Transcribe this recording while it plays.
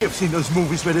You've seen those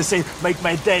movies where they say, make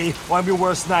my day, or I'm your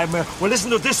worst nightmare. Well, listen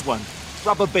to this one.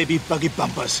 Rubber baby buggy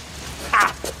bumpers.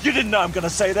 Ha! You didn't know I'm gonna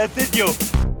say that, did you?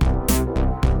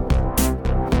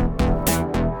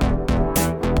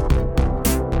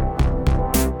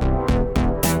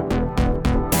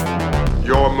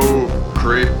 Your move,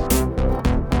 creep.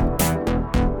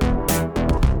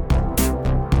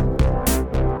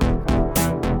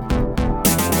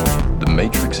 The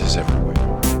Matrix is everywhere.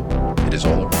 It is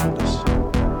all around us.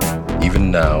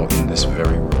 Even now, in this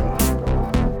very room.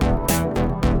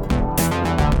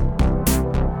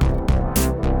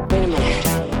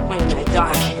 Wait a minute,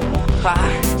 Doc.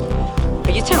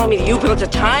 Are you telling me that you built a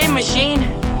time machine?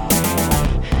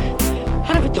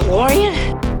 Out of a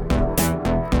DeLorean?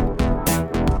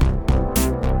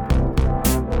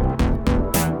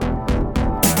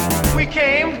 We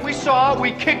came, we saw,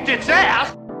 we kicked its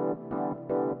ass.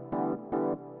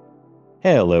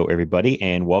 Hello, everybody,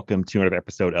 and welcome to another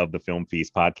episode of the Film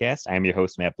Feast podcast. I'm your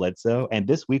host, Matt Bledsoe, and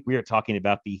this week we are talking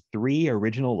about the 3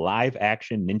 original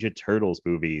live-action Ninja Turtles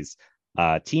movies.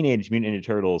 Teenage Mutant Ninja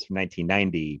Turtles from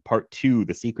 1990, Part 2,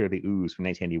 The Secret of the Ooze from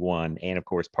 1991, and of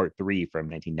course, Part 3 from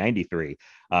 1993.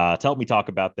 To help me talk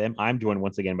about them, I'm joined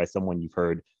once again by someone you've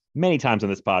heard many times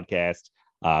on this podcast.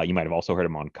 You might have also heard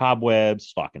him on Cobwebs,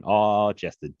 Shock and Awe,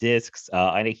 Just the Discs.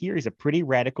 And I hear he's a pretty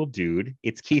radical dude.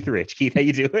 It's Keith Rich. Keith, how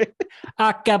you doing?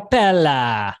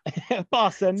 Acapella.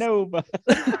 Bossa Nova.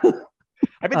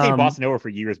 I've been saying Bossa Nova for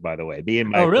years, by the way. Me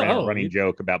and my friend are running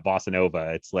joke about Bossa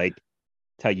Nova. It's like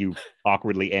it's how you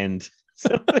awkwardly end.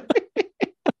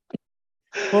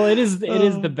 Well, it is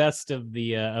the best of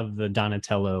the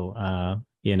Donatello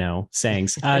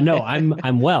sayings. No,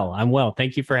 I'm well.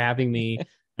 Thank you for having me.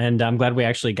 And I'm glad we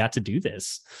actually got to do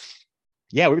this.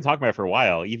 Yeah, we've been talking about it for a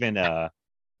while. Even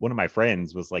one of my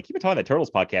friends was like, "You've been talking about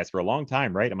Turtles podcast for a long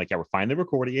time, right?" I'm like, "Yeah, we're finally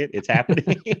recording it. It's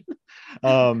happening."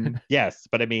 Yes,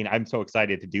 but I mean, I'm so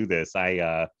excited to do this.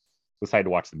 I was excited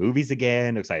to watch the movies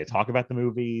again. Excited to talk about the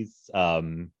movies.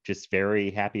 Just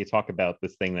very happy to talk about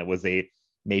this thing that was a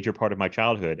major part of my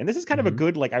childhood. And this is kind of a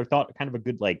good, I thought, kind of a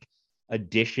good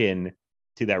addition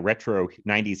to that retro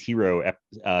 90s hero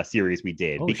series we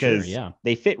did, because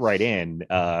they fit right in.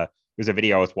 There's a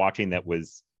video I was watching that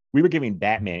we were giving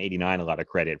Batman 89 a lot of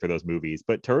credit for those movies,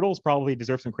 but Turtles probably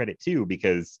deserve some credit too,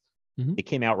 because it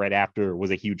came out right after,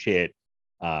 was a huge hit,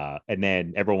 and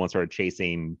then everyone started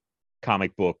chasing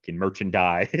comic book and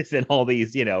merchandise and all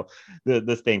these,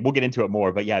 this thing. We'll get into it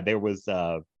more, but yeah, there was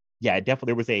definitely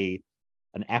there was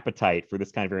an appetite for this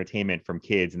kind of entertainment from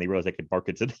kids, and they realized they could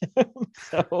market to them.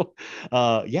 So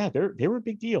they were a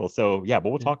big deal. So but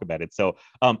we'll talk about it. So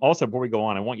also, before we go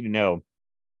on, I want you to know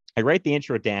I write the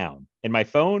intro down and my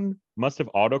phone must have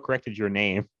auto-corrected your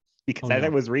name, because as I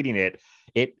was reading it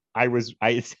it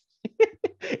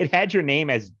had your name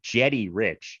as Jetty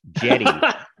Rich. Jetty.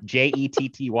 Jetty.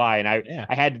 And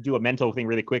I had to do a mental thing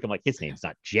really quick. I'm like, his name's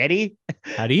not Jetty.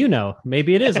 How do you know?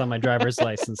 Maybe it is on my driver's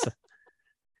license.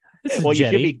 Well,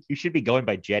 you should be going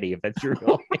by Jetty if that's your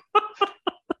real name.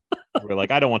 We're like,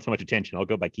 I don't want so much attention. I'll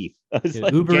go by Keith. Like,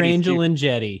 Uber Jetty's Angel and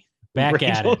Jetty. Back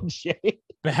at it.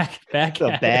 Back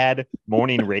the bad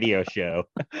morning radio show.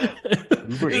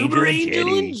 Uber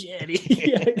Angel and Jetty.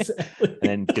 Yeah, exactly. And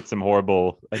then get some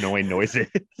horrible, annoying noises.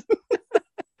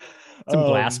 Some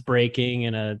glass breaking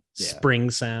and a spring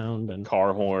sound and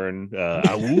car horn.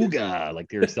 Awooga, like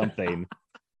there's something.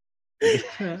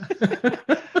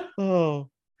 Oh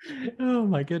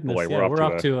my goodness. Boy, we're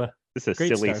off to a this is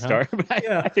a silly start. Huh? But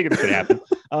I figured this could happen.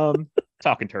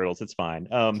 Talking Turtles, it's fine.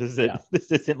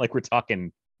 This isn't like we're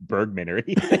talking Bergman or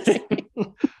anything.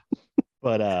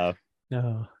 But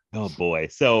no. Oh boy.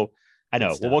 So I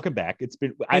know. Well, welcome back. It's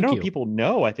been I don't know if people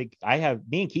know. I think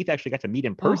me and Keith actually got to meet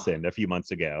in person a few months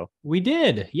ago. We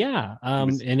did, yeah.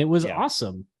 And it was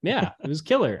awesome. Yeah, it was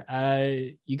killer.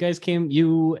 You guys came,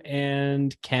 you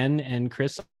and Ken and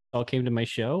Chris all came to my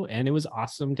show, and it was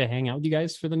awesome to hang out with you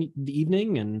guys for the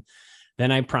evening. And then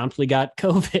I promptly got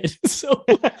COVID. So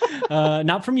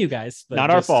not from you guys, but not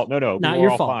our fault. No, not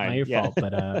your fault. Not your fault.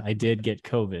 But I did get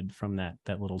COVID from that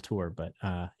little tour. But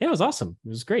it was awesome. It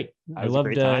was great. I loved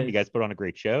a great time. You guys put on a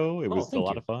great show. It was a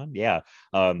lot of fun. Yeah.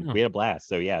 We had a blast.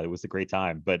 So yeah, it was a great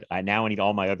time. But I need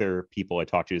all my other people I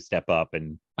talked to step up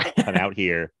and come out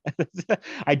here.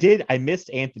 I missed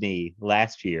Anthony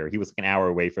last year. He was like an hour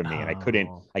away from me, and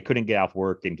I couldn't get off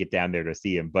work and get down there to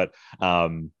see him. But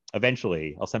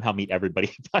eventually I'll somehow meet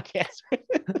everybody at podcast.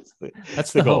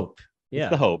 That's the hope. Yeah.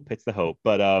 It's the hope.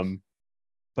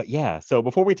 But yeah, so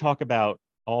before we talk about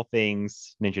all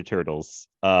things Ninja Turtles,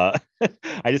 I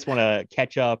just want to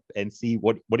catch up and see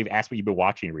what you've asked, what you've been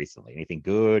watching recently. Anything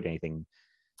good? Anything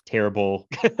terrible.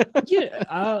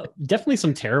 Yeah, definitely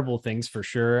some terrible things for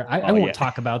sure. I won't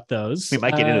talk about those. We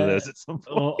might get into those at some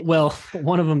point. Well,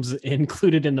 one of them's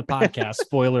included in the podcast.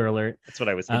 Spoiler alert. That's what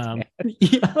I was thinking.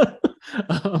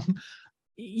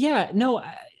 No,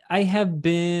 I have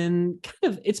been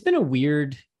it's been a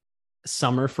weird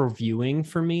summer for viewing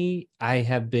for me. I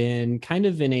have been kind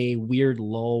of in a weird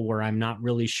lull where I'm not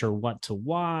really sure what to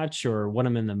watch or what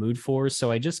I'm in the mood for.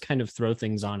 So I just kind of throw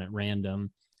things on at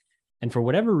random. And for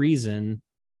whatever reason,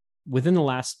 within the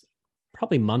last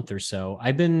probably month or so,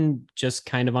 I've been just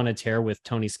kind of on a tear with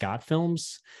Tony Scott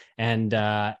films. And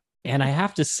I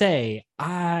have to say,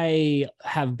 I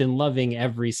have been loving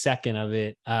every second of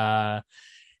it.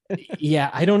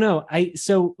 Yeah, I don't know.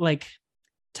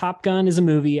 Top Gun is a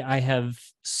movie I have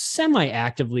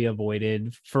semi-actively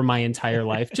avoided for my entire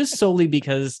life, just solely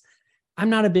because I'm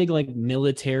not a big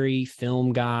military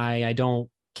film guy. I don't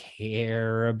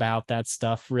care about that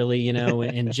stuff really,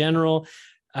 in general.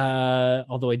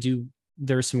 Although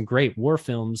there's some great war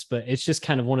films, but it's just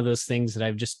kind of one of those things that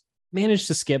I've just managed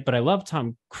to skip. But I love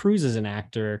Tom Cruise as an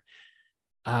actor.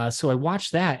 So I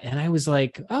watched that and I was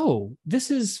like, oh, this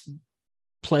is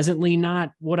pleasantly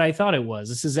not what I thought it was.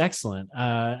 This is excellent.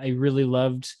 I really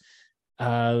loved,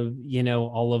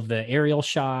 all of the aerial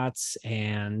shots,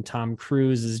 and Tom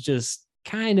Cruise is just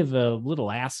kind of a little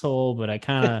asshole, but I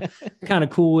kind of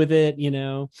cool with it,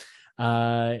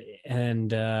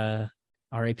 and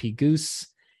R.I.P. Goose.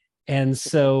 And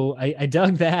so I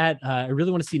dug that. I really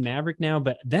want to see Maverick now,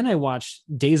 but then I watched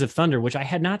Days of Thunder, which I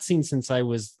had not seen since I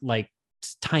was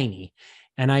tiny.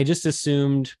 And I just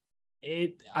assumed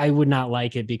I would not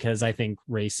like it because I think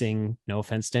racing, no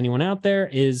offense to anyone out there,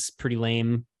 is pretty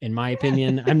lame in my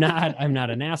opinion. I'm not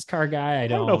a NASCAR guy. I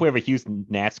don't know if we have a huge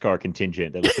NASCAR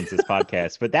contingent that listens to this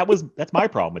podcast, but that's my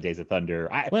problem with Days of Thunder.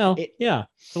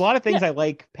 It's a lot of things I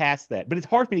like past that, but it's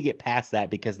hard for me to get past that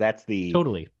because that's the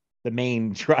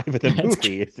main drive of the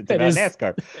movie. It's about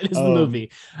NASCAR. It is the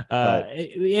movie. And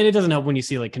it doesn't help when you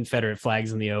see Confederate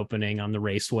flags in the opening on the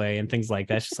raceway and things like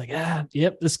that. It's just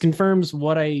yep, this confirms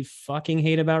what I fucking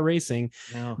hate about racing.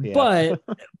 Oh, yeah.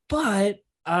 But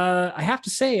I have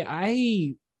to say,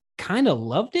 I kind of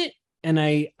loved it. And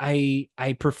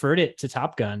I preferred it to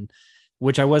Top Gun,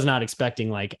 which I was not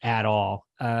expecting at all.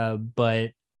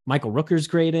 But Michael Rooker's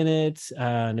great in it.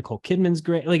 Nicole Kidman's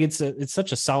great. It's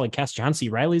such a solid cast. John C.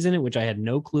 Reilly's in it, which I had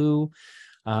no clue.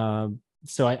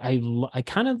 So I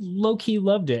kind of low key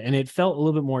loved it, and it felt a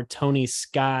little bit more Tony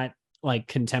Scott,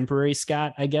 contemporary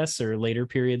Scott, I guess, or later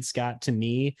period Scott to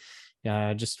me.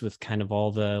 Just with kind of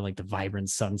all the the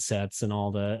vibrant sunsets and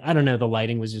all the the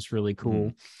lighting was just really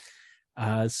cool.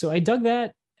 So I dug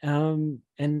that.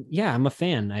 And yeah, I'm a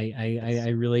fan. I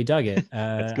really dug it.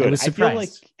 That's good. I feel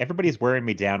like everybody's wearing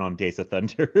me down on Days of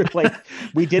Thunder.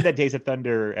 We did that Days of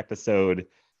Thunder episode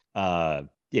a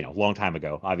long time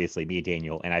ago, obviously, me and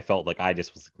Daniel, and I felt like I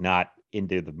just was not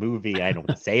into the movie. I don't know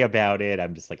what to say about it.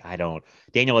 I'm just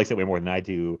Daniel likes it way more than I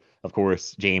do. Of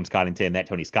course, James Coddington, that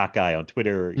Tony Scott guy on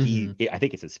Twitter, I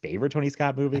think it's his favorite Tony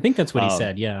Scott movie. I think that's what he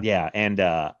said. Yeah. Yeah. And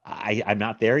I'm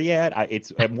not there yet.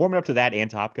 I'm warming up to that and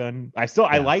Top Gun.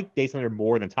 I like Days of Thunder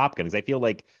more than Top Gun because I feel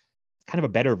like it's kind of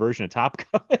a better version of Top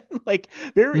Gun.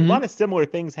 A lot of similar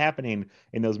things happening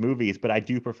in those movies, but I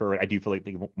do prefer it. I do feel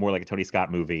more like a Tony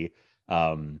Scott movie.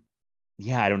 I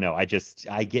don't know. I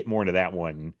get more into that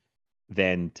one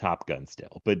than Top Gun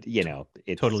still, but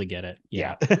it's totally get it.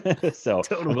 Yeah. So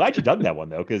totally. I'm glad you dug that one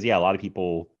though, because a lot of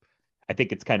people, I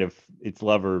think it's kind of it's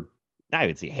love or I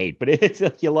would say hate, but it's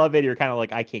you love it. You're kind of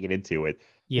I can't get into it.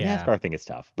 Yeah, the NASCAR thing is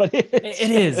tough, but it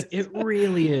is. It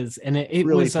really is, and it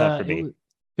really was tough for me.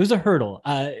 It was a hurdle.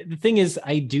 The thing is,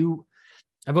 I've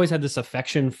always had this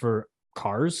affection for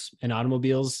cars and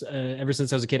automobiles ever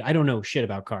since I was a kid. I don't know shit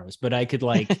about cars, but I could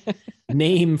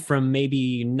name from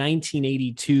maybe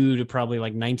 1982 to probably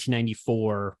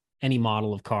 1994 any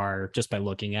model of car just by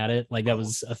looking at it. That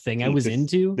was a thing I was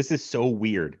into. This is so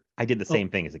weird. I did the same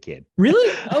thing as a kid.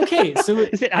 Really? Okay. So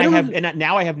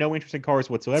now I have no interest in cars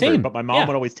whatsoever. Same. But my mom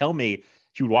would always tell me,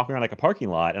 she would walk around a parking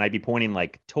lot and I'd be pointing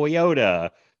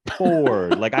Toyota,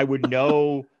 Ford. I would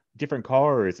know different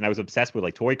cars, and I was obsessed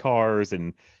with toy cars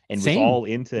and was all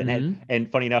into it.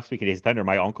 And funny enough, speaking of Days of Thunder,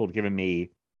 my uncle had given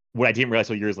me what I didn't realize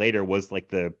until years later was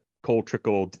the coal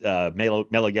trickled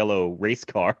mellow yellow race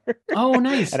car. Oh,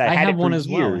 nice. And I had have one years.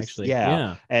 as well, actually.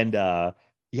 Yeah. And so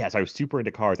I was super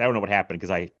into cars. I don't know what happened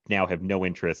because I now have no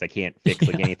interest. I can't fix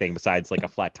anything besides a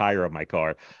flat tire on my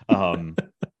car.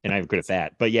 and I'm good at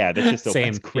that. But yeah, that's just so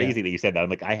Same, that's crazy that you said that. I'm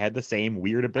like, I had the same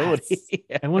weird ability.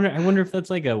 I wonder if that's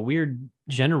like a weird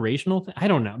generational thing. I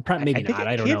don't know. Maybe I think not.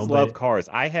 I don't kids know. love But cars.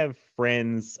 I have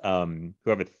friends who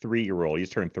have a 3-year-old. He's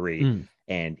turned 3, Mm.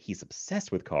 and he's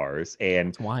obsessed with cars. And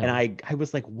It's wild. and I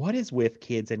was like, what is with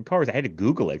kids and cars? I had to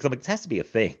Google it because I'm like, this has to be a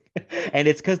thing. And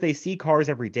it's because they see cars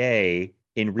every day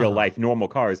in real life, normal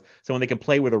cars. So when they can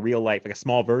play with a real life, like a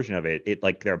small version of it, it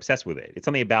like they're obsessed with it. It's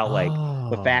something about like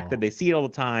the fact that they see it all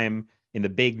the time in the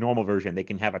big normal version. They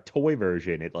can have a toy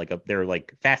version. It like they're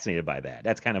like fascinated by that.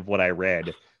 That's kind of what I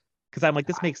read. Because I'm like,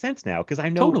 this makes sense now. Because I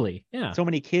know Totally. Yeah. so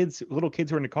many kids, little kids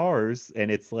who are into cars,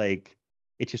 and it's like,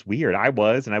 it's just weird. I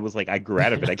was like, I grew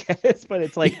out of it, I guess. But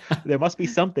it's like, there must be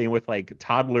something with like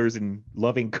toddlers and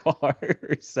loving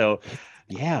cars. So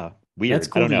yeah, weird. That's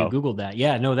cool I that don't know. you Googled that.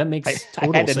 Yeah, no, that makes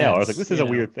total I had to sense. know. I was like, this is you a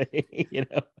know? weird thing, you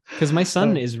know? Because my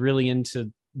son is really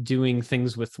into doing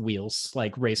things with wheels,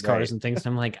 like race cars Right. and things.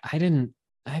 And I'm like,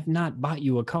 I've not bought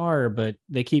you a car, but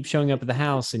they keep showing up at the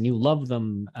house and you love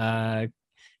them. And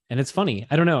it's funny.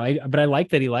 I don't know. But I like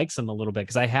that he likes them a little bit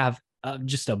because I have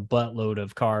just a buttload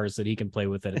of cars that he can play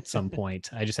with it at some point.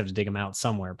 I just have to dig them out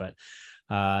somewhere. But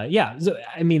yeah, so,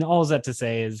 I mean, all that to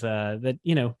say is that,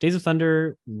 you know, Days of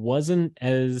Thunder wasn't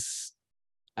as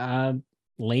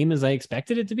lame as I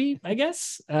expected it to be, I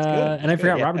guess. And I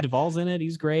forgot yeah. Robert Duvall's in it.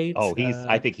 He's great. Oh,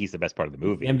 I think he's the best part of the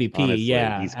movie. MVP. Honestly.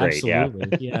 Yeah, He's great.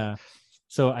 absolutely. Yeah.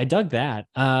 So I dug that.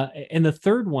 And the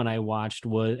third one I watched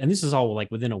was, and this is all like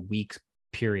within a week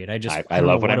period. I I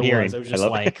love what I'm hearing. Was. I was just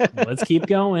like, let's keep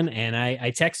going. And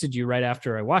I texted you right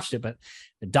after I watched it, but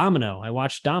I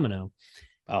watched Domino.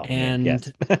 Oh, and man,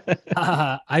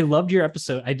 yes. I loved your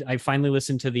episode. I finally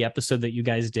listened to the episode that you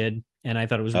guys did, and I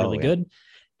thought it was really good.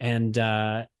 And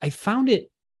I found it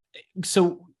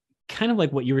so kind of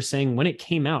like what you were saying when it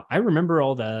came out. I remember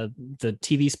all the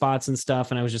TV spots and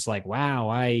stuff, and I was just like, wow,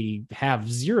 I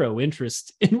have zero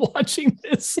interest in watching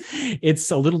this.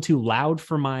 It's a little too loud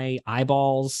for my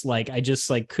eyeballs. Like I just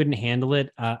like couldn't handle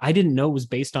it. I didn't know it was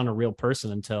based on a real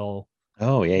person until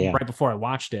right before I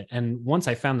watched it. And once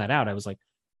I found that out, I was like,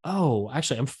 oh,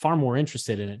 actually, I'm far more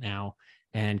interested in it now.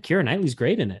 And Keira Knightley's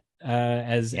great in it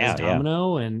as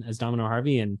Domino and as Domino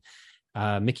Harvey and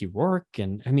Mickey Rourke.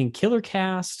 And I mean, killer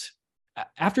cast.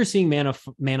 After seeing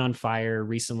Man on Fire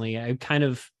recently, I kind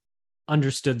of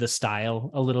understood the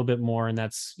style a little bit more. And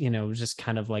that's, you know, just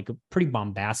kind of like pretty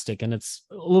bombastic. And it's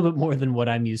a little bit more than what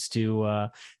I'm used to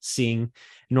seeing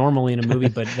normally in a movie.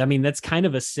 But I mean, that's kind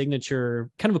of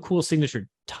a cool signature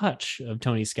touch of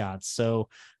Tony Scott's. So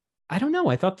I don't know.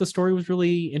 I thought the story was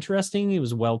really interesting. It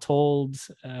was well told.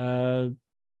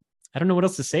 I don't know what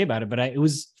else to say about it, but it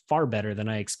was far better than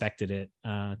I expected it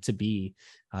to be.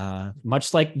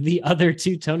 Much like the other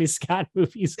two Tony Scott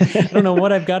movies. I don't know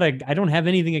what I don't have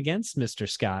anything against Mr.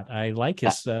 Scott. I like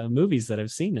his movies that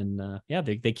I've seen, and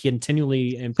they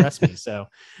continually impress me. So,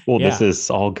 this is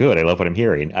all good. I love what I'm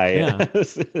hearing.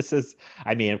 This is,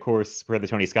 I mean, of course, for the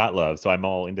Tony Scott love, so I'm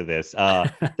all into this.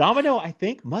 Domino, I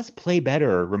think, must play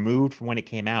better removed from when it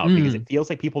came out because it feels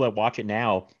like people that watch it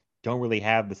now don't really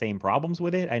have the same problems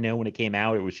with it. I know when it came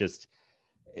out, it was just,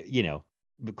 you know,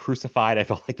 crucified, I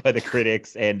felt like, by the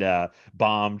critics and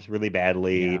bombed really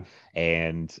badly.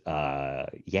 And I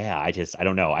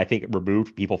don't know. I think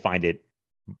removed, people find it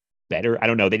better. I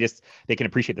don't know. They can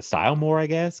appreciate the style more, I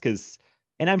guess.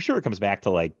 And I'm sure it comes back to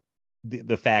like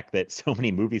the fact that so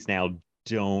many movies now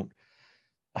don't,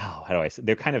 how do I say,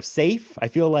 they're kind of safe. I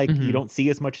feel like you don't see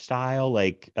as much style.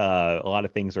 Like a lot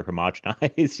of things are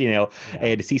homogenized, you know,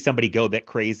 and to see somebody go that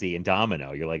crazy in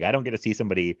Domino, you're like, I don't get to see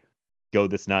somebody go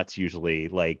this nuts usually,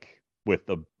 like with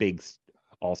a big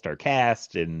all-star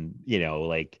cast and, you know,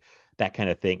 like that kind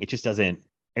of thing. It just doesn't,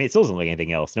 I mean, it still doesn't look like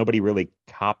anything else. Nobody really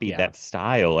copied that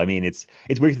style. I mean, it's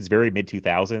weird. It's very mid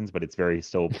 2000s, but it's very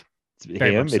still it's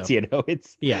very him. It's, so. you know,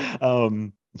 it's,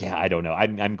 I don't know.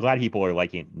 I'm glad people are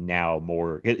liking it now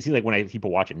more. It seems like when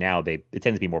people watch it now, it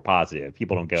tends to be more positive.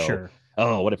 People don't go,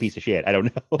 oh, what a piece of shit. I don't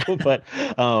know. But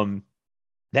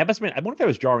that must have been, I wonder if that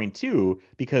was jarring too,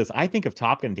 because I think of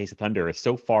Top Gun and Days of Thunder as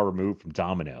so far removed from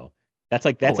Domino. That's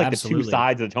like the two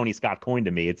sides of the Tony Scott coin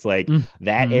to me. It's like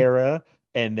that era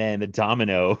and then the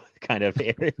Domino kind of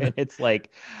area. And it's like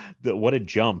what a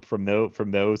jump from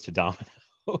those to Domino.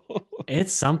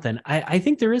 It's something. I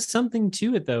think there is something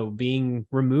to it though, being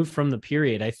removed from the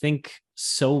period. I think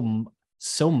so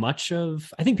much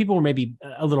of, I think people were maybe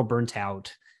a little burnt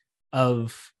out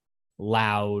of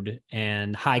loud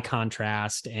and high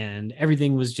contrast, and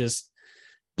everything was just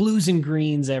blues and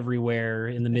greens everywhere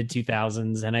in the mid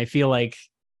 2000s. And I feel like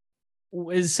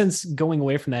since going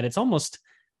away from that,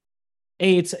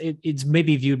 it's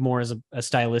maybe viewed more as a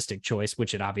stylistic choice,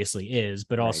 which it obviously is,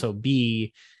 but also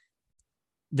B,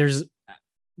 there's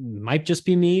might just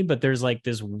be me, but there's like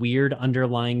this weird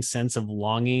underlying sense of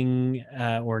longing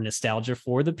or nostalgia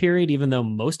for the period, even though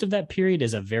most of that period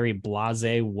is a very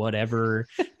blasé whatever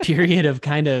period of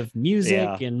kind of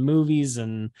music and movies.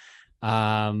 And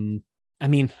I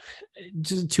mean,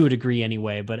 just to a degree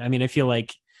anyway, but I mean, I feel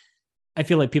like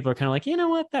people are kind of like, you know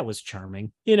what, that was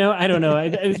charming. You know, I don't know.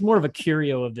 It's more of a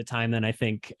curio of the time than I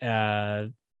think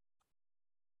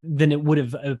than it would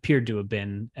have appeared to have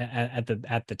been at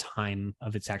the time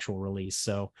of its actual release.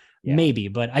 So maybe,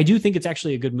 but I do think it's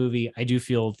actually a good movie. I do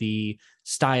feel the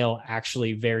style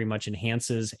actually very much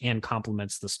enhances and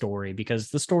complements the story,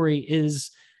 because the story is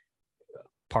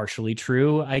partially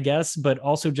true, I guess, but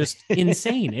also just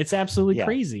insane. It's absolutely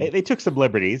crazy. They took some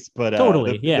liberties, but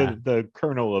totally, the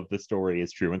kernel of the story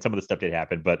is true, and some of the stuff did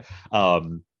happen. But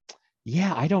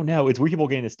I don't know. It's weird people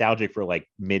getting nostalgic for like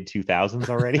mid 2000s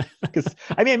already. Because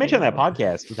I mean, I mentioned on that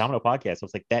podcast, the Domino podcast, I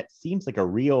was like, that seems like a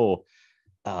real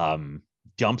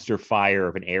dumpster fire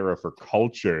of an era for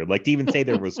culture. Like to even say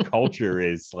there was culture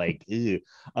is like,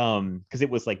 because it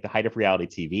was like the height of reality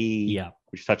TV,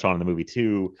 which touched on in the movie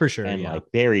too, for sure, and like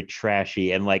very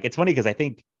trashy. And like it's funny because I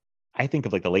think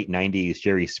of like the late 90s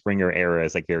Jerry Springer era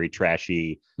as like very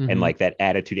trashy, and like that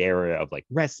Attitude Era of like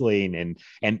wrestling,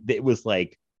 and it was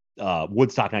like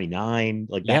Woodstock 99,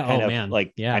 like that kind of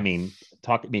I mean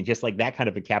just like that kind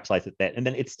of encapsulates it, that, and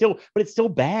then it's still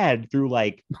bad through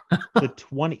like the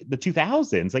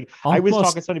 2000s. Like almost I was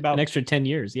talking to somebody about an extra 10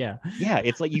 years.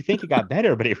 It's like you think it got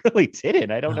better, but it really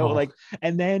didn't. I don't know. Like,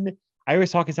 and then I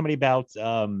was talking to somebody about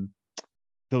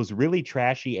those really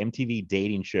trashy MTV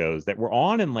dating shows that were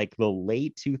on in like the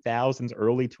late 2000s,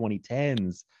 early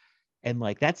 2010s, and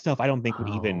like that stuff I don't think would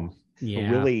even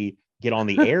really get on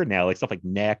the air now, like stuff like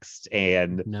Next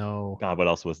and God, what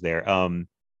else was there?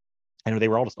 I know they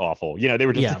were all just awful. You know, they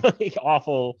were just like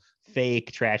awful,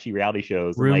 fake, trashy reality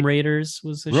shows. Room Raiders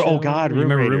was a show. Oh God,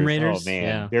 Room Raiders? Oh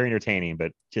man, very entertaining,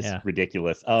 but just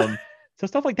ridiculous. So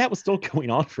stuff like that was still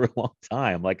going on for a long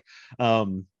time. Like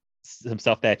some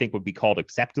stuff that I think would be called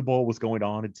acceptable was going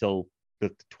on until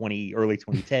the early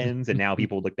 2010s, and now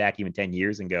people look back even 10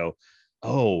 years and go,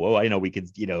 oh, I know we could,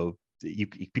 you know,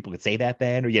 people could say that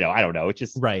then, or you know, I don't know. It's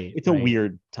just it's a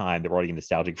weird time that we're all getting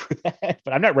nostalgic for that.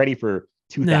 But I'm not ready for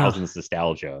 2000s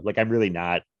nostalgia. Like I'm really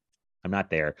not. I'm not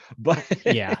there. But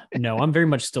I'm very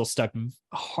much still stuck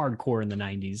hardcore in the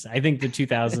 90s. I think the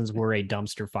 2000s were a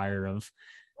dumpster fire of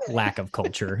lack of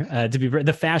culture.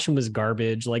 The fashion was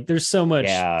garbage. Like there's so much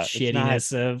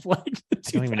shittiness of like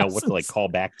I don't even know what to like call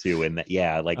back to, and that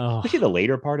especially the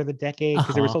later part of the decade,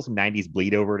 because there was still some 90s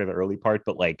bleed over to the early part,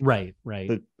 but like right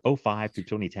the 05 through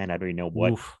 2010, I don't even know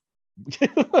what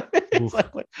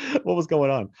like, what was going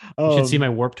on. You should see my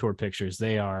Warped Tour pictures.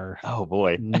 They are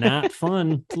not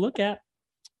fun to look at.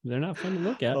 They're not fun to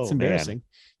look at. It's embarrassing.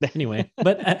 Anyway,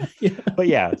 but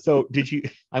so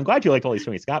I'm glad you liked all these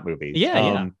Tony Scott movies.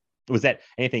 Was that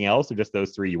anything else, or just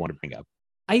those three you want to bring up?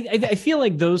 I feel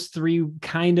like those three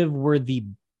kind of were the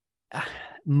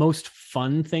most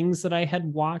fun things that I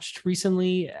had watched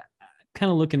recently.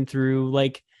 Kind of looking through,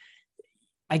 like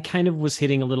I kind of was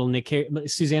hitting a little Nick Cage.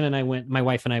 Suzanne and I my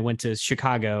wife and I went to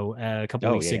Chicago a couple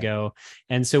of weeks ago.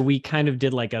 And so we kind of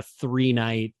did like a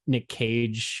 3-night Nick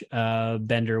Cage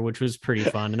bender, which was pretty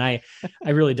fun. And I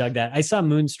really dug that. I saw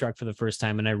Moonstruck for the first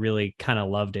time and I really kind of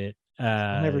loved it.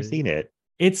 I've never seen it.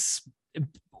 It's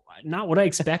not what I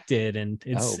expected. And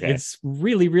it's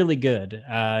really, really good.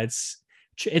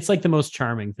 It's like the most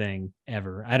charming thing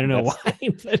ever. I don't know why.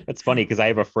 But... That's funny because I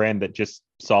have a friend that just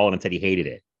saw it and said he hated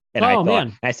it. And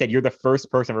I said, you're the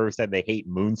first person I've ever said they hate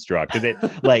Moonstruck, because it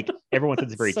like everyone says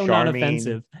it's very so charming.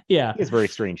 Non-offensive. Yeah, it's very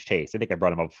strange taste. I think I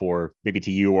brought him up before, maybe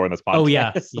to you or on this podcast. Oh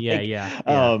yeah,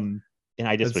 and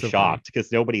I just was shocked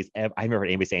because I never heard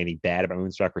anybody say anything bad about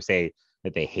Moonstruck or say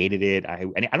that they hated it. I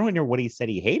don't even know what he said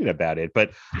he hated about it,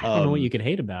 but I don't know what you could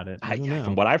hate about it.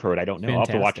 From what I've heard, I don't know.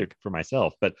 Fantastic. I'll have to watch it for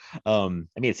myself. But I mean,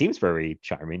 it seems very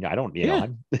charming. I don't,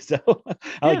 so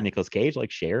I like Nicolas Cage,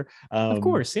 like Cher. Of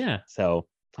course, yeah. So.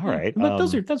 All right. But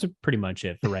those are pretty much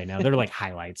it for right now. They're like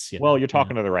highlights. Well, you're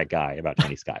talking to the right guy about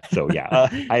Tony Scott. So yeah,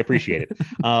 I appreciate it.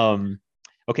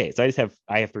 Okay. So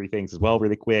I have three things as well,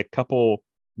 really quick. Couple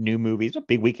new movies, a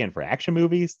big weekend for action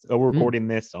movies. So we're recording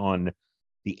this on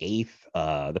the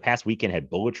 8th. The past weekend had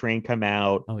Bullet Train come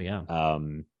out. Oh yeah.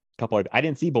 I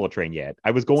didn't see Bullet Train yet.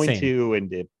 I was going to,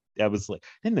 and I was like,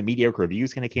 then the mediocre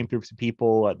reviews kind of came through from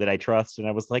people that I trust, and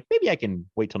I was like, maybe I can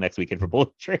wait till next weekend for Bullet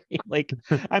Train. Like,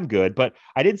 I'm good. But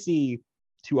I did see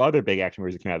two other big action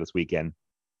movies that came out this weekend.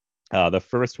 The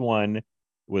first one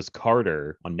was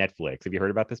Carter on Netflix. Have you heard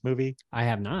about this movie? I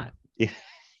have not. You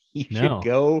No. should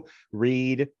go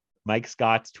read Mike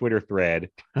Scott's Twitter thread,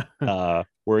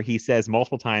 where he says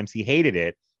multiple times he hated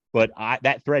it, but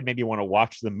that thread made me want to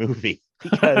watch the movie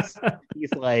because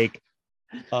he's like,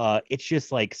 it's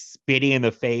just like spitting in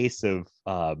the face of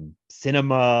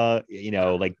cinema,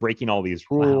 like breaking all these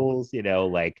rules,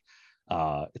 like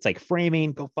it's like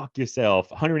framing, go fuck yourself,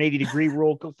 180-degree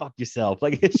rule, go fuck yourself.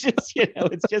 Like it's just,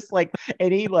 it's just like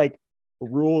any like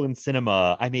rule in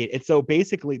cinema. I mean, it's so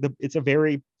basically it's a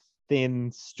very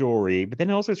thin story, but then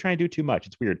also it's trying to do too much.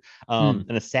 It's weird. An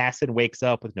assassin wakes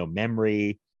up with no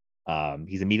memory.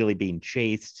 He's immediately being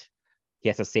chased. He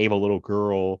has to save a little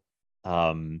girl.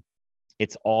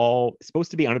 It's all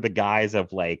supposed to be under the guise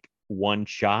of like one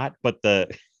shot, but the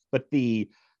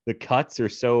cuts are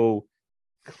so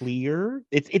clear.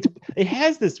 It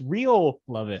has this real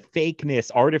love it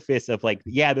fakeness artifice of like,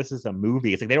 yeah, this is a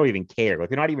movie. It's like they don't even care. Like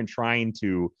they're not even trying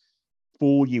to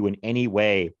fool you in any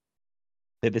way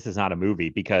that this is not a movie,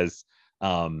 because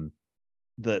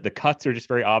the cuts are just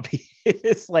very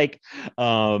obvious. Like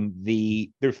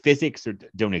their physics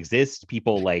don't exist.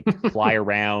 People like fly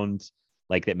around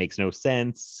like that makes no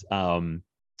sense.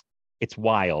 It's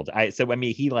wild.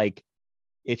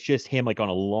 It's just him like on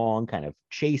a long kind of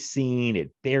chase scene. It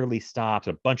barely stops.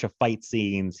 A bunch of fight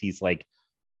scenes. He's like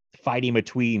fighting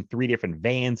between 3 different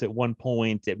vans at one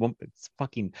point. It's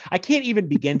fucking, I can't even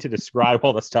begin to describe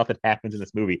all the stuff that happens in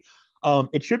this movie.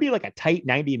 It should be like a tight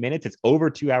 90 minutes. It's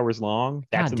over 2 hours long.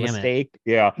 That's a mistake.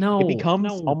 Yeah. No, it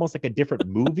becomes almost like a different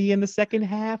movie in the second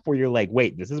half, where you're like,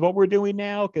 wait, this is what we're doing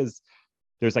now? Because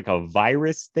there's like a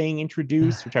virus thing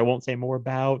introduced, which I won't say more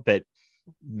about, that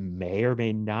may or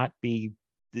may not be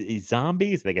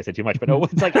zombies. I think I said too much, but no,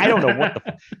 it's like, I don't know what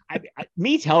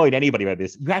me telling anybody about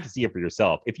this, you have to see it for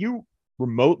yourself. If you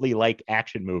remotely like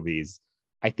action movies,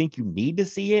 I think you need to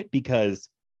see it, because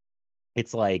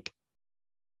it's like,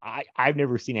 I've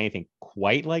never seen anything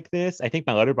quite like this. I think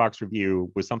my Letterboxd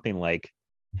review was something like,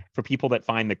 for people that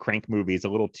find the Crank movies a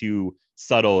little too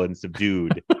subtle and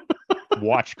subdued,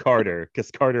 watch Carter,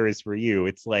 because Carter is for you.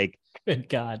 It's like, good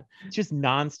God, just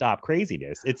nonstop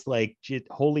craziness. It's like just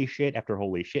holy shit after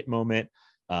holy shit moment.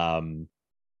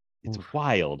 It's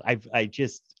wild.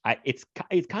 It's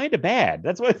kind of bad.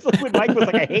 That's what it's like when Mike was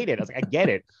like, I hate it. I was like, I get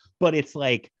it, but it's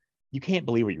like, you can't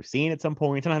believe what you're seeing at some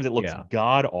point. Sometimes it looks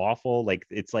god awful. Like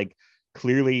it's like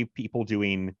clearly people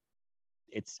doing,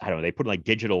 I don't know, they put like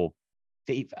digital,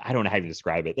 I don't know how to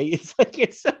describe it.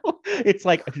 It's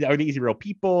like, are these real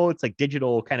people? It's like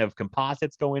digital kind of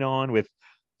composites going on with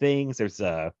things. There's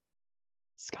a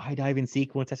skydiving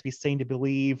sequence, has to be seen to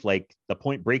believe. Like the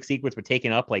Point Break sequence, but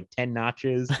taken up like 10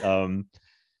 notches.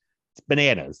 It's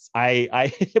bananas. But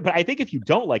I think if you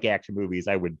don't like action movies,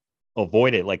 I would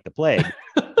avoid it like the plague.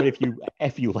 But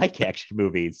if you like action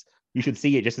movies, you should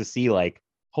see it just to see like,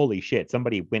 holy shit,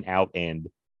 somebody went out and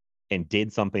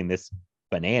did something this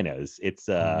bananas. It's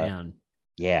man.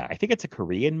 Yeah, I think it's a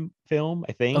Korean film,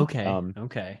 I think. Okay.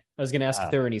 I was gonna ask if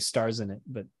there were any stars in it,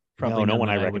 but probably no one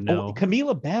I reckon. Oh,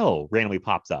 Camila Bell randomly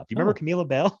pops up. You remember Camila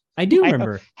Bell? I do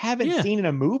remember. I haven't seen in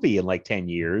a movie in like 10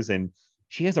 years, and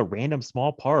she has a random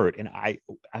small part, and I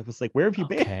was like, where have you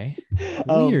been? Okay.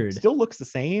 Weird. Still looks the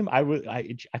same. I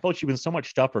felt she was in so much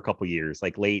stuff for a couple years,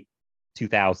 like late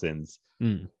 2000s,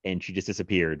 and she just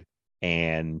disappeared.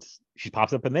 And she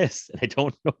pops up in this, and I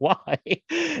don't know why.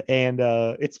 And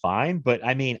it's fine, but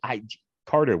I mean,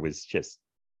 Carter was just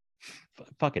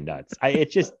fucking nuts. It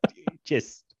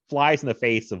just flies in the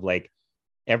face of like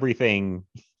everything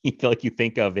you feel like you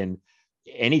think of in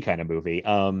any kind of movie.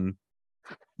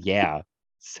 Yeah.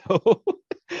 So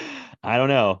I don't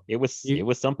know. It was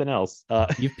something else.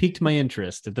 You've piqued my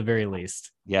interest at the very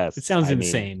least. Yes. It sounds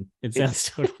insane. It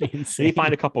sounds totally insane. You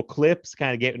find a couple clips,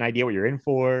 kind of get an idea what you're in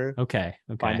for. Okay.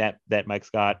 Find that Mike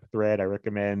Scott thread. I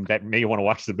recommend that. Maybe you want to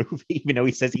watch the movie, even though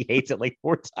he says he hates it like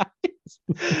 4 times.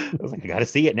 I was like, I got to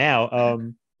see it now.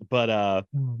 Oh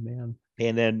man.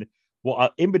 And then,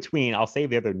 in between, I'll save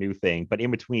the other new thing, but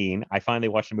in between, I finally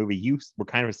watched a movie you were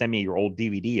kind of sending me your old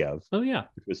DVD of. Oh yeah.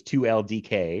 Which was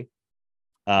 2LDK.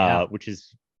 Which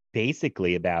is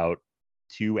basically about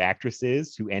 2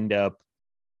 actresses who end up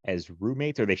as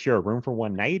roommates, or they share a room for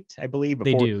one night, I believe.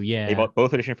 They do, yeah. They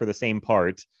both audition for the same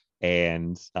part,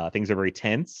 and things are very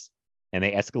tense, and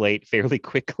they escalate fairly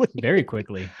quickly. Very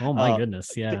quickly. Oh my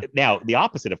goodness, yeah. Now, the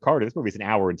opposite of Carter, this movie is an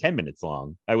hour and 10 minutes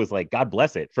long. I was like, God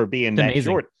bless it for being that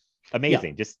short.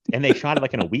 Amazing. Yeah. And they shot it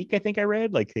like in a week, I think I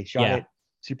read. Like they shot it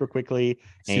super quickly.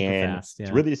 Super fast. Yeah.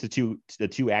 It's really just the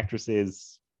two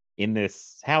actresses in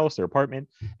this house or apartment,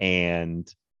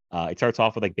 and it starts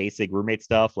off with like basic roommate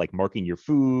stuff, like marking your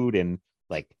food and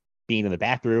like being in the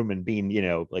bathroom and being,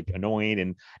 like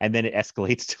annoying, and then it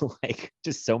escalates to like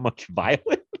just so much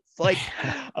violence. Like,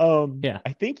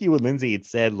 I think you and Lindsay had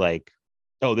said like,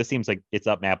 oh, this seems like it's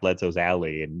up Matt Bledsoe's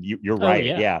alley, and you're right.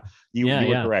 You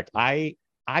were correct. I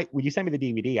when you sent me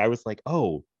the DVD, I was like,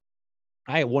 oh,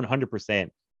 I 100%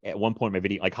 at one point in my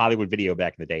video, like Hollywood Video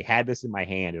back in the day, had this in my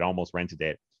hand and almost rented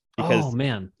it because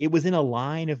it was in a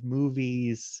line of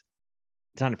movies.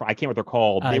 I can't remember what they're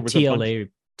called. There was TLA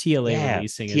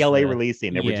releasing. TLA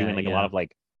releasing. They were doing like a lot of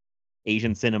like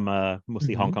Asian cinema,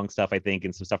 mostly Hong Kong stuff, I think,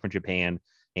 and some stuff from Japan.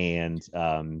 And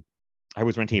I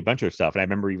was renting a bunch of stuff, and I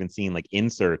remember even seeing like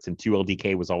inserts, and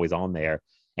 2LDK was always on there,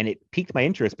 and it piqued my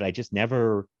interest, but I just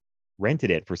never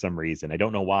rented it for some reason. I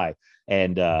don't know why.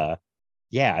 And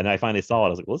and I finally saw it. I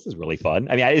was like, well, this is really fun.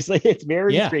 I mean, it's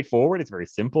very straightforward. It's very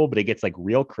simple, but it gets like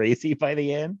real crazy by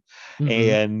the end.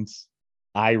 And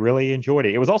I really enjoyed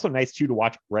it. It was also nice too to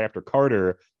watch right after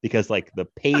Carter, because like the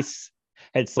pace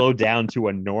had slowed down to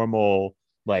a normal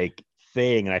like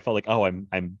thing, and I felt like, oh,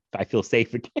 I feel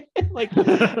safe again. Like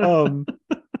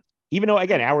even though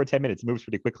again, hour and 10 minutes moves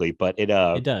pretty quickly, but it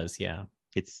does. I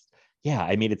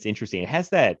mean, it's interesting. It has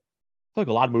that, I feel like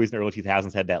a lot of movies in the early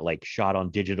 2000s had that like shot on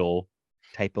digital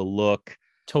type of look.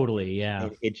 Totally. Yeah.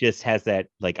 It just has that,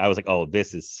 like, I was like, oh,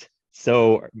 this is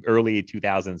so early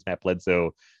 2000s Matt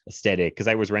Bledsoe aesthetic, because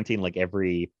I was renting like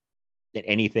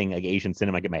anything like Asian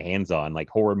cinema I get my hands on, like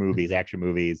horror movies, action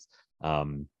movies.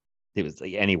 It was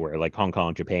like anywhere, like Hong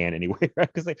Kong, Japan, anywhere,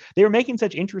 because they were making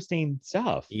such interesting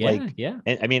stuff.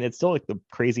 And I mean, it's still like the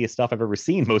craziest stuff I've ever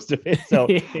seen, most of it. So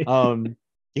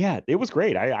it was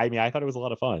great. I mean, I thought it was a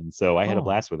lot of fun, so I had a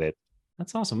blast with it.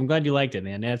 That's awesome. I'm glad you liked it,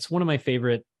 man. It's one of my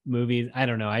favorite movies. I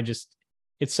don't know.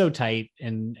 It's so tight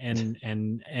and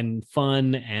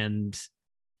fun, and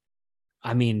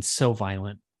I mean, so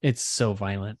violent. It's so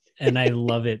violent, and I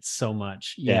love it so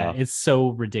much. It's so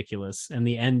ridiculous, and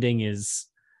the ending is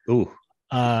a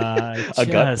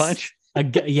gut punch.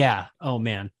 Oh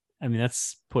man. I mean,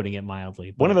 that's putting it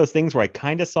mildly. One of those things where I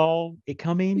kind of saw it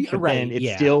coming, but then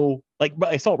it's still like,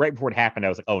 I saw it right before it happened. I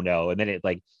was like, oh no. And then it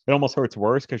almost hurts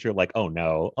worse, because you're like, oh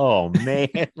no, oh man.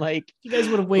 Like, you guys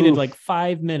would have waited like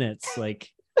 5 minutes. Like,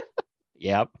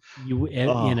 yep. You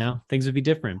know, things would be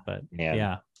different, but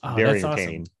Oh, very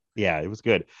entertaining. Awesome. Yeah, it was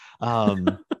good.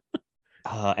 And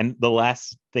the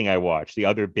last thing I watched, the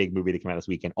other big movie that came out this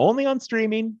weekend, only on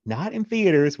streaming, not in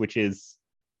theaters, which is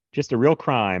just a real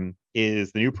crime,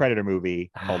 is the new Predator movie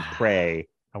called Prey.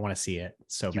 I want to see it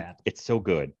so bad. It's so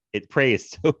good. Prey is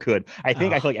so good. I feel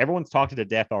like everyone's talked it to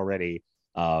death already.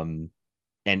 And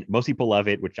most people love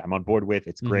it, which I'm on board with.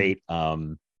 It's great.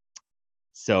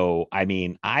 So, I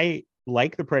mean, I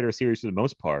like the Predator series for the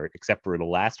most part, except for the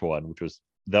last one, which was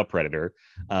The Predator.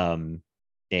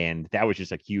 And that was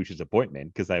just a huge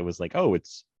disappointment, because I was like, oh,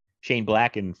 it's Shane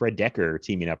Black and Fred Decker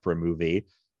teaming up for a movie.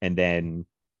 And then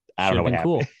I don't know what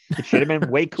happened. Cool. It should have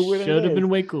been way cooler. Should have been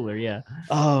way cooler. Yeah.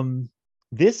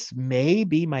 This may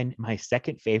be my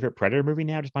second favorite Predator movie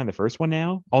now, just behind the first one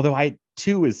now. Although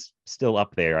 2 is still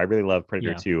up there. I really love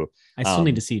Predator 2. I still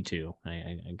need to see 2.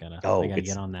 I gotta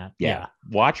get on that. Yeah.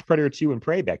 Watch Predator 2 and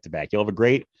Prey back to back. You'll have a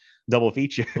great double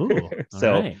feature. Ooh,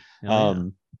 so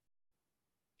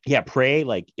Prey,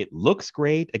 like, it looks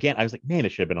great. Again, I was like, man, it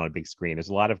should have been on a big screen. There's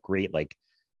a lot of great, like,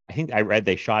 I think I read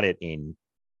they shot it in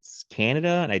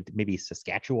Canada and maybe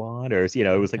Saskatchewan, or it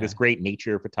was like this great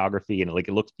nature photography, and it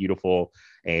looks beautiful,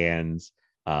 and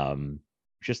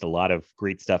just a lot of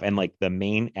great stuff. And like the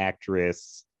main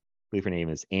actress, I believe her name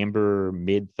is Amber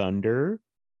Midthunder,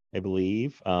 I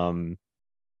believe. I mean,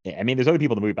 there's other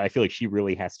people in the movie, but I feel like she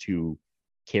really has to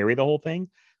carry the whole thing.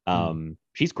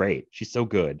 She's great. She's so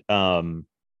good.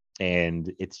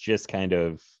 And it's just kind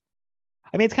of,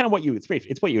 I mean, it's kind of what you expect.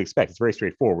 It's what you expect. It's very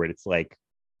straightforward. It's like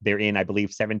they're in, I believe,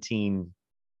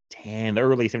 1710, the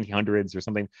early 1700s or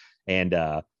something, and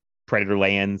Predator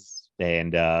lands,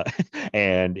 and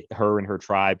and her and her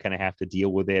tribe kind of have to deal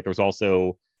with it. There's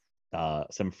also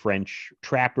some French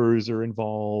trappers are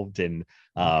involved, and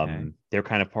they're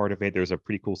kind of part of it. There's a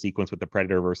pretty cool sequence with the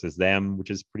Predator versus them, which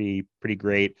is pretty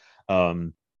great.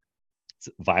 It's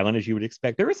violent as you would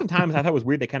expect. There are some times I thought it was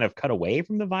weird they kind of cut away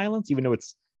from the violence, even though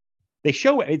it's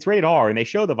rated R and they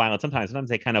show the violence. Sometimes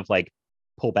they kind of like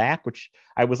pull back, which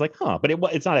I was like, but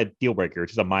it's not a deal breaker.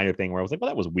 It's just a minor thing where I was like, well,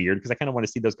 that was weird, because I kind of want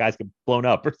to see those guys get blown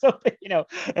up or something,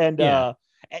 and then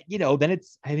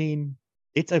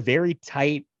it's a very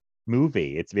tight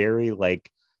movie. It's very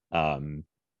like,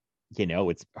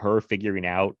 it's her figuring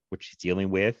out what she's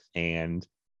dealing with, and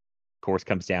of course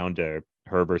comes down to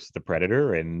her versus the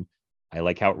Predator, and I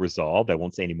like how it resolved. I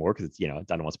won't say anymore because it's, I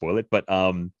don't want to spoil it, but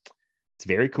it's It's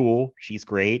very cool. She's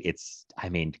great. It's, I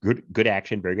mean, good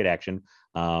action, very good action.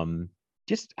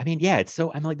 Just, I mean, yeah, it's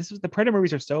so, I'm like, the Predator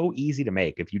movies are so easy to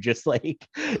make if you just like,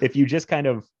 if you just kind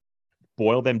of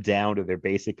boil them down to their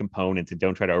basic components and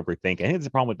don't try to overthink. I think it's the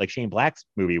problem with like Shane Black's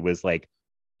movie was like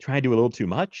trying to do a little too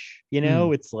much, you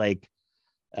know. It's like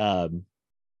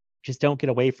just don't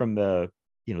get away from the,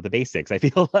 you know, the basics, I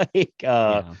feel like.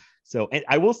 So, and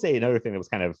I will say another thing that was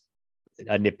kind of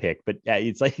a nitpick, but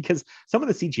it's like, because some of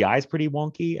the CGI is pretty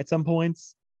wonky at some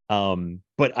points.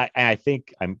 But I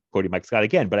think I'm quoting Mike Scott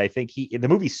again, but I think the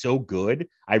movie's so good,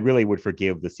 I really would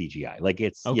forgive the CGI. Like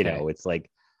it's, you know, it's like,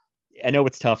 I know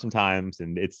it's tough sometimes,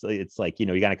 and it's like, you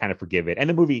know, you gotta kind of forgive it. And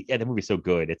the movie's so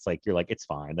good, it's like you're like, it's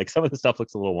fine. Like some of the stuff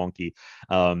looks a little wonky.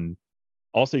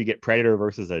 Also, you get Predator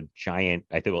versus a giant,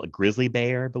 I think, a grizzly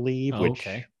bear, I believe, which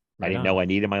I didn't know I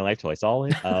needed in my life till I saw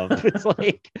it. It's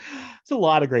like, it's a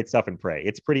lot of great stuff in Prey.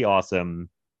 It's pretty awesome.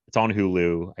 It's on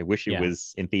Hulu. I wish it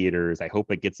was in theaters. I hope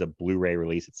it gets a Blu-ray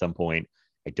release at some point.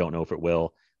 I don't know if it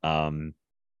will. But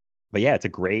yeah, it's a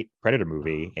great Predator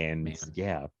movie, and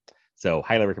so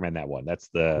highly recommend that one. That's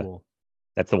the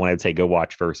one I'd say go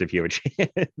watch first if you have a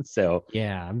chance. So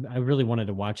yeah, I really wanted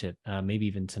to watch it. Maybe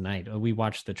even tonight. We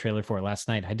watched the trailer for it last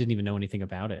night. I didn't even know anything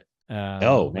about it.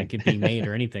 Like it being made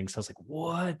or anything. So I was like,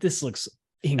 what? This looks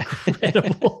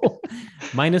incredible.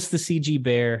 Minus the CG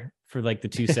bear for like the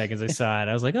 2 seconds I saw it.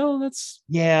 I was like, oh, that's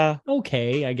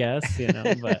okay, I guess, you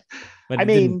know, but I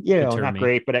mean, you know, not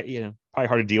great, but you know, probably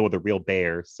hard to deal with a real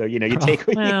bear. So, you know, you take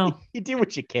you do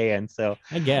what you can. So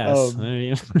I guess.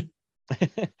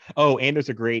 Oh, and there's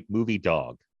a great movie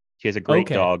dog. She has a great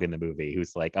dog in the movie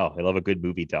who's like, oh, I love a good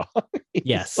movie dog.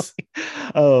 Yes.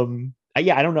 Like,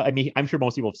 yeah, I don't know. I mean, I'm sure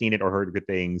most people have seen it or heard good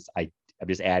things. I'm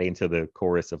just adding to the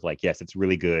chorus of like, yes, it's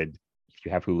really good. If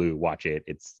you have Hulu, watch it.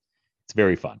 It's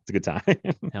very fun. It's a good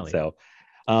time. So,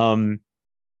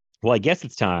 well, I guess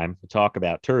it's time to talk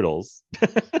about Turtles.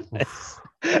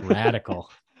 Radical.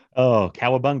 Oh,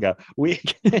 cowabunga. We're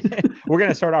going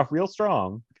to start off real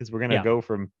strong because we're going to go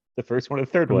from the first one to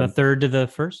the third one. From the third to the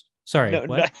first? Sorry,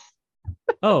 what?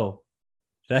 No. Oh,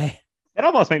 that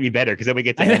almost might be better because then we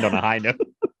get to end on a high note.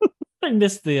 I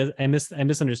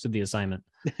misunderstood the assignment.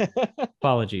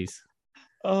 Apologies.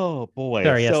 Oh boy.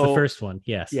 Sorry, yes, the first one.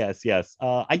 Yes.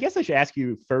 I guess I should ask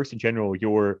you first in general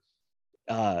your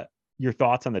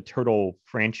thoughts on the Turtle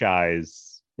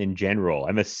franchise in general.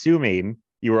 I'm assuming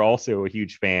you were also a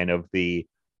huge fan of the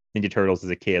Ninja Turtles as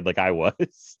a kid, like I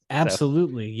was.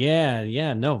 Absolutely. So.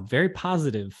 Yeah. No, very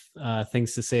positive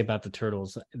things to say about the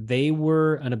Turtles. They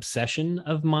were an obsession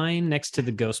of mine next to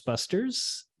the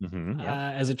Ghostbusters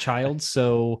as a child.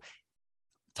 So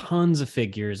tons of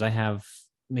figures. I have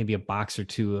maybe a box or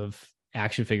two of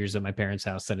action figures at my parents'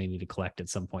 house that I need to collect at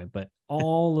some point. But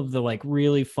all of the like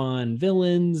really fun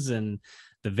villains and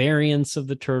the variants of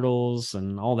the Turtles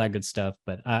and all that good stuff.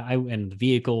 But and the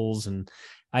vehicles, and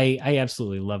I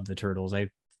absolutely love the Turtles. I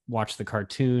watched the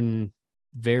cartoon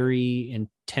very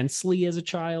intensely as a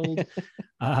child.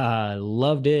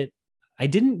 Loved it. I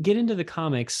didn't get into the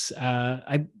comics.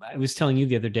 I was telling you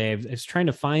the other day, I was trying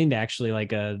to find actually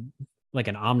like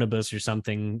an omnibus or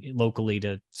something locally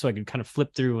so I could kind of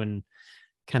flip through and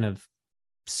kind of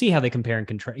see how they compare and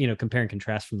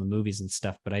contrast from the movies and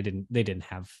stuff, but they didn't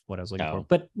have what I was looking for.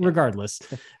 But regardless,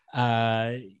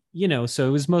 so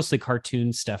it was mostly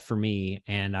cartoon stuff for me.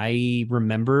 And I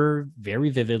remember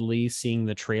very vividly seeing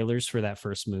the trailers for that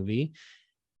first movie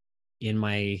in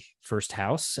my first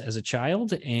house as a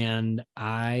child. And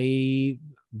I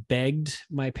begged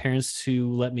my parents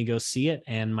to let me go see it.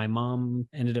 And my mom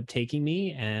ended up taking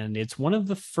me. And it's one of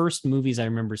the first movies I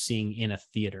remember seeing in a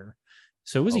theater.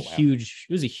 So it was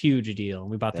it was a huge deal.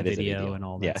 We bought the video and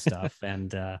all that stuff.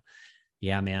 And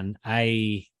man,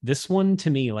 this one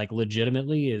to me, like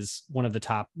legitimately is one of the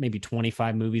top maybe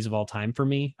 25 movies of all time for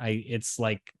me. I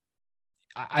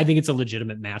think it's a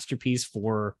legitimate masterpiece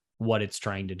for what it's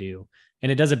trying to do.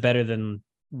 And it does it better than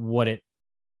what it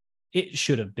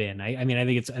should have been. I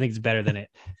think it's better than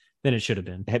it should have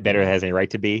been. Better has any right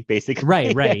to be, basically.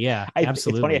 Right. Yeah,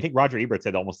 absolutely. It's funny. I think Roger Ebert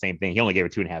said almost the same thing. He only gave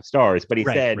it 2.5 stars, but he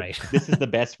said, this is the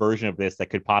best version of this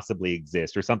that could possibly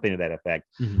exist, or something to that effect.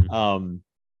 Mm-hmm.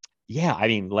 I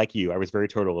mean, like you, I was very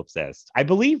Turtle obsessed. I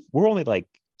believe we're only like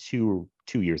two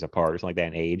years apart or something like that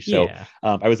in age. So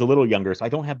I was a little younger, so I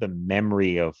don't have the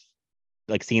memory of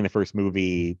like seeing the first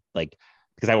movie, like,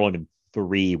 because I was only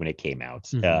 3 when it came out.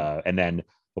 Mm-hmm. And then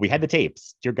we had the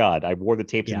tapes. Dear God, I wore the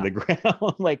tapes in the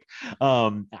ground. Like,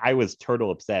 I was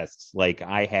Turtle obsessed. Like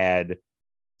they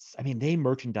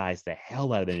merchandised the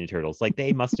hell out of the Ninja Turtles. Like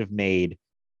they must have made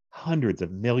hundreds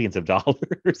of millions of dollars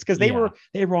because they were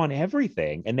on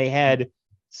everything. And they had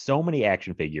so many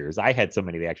action figures. I had so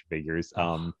many of the action figures.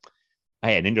 I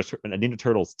had a Ninja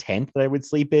Turtles tent that I would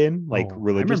sleep in, like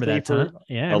religiously for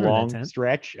a long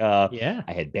stretch. Yeah,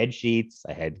 I had bed sheets.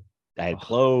 I had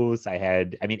clothes. I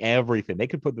mean, everything. They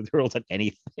could put the turtles on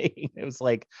anything. It was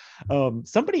like,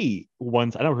 somebody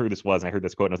once, I don't know who this was, and I heard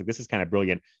this quote, and I was like, this is kind of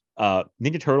brilliant.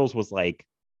 Ninja Turtles was like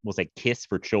Kiss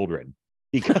for children.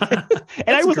 Because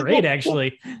and I was great, like,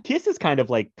 actually. Kiss is kind of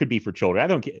like could be for children. I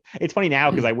don't. It's funny now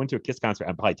because I went to a Kiss concert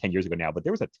probably 10 years ago now, but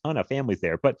there was a ton of families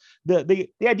there. But the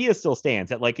idea still stands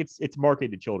that like it's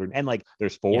marketed to children, and like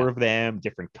there's 4 of them,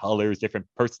 different colors, different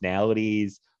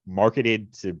personalities,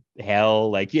 marketed to hell.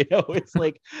 Like, you know, it's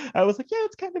like I was like, yeah,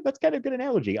 that's kind of a good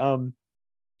analogy. And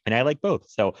I like both.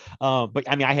 So, but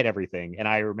I mean, I had everything, and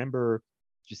I remember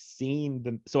just seeing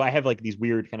them. So I have like these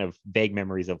weird kind of vague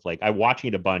memories of like I watching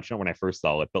it a bunch, not when I first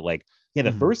saw it, but like, yeah,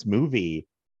 the first movie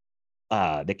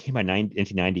that came out in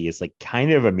 1990 is like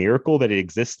kind of a miracle that it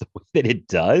exists the way that it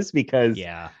does, because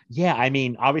yeah, I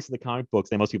mean, obviously the comic books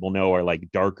that most people know are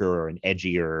like darker and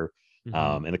edgier,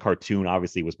 and the cartoon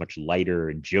obviously was much lighter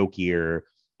and jokier,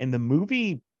 and the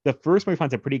movie, the first movie,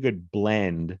 finds a pretty good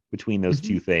blend between those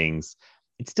two things.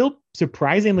 It's still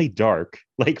surprisingly dark,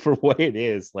 like for what it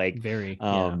is, like very,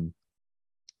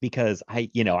 because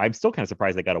I'm still kind of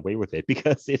surprised they got away with it,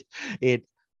 because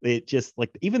it just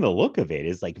like, even the look of it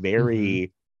is like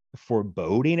very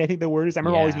foreboding, I think the word is. I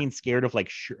remember always being scared of like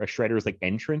Shredder's like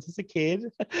entrance as a kid.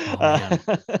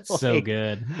 It's like, so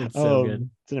good. It's so good.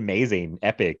 It's an amazing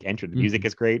epic entrance. The music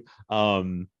is great.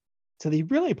 So they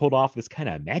really pulled off this kind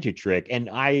of magic trick,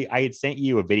 and I had sent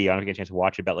you a video, I don't get a chance to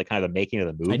watch it, about like kind of the making of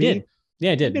the movie. I did.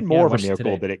 Yeah, I did. It's been more of a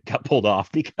miracle that it got pulled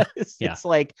off, because it's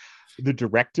like the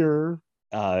director,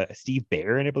 Steve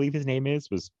Barron, I believe his name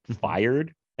was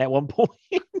fired at one point.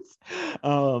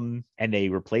 And they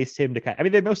replaced him to I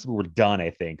mean, most of them were done,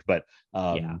 I think, but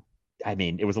I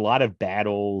mean, it was a lot of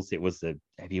battles. It was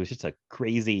just a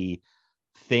crazy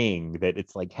thing that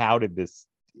it's like, how did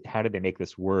they make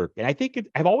this work? And I think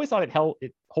I've always thought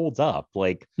it holds up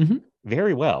like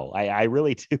very well. I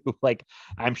really do. Like,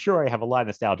 I'm sure I have a lot of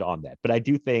nostalgia on that, but I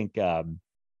do think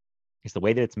it's the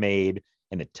way that it's made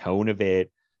and the tone of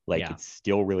it, like it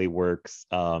still really works.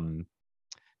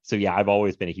 So yeah, I've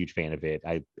always been a huge fan of it.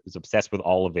 I was obsessed with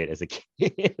all of it as a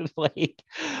kid. Like,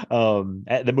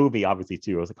 the movie obviously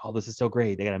too. I was like, oh, this is so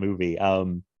great. They got a movie.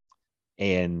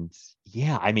 And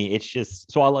yeah, I mean, it's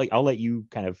just, so I'll let you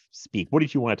kind of speak. What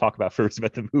did you want to talk about first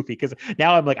about the movie? Because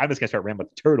now I'm just gonna start rambling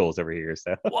about the turtles over here.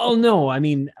 So well, no, I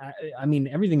mean,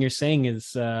 everything you're saying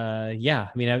is I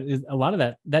mean, a lot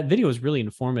of that video is really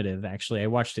informative. Actually, I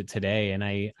watched it today, and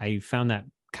I found that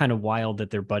kind of wild that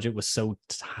their budget was so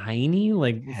tiny.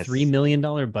 Like $3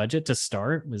 million budget to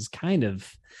start was kind of,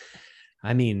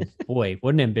 I mean, boy,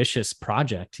 what an ambitious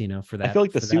project, for that. I feel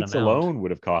like the suits alone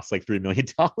would have cost like $3 million.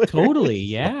 Totally.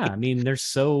 Yeah. I mean, they're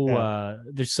so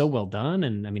well done.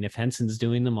 And I mean, if Henson's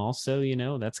doing them also,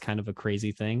 that's kind of a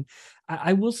crazy thing.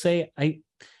 I will say,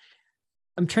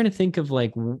 I'm trying to think of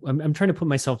like, I'm trying to put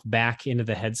myself back into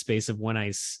the headspace of when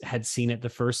I had seen it the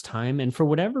first time. And for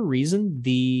whatever reason,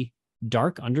 the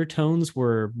dark undertones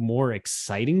were more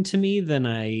exciting to me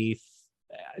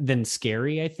than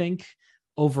scary, I think.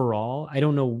 Overall, I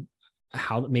don't know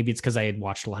how, maybe it's because I had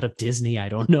watched a lot of Disney, I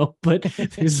don't know, but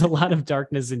there's a lot of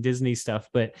darkness in Disney stuff,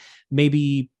 but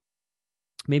maybe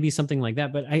something like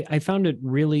that. But I found it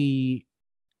really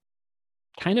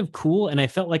kind of cool, and I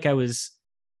felt like I was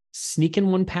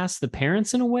sneaking one past the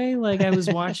parents in a way, like I was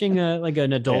watching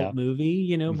an adult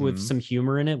movie, with some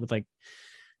humor in it, with like,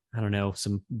 I don't know,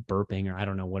 some burping, or I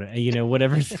don't know what,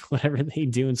 whatever they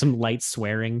do, and some light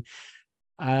swearing.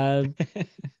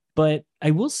 But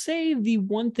I will say the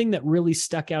one thing that really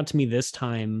stuck out to me this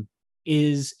time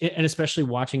is, and especially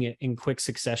watching it in quick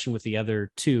succession with the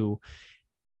other two,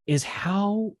 is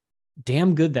how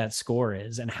damn good that score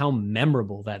is and how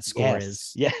memorable that score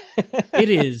is. Yeah. It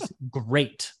is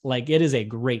great. Like, it is a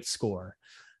great score.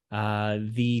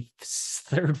 The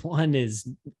third one is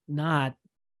not,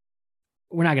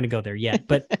 we're not going to go there yet,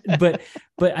 but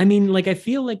I mean, like, I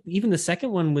feel like even the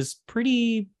second one was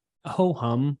pretty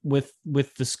ho-hum with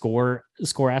the score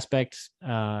aspect.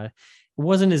 It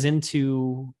wasn't as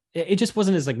into, it just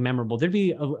wasn't as like memorable. There'd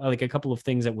be a couple of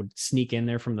things that would sneak in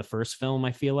there from the first film,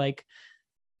 I feel like,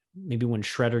 maybe when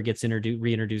Shredder gets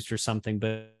reintroduced or something,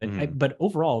 but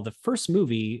overall, the first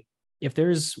movie, if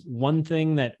there's one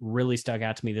thing that really stuck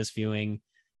out to me this viewing,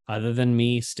 other than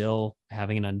me still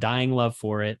having an undying love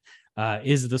for it,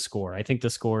 is the score. I think the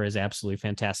score is absolutely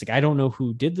fantastic. I don't know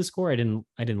who did the score. I didn't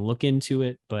look into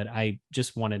it, but I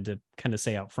just wanted to kind of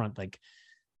say out front, like,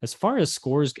 as far as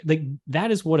scores, like,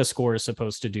 that is what a score is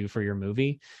supposed to do for your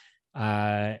movie.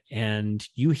 and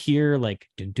you hear like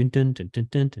dun, dun, dun, dun, dun,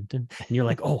 dun, dun, dun, and you're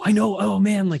like, oh, I know, oh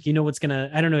man, like you know what's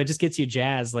gonna, I don't know, it just gets you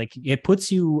jazzed. Like it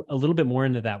puts you a little bit more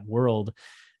into that world.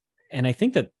 And I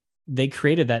think that they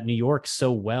created that New York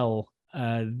so well,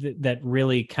 that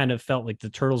really kind of felt like the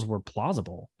turtles were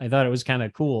plausible. I thought it was kind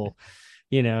of cool.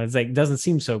 You know, it's like, it doesn't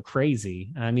seem so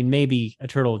crazy. I mean, maybe a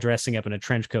turtle dressing up in a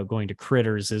trench coat going to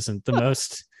Critters isn't the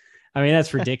most, I mean,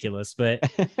 that's ridiculous, but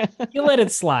you let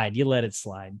it slide. You let it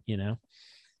slide, you know?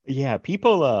 Yeah,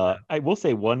 people, I will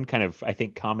say one kind of, I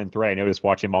think, common thread I noticed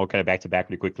watching them all kind of back to back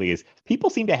really quickly is people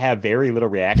seem to have very little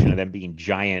reaction to them being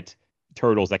giant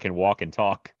turtles that can walk and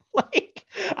talk. Like,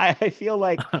 I feel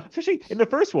like, especially in the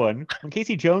first one, when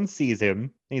Casey Jones sees him,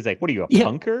 and he's like, what are you, a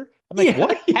punker? I'm like,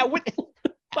 what?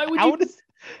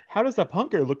 How does a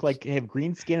punker look like have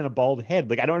green skin and a bald head?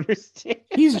 Like, I don't understand.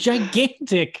 He's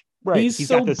gigantic. Right. He's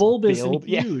so bulbous and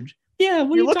huge. Yeah.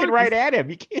 You're looking right at him.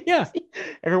 You can't see.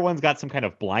 Everyone's got some kind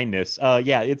of blindness.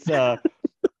 Yeah, it's I'm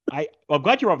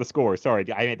glad you brought up the score.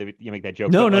 Sorry, I had to make that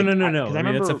joke. No. I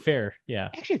mean, that's a fair. Yeah.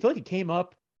 Actually, I feel like it came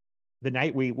up the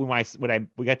night we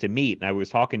got to meet, and I was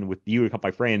talking with you and a couple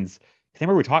of my friends. I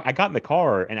remember we talked. I got in the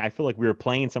car, and I feel like we were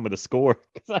playing some of the score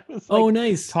because I was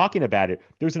nice, talking about it.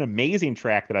 There's an amazing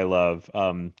track that I love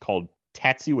called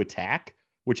 "Tatsu Attack,"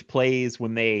 which plays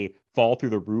when they fall through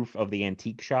the roof of the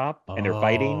antique shop and they're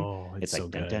fighting. It's like so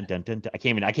dun, dun, dun, dun, dun.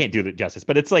 I can't do it justice,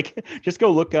 but it's like, just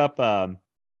go look up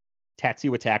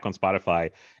Tatsu Attack on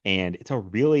Spotify, and it's a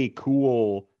really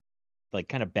cool, like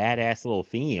kind of badass little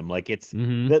theme. Like it's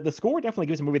the score definitely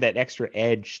gives the movie that extra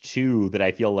edge too, that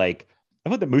I feel like I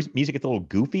thought the music gets a little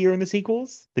goofier in the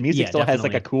sequels. The music still has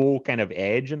like a cool kind of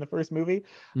edge in the first movie.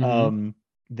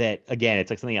 That again, it's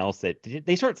like something else that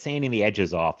they start sanding the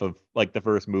edges off of like the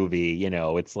first movie. You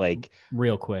know, it's like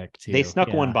real quick too. They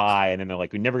snuck one by, and then they're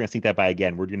like, we're never gonna see that by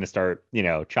again. We're gonna start, you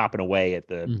know, chopping away at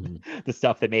the the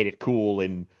stuff that made it cool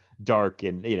and dark,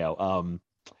 and you know,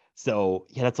 so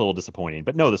yeah, that's a little disappointing.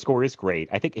 But no, the score is great.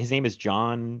 I think his name is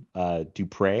John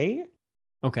Dupre.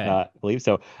 Okay. I believe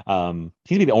so. Seems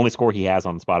to be the only score he has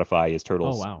on Spotify is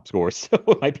Turtles scores. So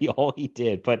it might be all he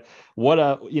did. But what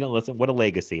a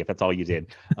legacy if that's all you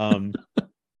did. You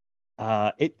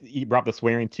brought up the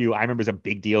swearing too. I remember it was a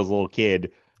big deal as a little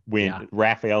kid when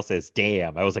Raphael says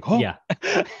damn. I was like, oh yeah.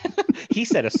 He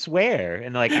said a swear,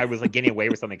 and like I was like getting away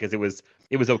with something because it was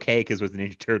okay because it was the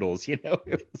Ninja Turtles, you know.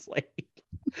 It was like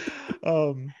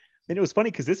and it was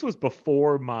funny because this was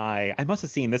before I must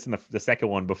have seen this in the second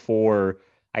one before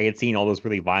I had seen all those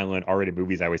really violent R-rated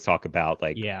movies I always talk about,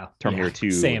 like Terminator 2,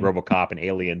 RoboCop, and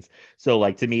Aliens. So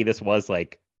like to me, this was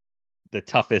like the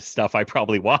toughest stuff I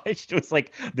probably watched. It was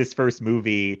like this first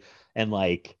movie, and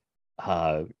like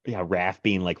Raph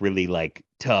being like really like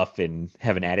tough and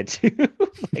have an attitude,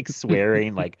 like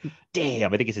swearing, like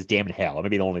damn. I think it says damn in hell.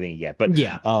 Maybe the only thing you get, but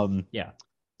and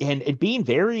it being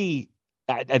very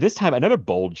at this time another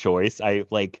bold choice. I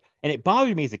like. And it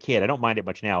bothered me as a kid. I don't mind it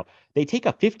much now. They take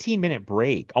a 15-minute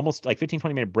break, almost like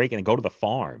 15-20-minute break, and then go to the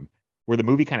farm where the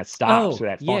movie kind of stops for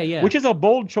that farm, which is a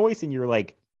bold choice in your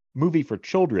like movie for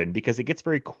children because it gets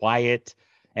very quiet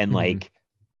and like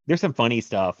there's some funny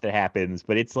stuff that happens,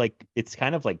 but it's like it's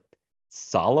kind of like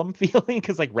solemn feeling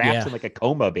because like Raph's in like a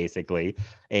coma basically,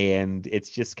 and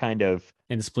it's just kind of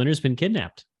and Splinter's been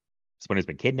kidnapped. Splinter's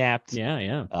been kidnapped.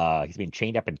 Yeah. He's been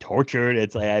chained up and tortured.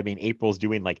 It's like, I mean, April's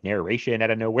doing like narration out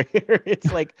of nowhere.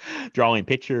 It's like drawing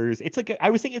pictures. It's like,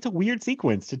 I was thinking it's a weird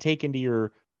sequence to take into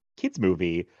your kids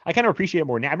movie. I kind of appreciate it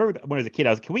more now. I remember when I was a kid, I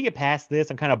was like, can we get past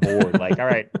this? I'm kind of bored. Like, all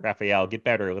right, Raphael, get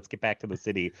better. Let's get back to the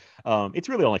city. It's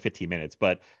really only 15 minutes,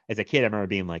 but as a kid, I remember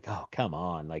being like, oh, come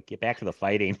on, like get back to the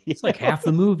fighting. It's like half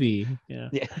the movie. Yeah.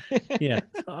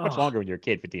 Much longer when you're a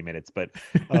kid, 15 minutes. But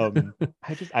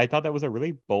I thought that was a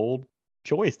really bold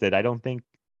choice that I don't think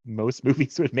most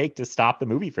movies would make to stop the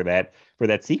movie for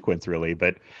that sequence really.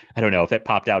 But I don't know if that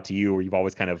popped out to you or you've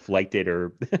always kind of liked it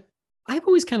or I've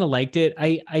always kind of liked it.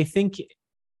 I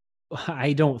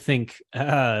don't think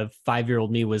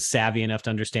 5-year-old me was savvy enough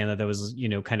to understand that was, you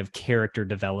know, kind of character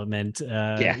development,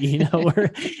 you know,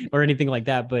 or anything like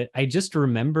that. But I just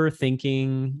remember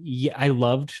thinking, I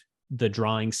loved the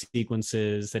drawing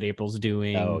sequences that April's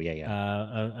doing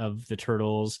of the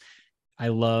turtles. I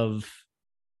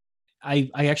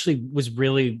actually was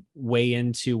really way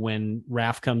into when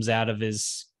Raph comes out of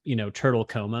his, you know, turtle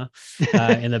coma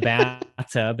in the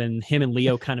bathtub, and him and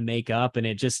Leo kind of make up, and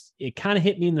it kind of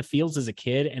hit me in the feels as a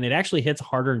kid, and it actually hits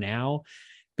harder now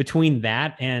between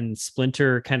that and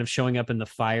Splinter kind of showing up in the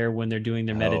fire when they're doing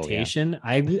their meditation.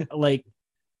 I like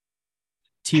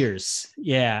tears.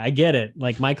 Yeah, I get it.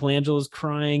 Like Michelangelo's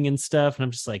crying and stuff, and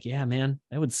I'm just like, yeah, man,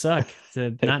 that would suck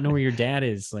to not know where your dad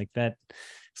is. Like that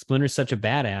Splinter's such a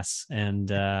badass. And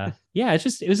yeah,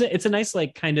 it's a nice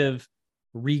like kind of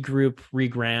regroup,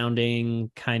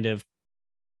 regrounding, kind of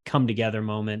come together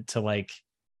moment to like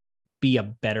be a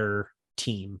better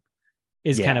team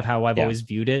is kind of how I've always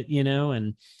viewed it, you know.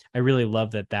 And I really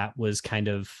love that was kind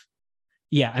of,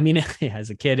 I mean, as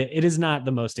a kid, it is not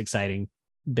the most exciting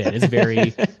bit. It's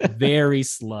very, very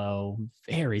slow,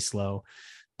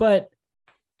 but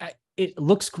it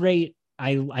looks great.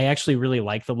 I actually really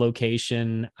like the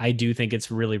location. I do think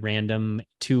it's really random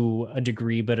to a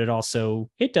degree, but it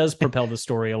does propel the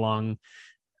story along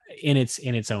in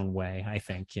its own way, I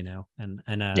think, you know. And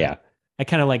I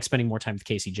kind of like spending more time with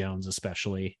Casey Jones,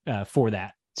 especially for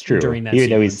that. It's true. During that, even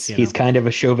though he's kind of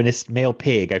a chauvinist male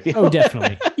pig, I feel. Oh,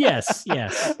 definitely. Yes. Yeah.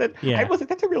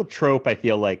 That's a real trope. I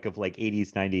feel like of like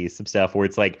 80s, 90s, some stuff where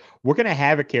it's like we're gonna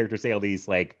have a character say all these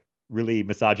like really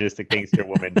misogynistic things to a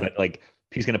woman, but like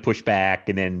he's gonna push back,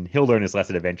 and then he'll learn his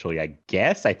lesson eventually. I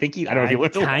guess. I think I don't know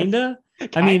if he kinda.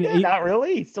 I mean, not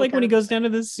really. Like when he goes down to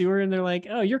the sewer and they're like,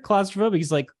 "Oh, you're claustrophobic."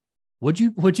 He's like, Would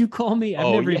you call me?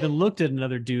 I've never even looked at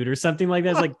another dude or something like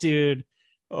that. It's like, dude.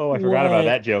 Oh, I forgot about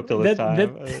that joke till this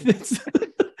time.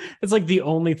 It's like the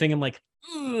only thing I'm like,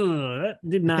 that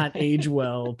did not age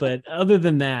well. But other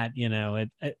than that, you know,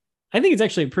 I think it's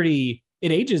actually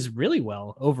it ages really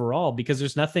well overall because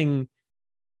there's nothing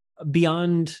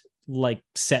beyond like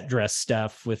set dress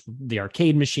stuff with the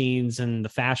arcade machines and the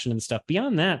fashion and stuff.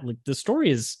 Beyond that, like the story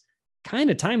is kind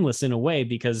of timeless in a way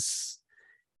because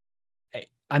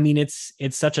I mean, it's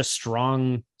such a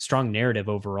strong narrative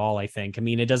overall, I think. I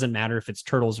mean, it doesn't matter if it's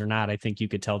Turtles or not. I think you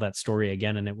could tell that story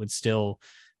again and it would still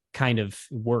kind of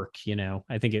work, you know.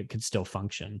 I think it could still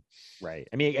function. Right.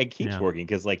 I mean, it keeps working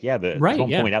because like,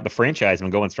 point out the franchise has been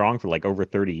going strong for like over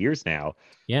 30 years now.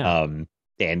 Yeah.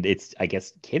 And it's, I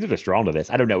guess kids are just drawn to this.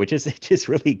 I don't know. It just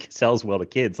really sells well to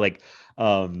kids. Like,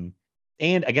 and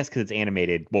I guess because it's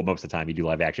animated, well, most of the time you do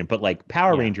live action, but like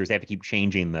Power Rangers, they have to keep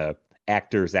changing the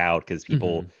actors out because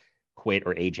people quit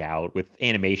or age out. With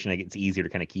animation, like it's easier to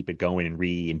kind of keep it going and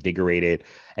reinvigorate it.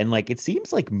 And like it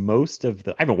seems like most of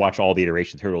I haven't watched all the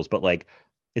iterations of Turtles, but like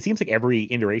it seems like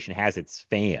every iteration has its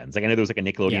fans. Like I know there was like a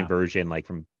Nickelodeon version like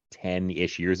from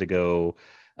 10-ish years ago.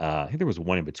 I think there was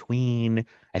one in between.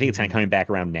 I think it's kind of coming back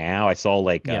around now. I saw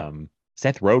like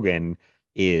Seth Rogen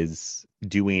is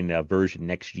doing a version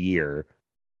next year,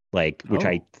 like which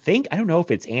I don't know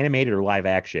if it's animated or live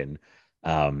action.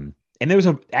 And there was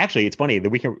actually, it's funny, the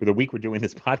week we're doing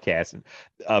this podcast,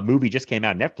 a movie just came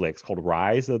out on Netflix called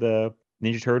Rise of the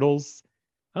Ninja Turtles.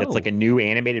 That's like a new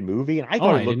animated movie. And I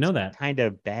thought it looked kind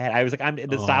of bad. I was like,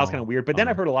 the style's kind of weird, but then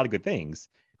I've heard a lot of good things.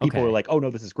 People were like, oh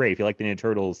no, this is great. If you like the Ninja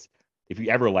Turtles, if you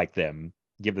ever like them,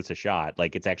 give this a shot.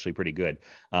 Like it's actually pretty good.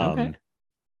 So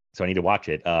I need to watch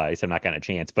it. I said I'm not getting a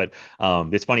chance, but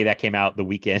it's funny that came out the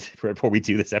weekend before we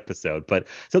do this episode. But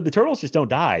so the Turtles just don't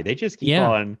die. They just keep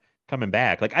on coming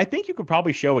back. Like I think you could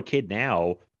probably show a kid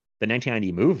now the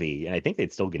 1990 movie, and I think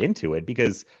they'd still get into it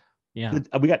because we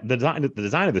got the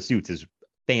design of the suits is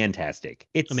fantastic.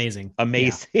 It's amazing.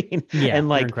 Yeah, and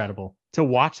like incredible to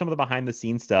watch some of the behind the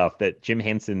scenes stuff that Jim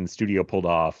Henson's studio pulled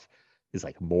off is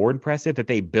like more impressive. That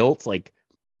they built like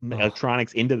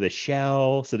electronics into the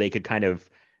shell so they could kind of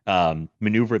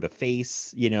maneuver the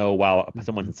face, you know, while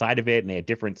someone's inside of it, and they had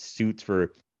different suits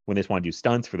for when they just want to do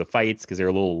stunts for the fights because they're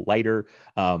a little lighter.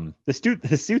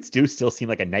 The suits do still seem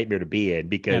like a nightmare to be in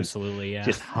because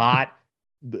just hot,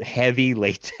 heavy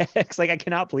latex. Like I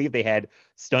cannot believe they had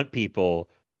stunt people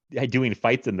doing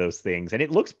fights in those things, and it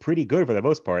looks pretty good for the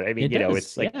most part. I mean,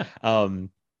 it's like,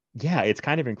 it's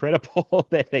kind of incredible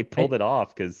that they pulled it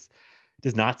off because it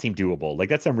does not seem doable. Like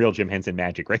that's some real Jim Henson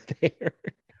magic right there.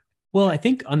 Well, I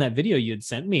think on that video you had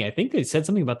sent me, I think they said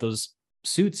something about those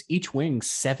suits each weighing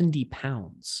 70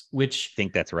 pounds, which I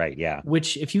think that's right. Yeah.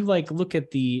 Which if you like look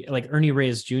at the like Ernie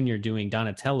Reyes Jr. doing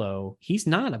Donatello, he's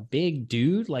not a big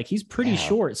dude. Like he's pretty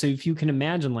short. So if you can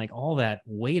imagine like all that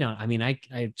weight on, I mean,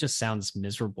 it just sounds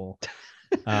miserable.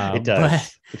 It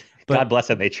does. But God bless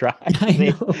them. They tried.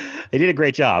 They did a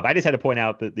great job. I just had to point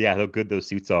out that, how good those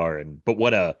suits are. But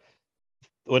what a,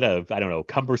 I don't know,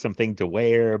 cumbersome thing to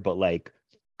wear, but like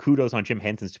kudos on Jim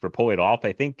Henson for pulling it off.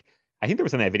 I think there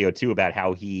was in that video too about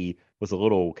how he was a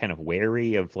little kind of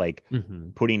wary of like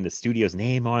putting the studio's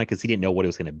name on it because he didn't know what it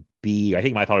was going to be. I think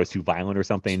he might have thought it was too violent or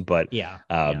something, but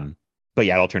but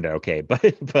it all turned out okay.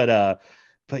 But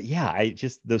yeah, I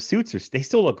just those suits they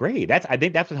still look great. I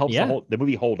think that's what helps the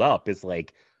movie hold up is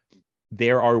like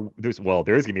there is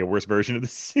gonna be a worse version of the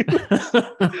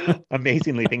suit.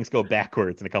 Amazingly, things go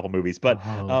backwards in a couple movies, but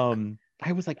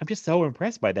I was like, I'm just so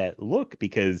impressed by that look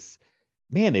because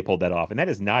man, they pulled that off. And that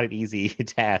is not an easy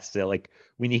task. So, like,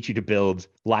 we need you to build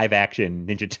live action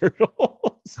Ninja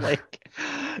Turtles. Like,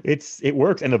 it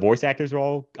works. And the voice actors are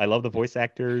all, I love the voice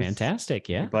actors. Fantastic.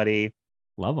 Yeah. Everybody.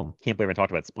 Love them. Can't believe I haven't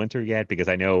talked about Splinter yet, because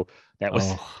I know that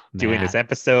was doing Matt. this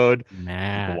episode.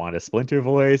 Matt. People want a Splinter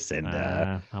voice. And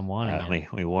I'm wanting it.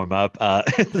 let me warm up. I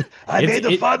made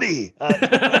the funny.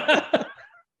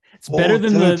 It's better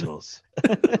than turtles.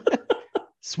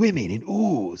 Swimming in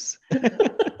ooze.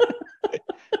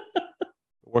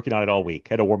 Working on it all week.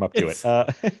 Had to warm up to it.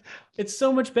 It's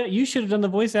so much better. You should have done the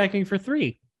voice acting for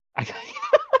 3. I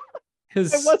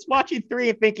Because was watching 3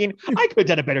 and thinking I could have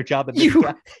done a better job than this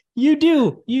guy. you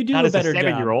do Not a as better a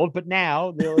 7-year-old, but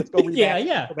now let's go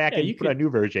go back and put a new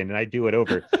version, and I do it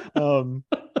over.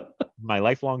 My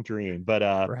lifelong dream.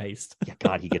 But Christ. Yeah,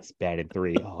 God, he gets bad in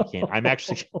 3. Oh, I can't. I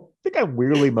think I'm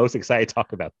weirdly most excited to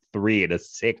talk about 3 in a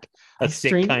sick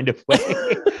kind of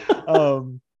way. I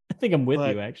think I'm with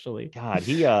you, actually. God,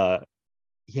 he it's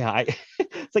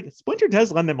like Splinter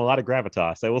does lend them a lot of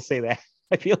gravitas. I will say that.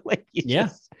 I feel like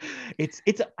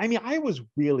I mean, I was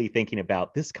really thinking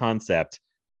about this concept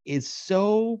is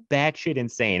so batshit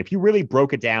insane. If you really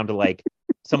broke it down to like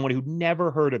someone who'd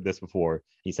never heard of this before,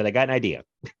 he said, I got an idea.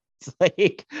 It's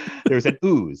like there's an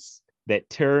ooze that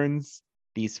turns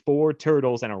these 4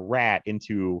 turtles and a rat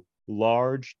into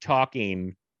large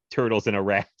talking turtles and a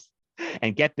rat.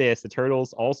 And get this, the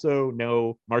turtles also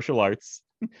know martial arts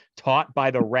taught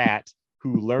by the rat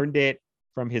who learned it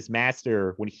from his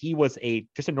master when he was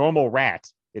just a normal rat,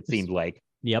 it seemed like.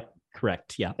 Yep,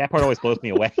 correct. Yeah. That part always blows me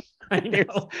away. I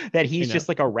know. That he's just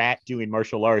like a rat doing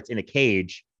martial arts in a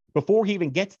cage before he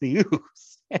even gets the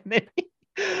ooze. And then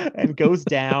and goes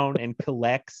down and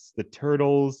collects the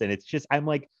turtles. And it's just, I'm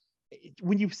like,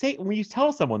 when you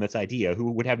tell someone this idea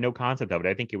who would have no concept of it,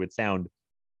 I think it would sound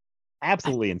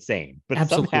absolutely insane. But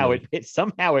somehow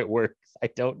it works. I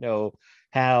don't know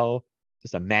how.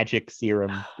 Just a magic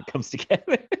serum that comes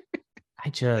together.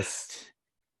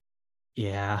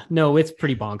 No, it's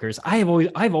pretty bonkers.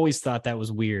 I've always thought that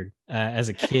was weird as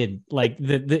a kid, like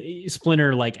the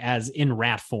Splinter, like as in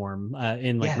rat form,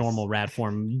 in like normal rat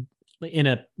form, in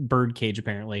a bird cage,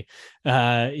 apparently,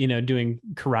 doing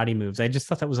karate moves. I just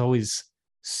thought that was always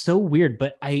so weird.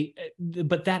 But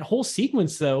that whole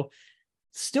sequence though,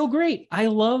 still great. I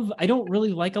don't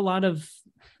really like a lot of,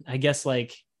 I guess,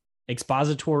 like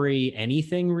expository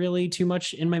anything really too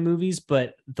much in my movies,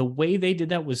 but the way they did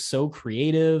that was so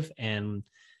creative and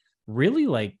really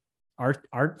like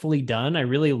artfully done. I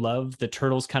really love the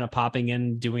turtles kind of popping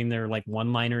in, doing their like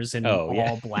one-liners in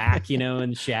all black,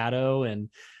 and shadow. And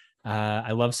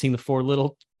I love seeing the 4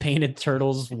 little painted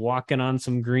turtles walking on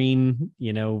some green,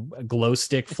 glow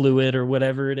stick fluid or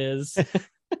whatever it is.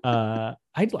 I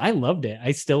loved it.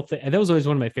 I still think that was always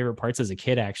one of my favorite parts as a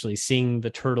kid, actually, seeing the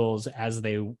turtles as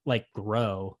they like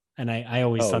grow. And I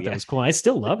always thought that was cool. I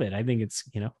still love it. I think it's,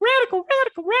 radical.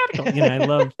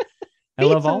 I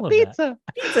love all of pizza.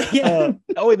 Pizza, yeah.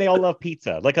 And they all love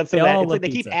pizza. Like, so it's like they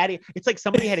keep adding. It's like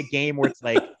somebody had a game where it's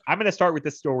like, I'm going to start with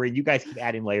this story, and you guys keep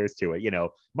adding layers to it.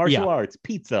 Martial arts,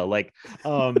 pizza. Like,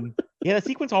 the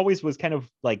sequence always was kind of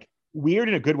like weird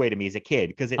in a good way to me as a kid,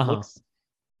 because it looks.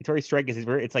 It's very striking.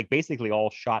 It's like basically all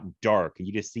shot in dark, and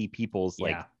you just see people's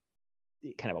like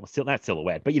kind of still not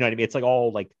silhouette, but you know what I mean. It's like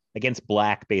all like against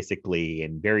black basically,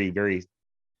 and very, very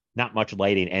not much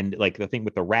lighting. And like the thing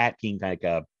with the rat being like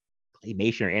a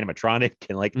claymation or animatronic,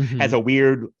 and like has a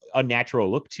weird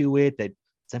unnatural look to it that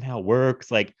somehow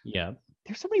works. Like, there's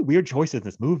so many weird choices in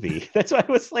this movie. That's why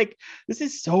I was like, this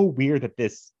is so weird that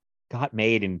this got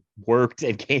made and worked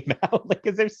and came out. Like,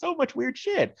 because there's so much weird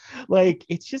shit. Like,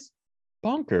 it's just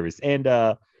bonkers. And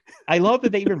I love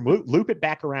that they even loop it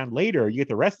back around later. You get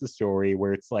the rest of the story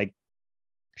where it's like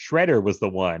Shredder was the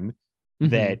one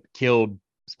that killed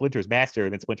Splinter's master,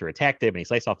 and then Splinter attacked him and he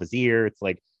sliced off his ear. It's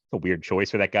like a weird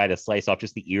choice for that guy to slice off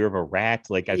just the ear of a rat.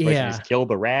 Like, I suppose just kill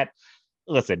the rat.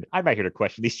 Listen, I'm not here to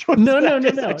question these choices. No. I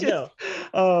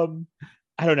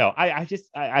don't know. I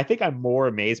think I'm more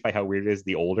amazed by how weird it is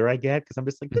the older I get, because I'm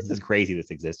just like, this is crazy this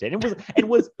existed. It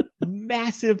was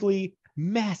massively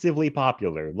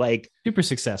popular, like super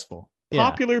successful,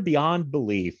 popular beyond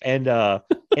belief. And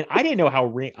and I didn't know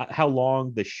how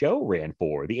long the show ran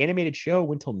for. The animated show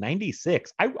went till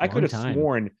 96. I could have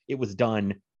sworn it was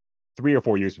done 3 or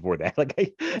 4 years before that. Like,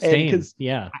 because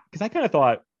I kind of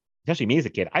thought, especially me as a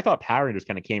kid, I thought Power Rangers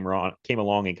kind of came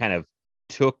along and kind of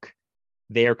took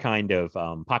their kind of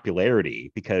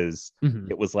popularity, because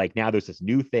it was like, now there's this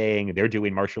new thing, they're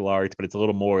doing martial arts, but it's a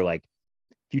little more like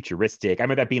futuristic. I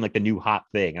remember that being like the new hot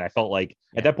thing, and I felt like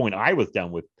at that point I was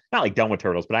not done with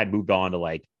Turtles, but I'd moved on to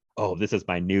like, oh, this is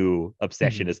my new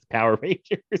obsession Mhm. is the Power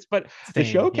Rangers. But the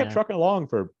Same, show kept yeah. trucking along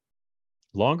for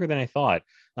longer than I thought.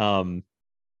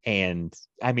 And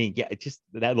I mean, yeah, it just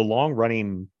that the long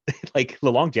running, like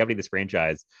the longevity of this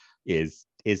franchise is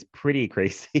pretty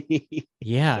crazy.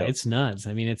 Yeah, So, it's nuts.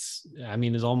 I mean, it's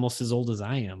almost as old as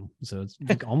I am. So it's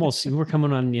like almost we're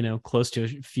coming on, close to a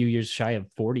few years shy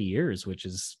of 40 years, which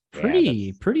is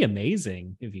yeah, pretty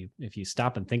amazing if you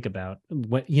stop and think about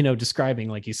what, describing,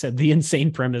 like you said, the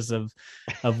insane premise of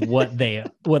what they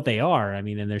are. I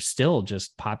mean, and they're still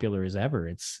just popular as ever.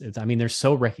 It's I mean, they're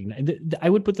so recognized. I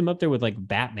would put them up there with like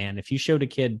Batman. If you showed a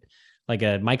kid like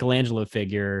a Michelangelo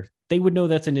figure, they would know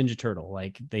that's a Ninja Turtle.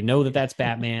 Like they know that that's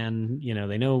Batman.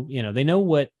 They know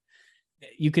what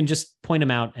you can just point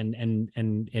them out, and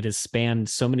it has spanned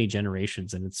so many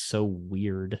generations, and it's so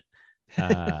weird,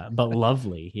 but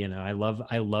lovely. I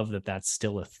love that that's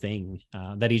still a thing,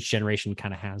 that each generation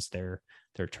kind of has their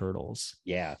turtles.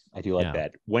 yeah, I do like Yeah.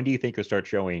 that. When do you think you'll start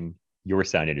showing your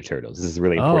Sound Ninja Turtles? This is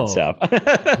really important stuff.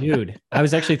 Dude, I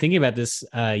was actually thinking about this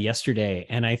yesterday,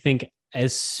 and I think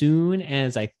as soon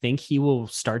as I think he will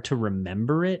start to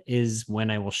remember it is when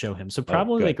I will show him. So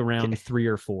probably good. like around 3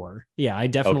 or 4. Yeah, I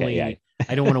definitely, yeah.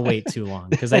 I don't want to wait too long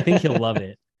because I think he'll love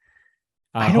it.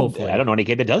 I don't know any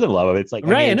kid that doesn't love it. It's like,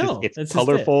 right, I mean, I know. it's That's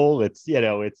colorful. It's it's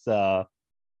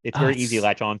very easy to it's-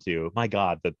 latch onto. My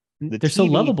God, they're so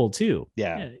TV lovable too.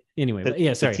 Yeah. Anyway, but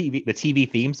yeah, sorry. The TV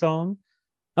theme song.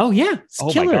 Oh yeah, it's Oh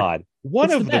killer. my God, one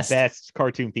It's of the the best. best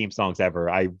cartoon theme songs ever.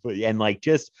 I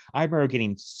remember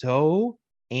getting so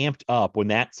amped up when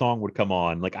that song would come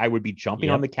on. Like I would be jumping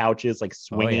Yep. on the couches, like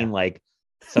swinging yeah. like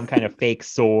some kind of fake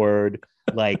sword,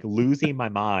 like losing my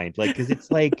mind, like because it's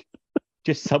like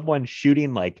just someone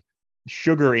shooting like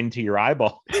sugar into your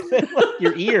eyeballs and like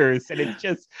your ears, and it's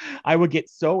just I would get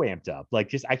so amped up. Like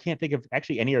just I can't think of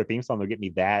actually any other theme song that would get me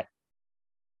that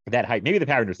hype. Maybe the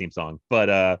Power Rangers theme song, but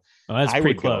That's I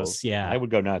pretty would close. I would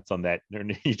go nuts on that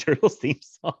Ninja Turtles theme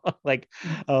song. Like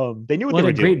they knew what Well, they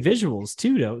were the great doing. visuals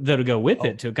too, that'll go with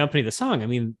it to accompany the song. I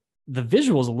mean, the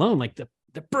visuals alone, like the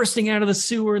bursting out of the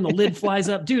sewer and the lid flies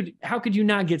up, dude. How could you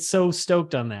not get so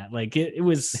stoked on that? Like it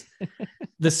was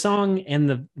the song and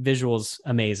the visuals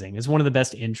amazing. It's one of the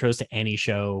best intros to any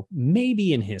show,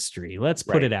 maybe in history. Let's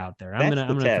put Right. it out there. That's I'm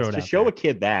gonna the throw test. it To out show there. a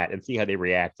kid that and see how they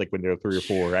react, like when they're 3 or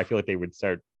 4. I feel like they would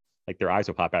start like their eyes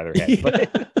will pop out of their head.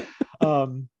 But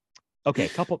okay,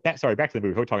 back to the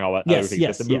movie. We're talking all about other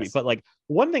things, but the movie. yes. But like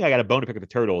one thing I got a bone to pick with the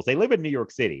Turtles. They live in New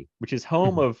York City, which is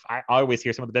home of I always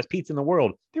hear some of the best pizza in the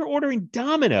world. They're ordering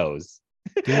Domino's.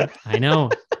 Dude, I know.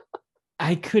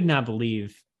 I could not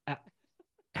believe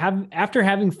after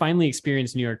having finally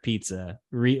experienced New York pizza,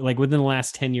 like within the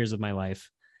last 10 years of my life,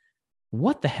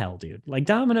 what the hell, dude? Like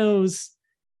Domino's,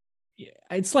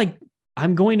 it's like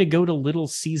I'm going to go to Little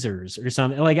Caesars or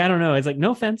something. Like, I don't know. It's like,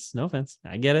 no offense.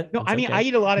 I get it. No, It's I mean, okay. I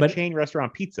eat a lot of But- chain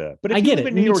restaurant pizza, but if I you get live it.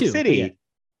 in New Me York too. City, Yeah.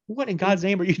 what in God's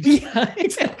name are you doing? Yeah,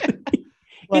 exactly.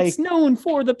 Like- it's known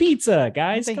for the pizza,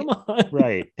 guys. They- Come on.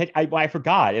 Right. I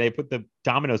forgot. And I put the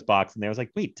Domino's box in there. I was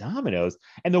like, wait, Domino's.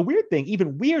 And the weird thing,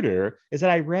 even weirder, is that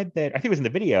I read that, I think it was in the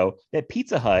video, that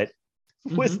Pizza Hut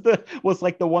was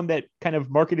like the one that kind of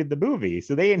marketed the movie.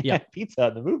 So they didn't have Pizza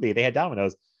Hut in the movie. They had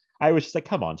Domino's. I was just like,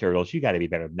 come on, Turtles, you got to be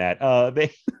better than that.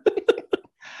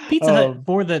 Pizza Hut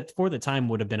for the time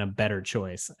would have been a better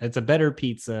choice. It's a better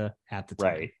pizza at the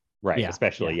time. Right. Yeah,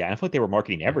 Especially, yeah. And I thought they were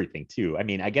marketing everything too. I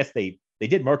mean, I guess they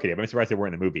did market it, but I'm surprised they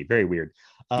weren't in the movie. Very weird.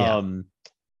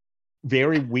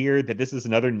 Very weird that this is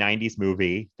another 90s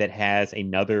movie that has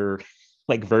another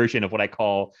like version of what I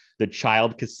call the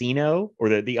child casino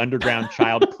or the underground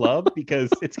child club, because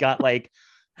it's got like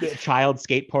the child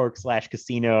skate park /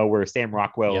 casino where Sam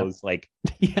Rockwell is like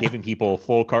giving people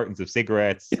full cartons of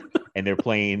cigarettes and they're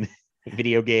playing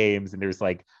video games, and there's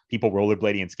like people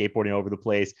rollerblading and skateboarding over the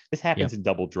place. This happens in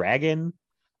Double Dragon.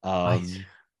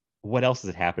 What else does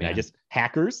it happen? I just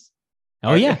Hackers.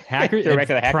 Oh yeah, Hackers. The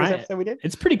Hackers episode we did.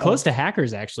 It's pretty close to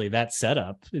Hackers, actually. That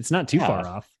setup, it's not too far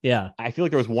off. Yeah, I feel like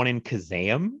there was one in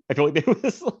Kazam. I feel like there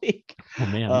was like, oh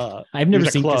man, I've never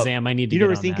seen club. Kazam. I need to. You get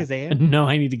never on seen that. Kazam? No,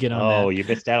 I need to get on that. Oh, you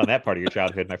missed out on that part of your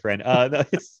childhood, my friend. No,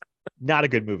 it's not a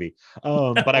good movie.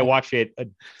 But I watched it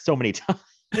so many times.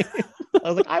 I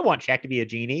was like, I want Shaq to be a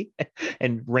genie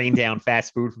and rain down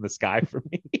fast food from the sky for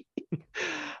me.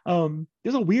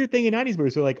 There's a weird thing in 90s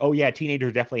movies where like, oh yeah, teenagers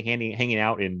are definitely hanging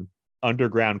out in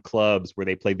underground clubs where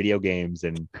they play video games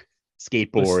and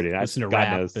skateboard and listen to God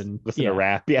rap knows, and listen to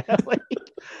rap. Yeah. Like,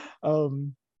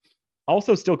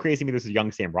 also still crazy to me there's a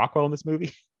young Sam Rockwell in this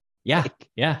movie. Yeah. Like,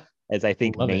 yeah. As I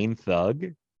think Love it. main thug.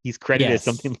 He's credited as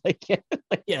something like it.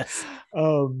 Like, yes.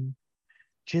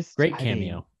 Just Great I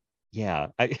cameo. mean, yeah.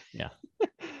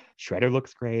 Shredder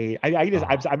looks great.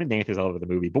 I'm in Nantes all over the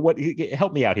movie, but what?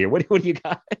 Help me out here. What do you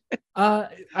got?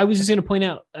 I was just going to point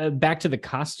out back to the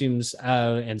costumes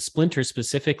and Splinter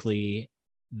specifically.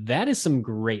 That is some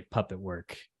great puppet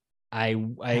work. I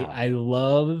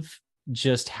love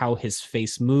just how his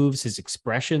face moves. His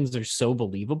expressions are so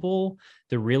believable.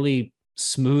 They're really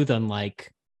smooth,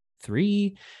 unlike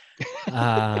 3,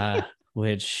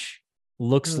 which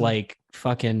looks like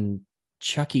fucking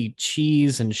Chuck E.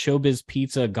 Cheese and Showbiz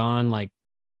Pizza gone like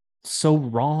so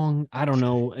wrong. I don't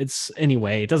know.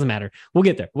 Anyway, it doesn't matter. We'll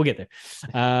get there.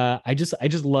 I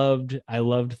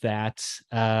loved that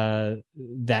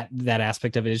that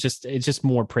aspect of it. It's just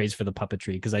more praise for the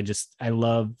puppetry, because I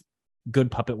love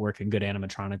good puppet work and good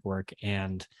animatronic work,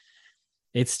 and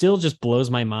it still just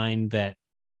blows my mind that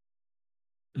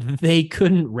they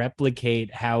couldn't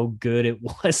replicate how good it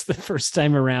was the first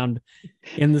time around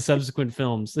in the subsequent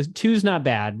films. The 2's not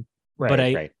bad,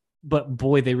 but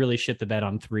boy, they really shit the bed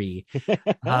on 3.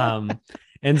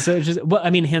 And so just, well, I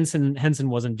mean, Henson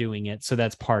wasn't doing it, so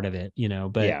that's part of it,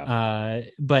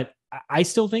 but I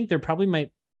still think they're probably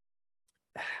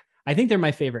I think they're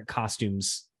my favorite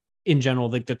costumes in general.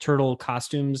 Like the turtle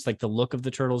costumes, like the look of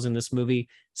the turtles in this movie,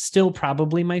 still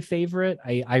probably my favorite.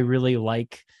 I really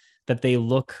like that they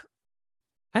look,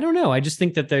 I don't know, I just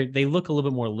think that they look a little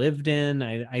bit more lived in.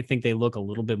 I think they look a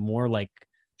little bit more like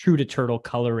true to turtle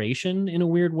coloration in a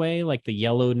weird way, like the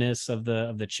yellowness of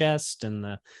the chest, and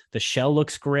the shell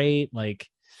looks great. Like,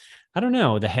 I don't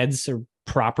know, the heads are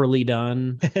properly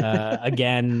done.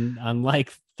 Again,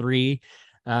 unlike 3.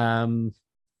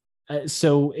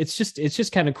 So it's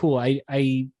just kind of cool.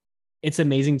 It's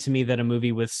amazing to me that a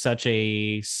movie with such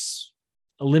a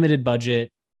limited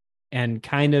budget and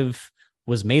kind of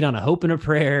was made on a hope and a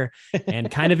prayer and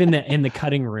kind of in the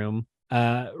cutting room,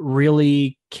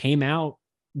 really came out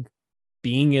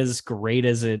being as great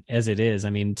as it is. I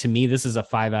mean, to me, this is a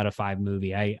 5 out of 5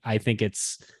 movie. I think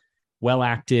it's well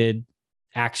acted,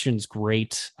 action's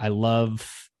great. I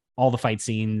love all the fight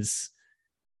scenes,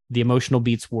 the emotional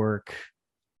beats work.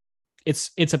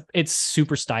 It's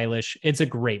super stylish. It's a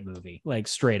great movie, like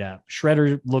straight up.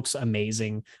 Shredder looks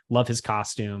amazing. Love his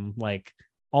costume. Like,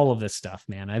 all of this stuff,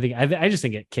 man. I just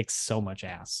think it kicks so much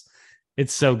ass.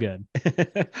 It's so good.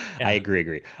 Yeah. I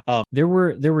agree. There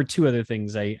were 2 other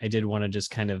things I did want to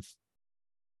just kind of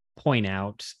point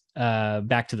out.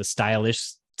 Back to the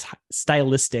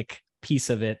stylistic piece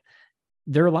of it.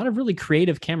 There are a lot of really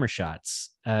creative camera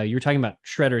shots. You were talking about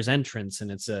Shredder's entrance, and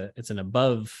it's an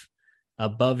above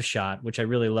shot, which I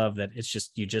really love. That it's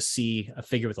just, you just see a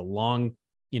figure with a long,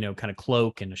 kind of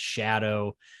cloak and a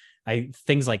shadow.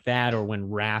 Things like that, or when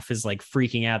Raph is like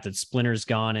freaking out that Splinter's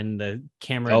gone and the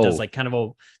camera does like kind of a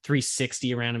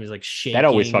 360 around him. He's like shaking. That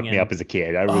always fucked me up as a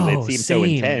kid. It seemed so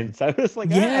intense. I was like,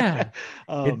 yeah,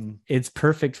 it's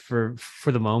perfect for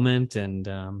the moment. And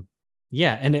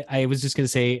and I was just going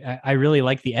to say, I really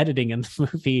like the editing in the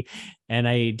movie, and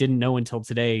I didn't know until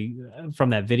today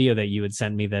from that video that you had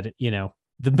sent me that,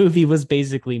 the movie was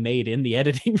basically made in the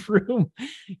editing room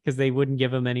because they wouldn't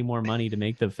give them any more money to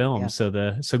make the film. Yeah.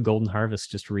 So Golden Harvest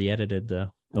just re-edited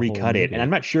the recut it. And I'm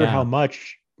not sure how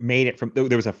much made it from,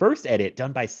 there was a first edit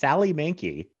done by Sally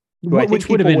Mankey, who I think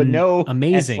people would know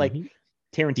amazing. As, like,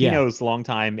 Tarantino's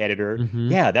longtime editor.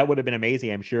 Mm-hmm. Yeah, that would have been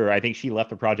amazing, I'm sure. I think she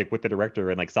left the project with the director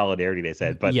in like solidarity, they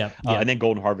said. But and then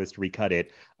Golden Harvest recut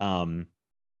it.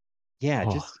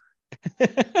 Just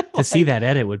to see that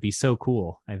edit would be so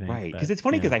cool, I think. Right, because it's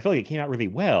funny because I feel like it came out really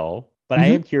well, but I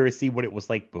am curious to see what it was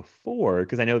like before,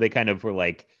 because I know they kind of were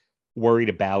like worried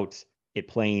about it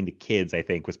playing to kids. I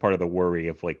think was part of the worry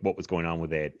of like what was going on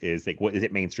with it, is like, what is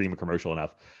it mainstream or commercial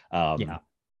enough?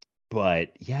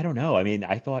 But yeah, I don't know. I mean,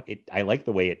 I like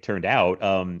the way it turned out.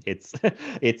 It's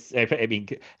I mean,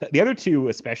 the other 2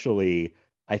 especially,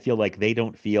 I feel like they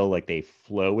don't feel like they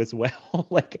flow as well.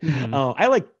 Like, I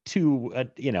like 2,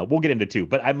 we'll get into 2,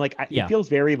 but I'm like, it feels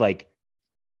very like,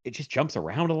 it just jumps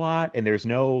around a lot, and there's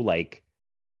no like,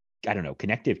 I don't know,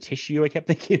 connective tissue. I kept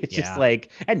thinking it's just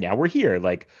like, and now we're here.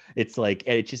 Like, it's like,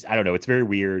 it's just, I don't know, it's very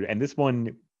weird. And this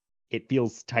one, it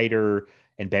feels tighter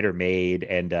and better made.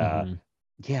 And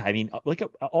I mean, like,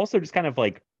 also just kind of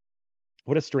like,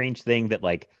 what a strange thing that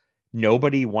like,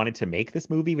 nobody wanted to make this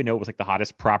movie, even though it was like the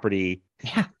hottest property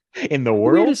in the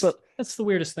world. But that's the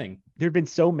weirdest thing. There'd been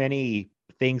so many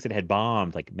things that had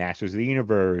bombed, like Masters of the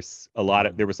Universe.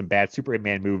 There were some bad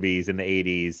Superman movies in the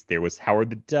 80s. There was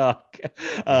Howard the Duck.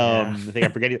 I think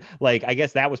I'm forgetting. Like, I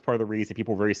guess that was part of the reason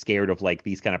people were very scared of like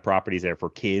these kind of properties that are for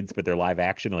kids, but they're live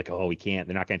action. Like, oh, we can't.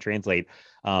 They're not going to translate.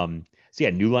 So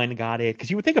yeah, New Line got it, because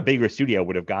you would think a bigger studio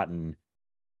would have gotten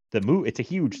the move. It's a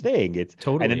huge thing. It's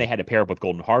Totally. And then they had to pair up with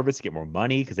Golden Harvest to get more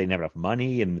money because they didn't have enough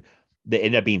money, and they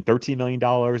ended up being $13 million.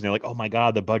 And they're like, oh my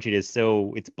god, the budget is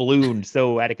it's ballooned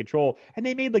so out of control, and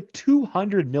they made like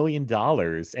 $200 million.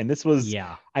 And this was,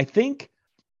 I think.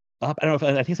 I don't know if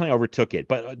I think something overtook it,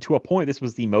 but to a point, this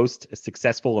was the most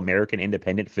successful American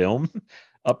independent film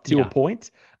up to a point.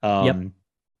 And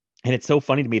it's so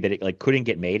funny to me that it like couldn't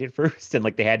get made at first, and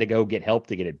like they had to go get help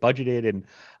to get it budgeted and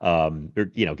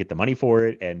or get the money for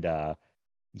it. And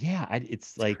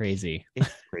it's like crazy.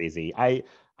 It's crazy. I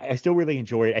still really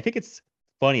enjoy it. I think it's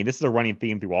funny. This is a running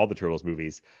theme through all the Turtles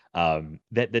movies.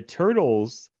 That the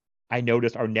Turtles, I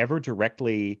noticed, are never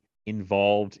directly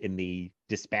involved in the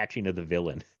dispatching of the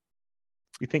villain.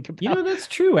 You think about, that's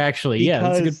true, actually. Yeah,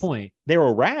 that's a good point. They're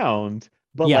around,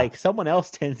 but like someone else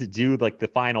tends to do like the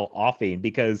final offing,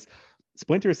 because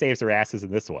Splinter saves their asses in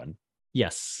this one.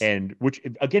 Yes. And which,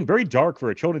 again, very dark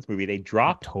for a children's movie. They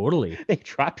drop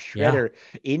Shredder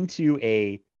into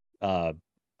a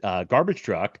garbage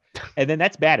truck, and then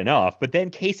that's bad enough. But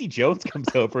then Casey Jones comes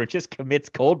over and just commits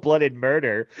cold-blooded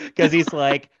murder because he's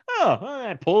like,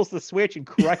 and pulls the switch and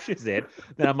crushes it.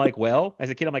 Then I'm like, well,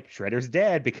 as a kid, I'm like, Shredder's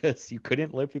dead because you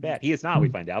couldn't live through that. He is not, we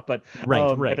find out. But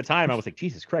at the time, I was like,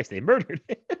 Jesus Christ, they murdered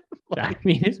him. I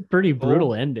mean, it's a pretty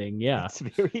brutal ending. Yeah. It's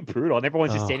very brutal. And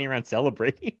everyone's just standing around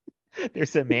celebrating.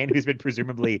 There's a man who's been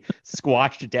presumably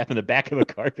squashed to death in the back of a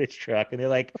garbage truck, and they're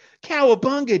like,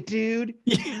 "Cowabunga, dude!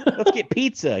 Let's get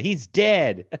pizza. He's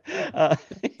dead." I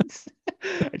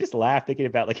just laugh thinking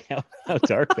about like how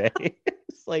dark that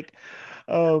is. Like,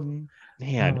 man,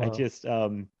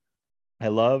 I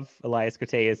love Elias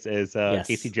Koteas as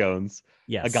Casey Jones.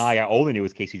 Yes. A guy I only knew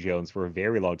was Casey Jones for a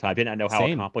very long time. Did not know how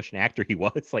accomplished an actor he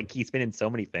was. Like, he's been in so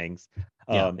many things.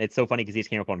 It's so funny because he just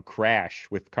came up on Crash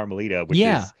with Carmelita, which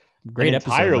is great an episode,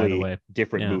 by the entirely way.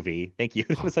 different movie. Thank you.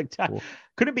 It was like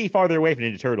couldn't be farther away from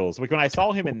Ninja Turtles. Like when I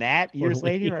saw him in that years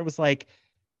later, I was like,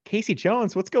 Casey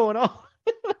Jones, what's going on?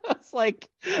 It's like,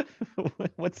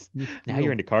 what's now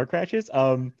you're into car crashes?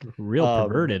 Real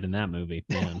perverted in that movie,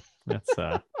 man. That's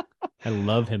I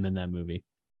love him in that movie.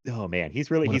 Oh man, he's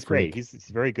great. He's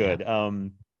very good.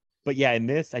 But yeah, in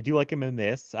this, I do like him in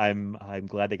this. I'm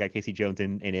glad they got Casey Jones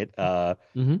in it.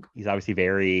 He's obviously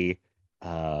very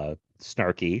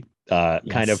snarky,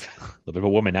 kind of a little bit of a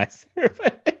womanizer.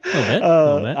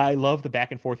 I love the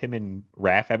back and forth him and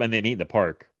Raph. I mean, they meet in the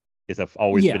park. It's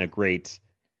always been a great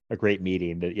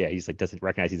meeting. That he's like doesn't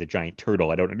recognize he's a giant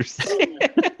turtle. I don't understand.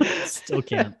 Still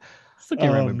can't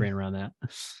wrap my brain around that.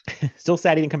 Still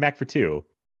sad he didn't come back for 2.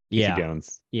 Casey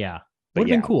Jones. Yeah. Would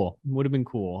have been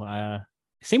cool.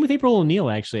 Same with April O'Neil,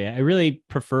 actually. I really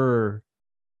prefer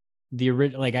the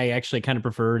original. Like, I actually kind of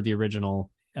prefer the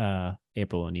original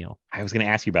April O'Neil. I was going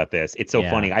to ask you about this. It's so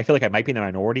funny. I feel like I might be in the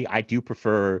minority. I do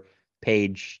prefer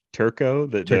Paige Turco,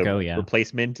 the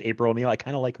replacement April O'Neil. I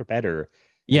kind of like her better.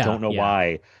 I don't know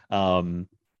why. I think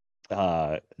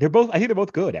they're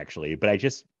both good, actually, but I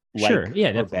just like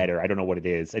her better. I don't know what it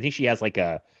is. I think she has like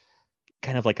a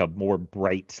kind of like a more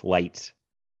bright lightness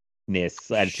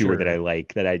to her that I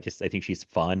like. I think she's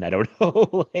fun. I don't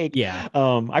know.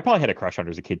 I probably had a crush on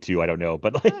her as a kid too. I don't know,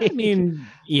 but like,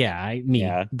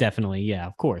 definitely,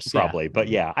 of course, probably. But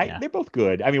they're both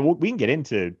good. I mean, we can get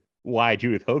into why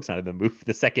Judith Hoag's not in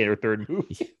the second or third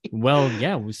movie. Well,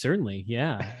 certainly,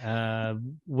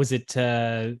 was it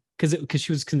because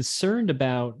she was concerned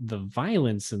about the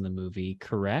violence in the movie,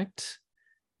 correct?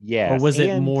 Yeah. Or was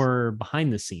it more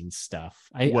behind the scenes stuff?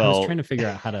 I was trying to figure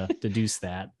out how to deduce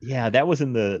that. Yeah, that was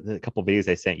in the couple of videos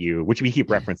I sent you, which we keep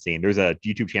referencing. There's a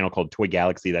YouTube channel called Toy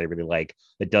Galaxy that I really like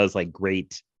that does like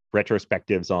great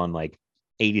retrospectives on like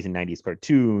 80s and 90s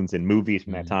cartoons and movies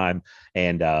from that time.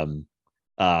 And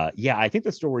I think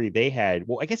the story they had,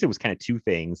 well, I guess it was kind of two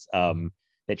things.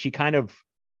 That she kind of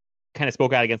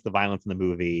spoke out against the violence in the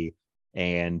movie,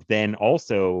 and then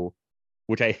also,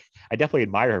 which I definitely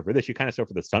admire her for this, she kind of stood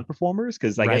for the stunt performers,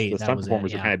 because I guess the stunt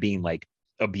performers were kind of being like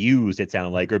abused, it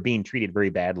sounded like, or being treated very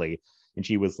badly, and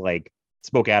she was like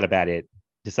spoke out about it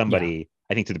to somebody,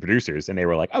 I think to the producers, and they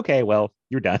were like, okay, well,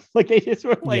 you're done. Like they just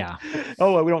were like,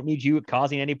 oh, we don't need you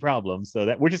causing any problems. So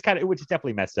that which is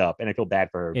definitely messed up, and I feel bad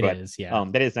for her.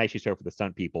 That is nice she showed for the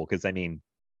stunt people, because I mean,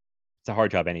 it's a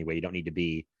hard job anyway. You don't need to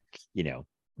be,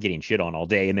 getting shit on all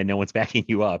day and then no one's backing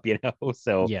you up,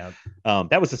 So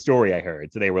that was the story I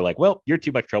heard. So they were like, well, you're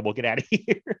too much trouble, get out of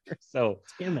here. So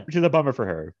which is a bummer for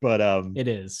her. But it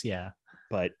is,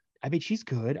 but I mean, she's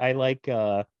good. I like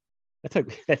that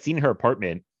scene in her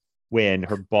apartment when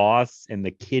her boss and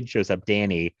the kid shows up,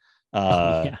 Danny,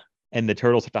 and the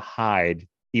turtles have to hide,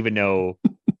 even though I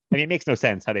mean, it makes no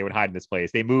sense how they would hide in this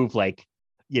place. They move like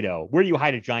where do you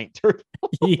hide a giant turtle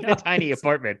in Yeah, a tiny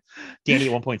apartment? Danny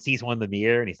at one point sees one in the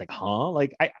mirror and he's like, huh?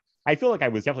 Like, I feel like I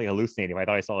was definitely hallucinating. I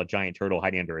thought I saw a giant turtle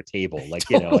hiding under a table. Like,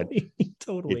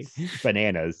 totally. it's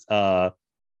bananas.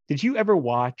 Did you ever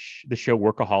watch the show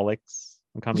Workaholics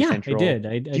on Comedy Yeah, Central? I did.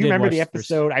 I Do you remember the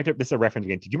episode? This is a reference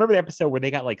again. Did you remember the episode where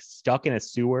they got like stuck in a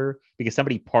sewer because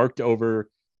somebody parked over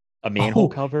a manhole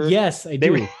cover? Yes, I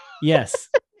do. Yes.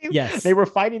 Yes. They were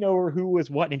fighting over who was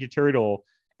what Ninja Turtle.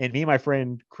 And me and my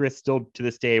friend Chris still to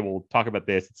this day will talk about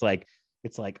this. It's like,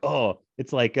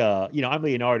 I'm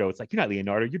Leonardo. It's like, you're not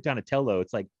Leonardo, you're Donatello.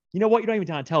 It's like, you know what? You're not even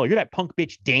Donatello. You're that punk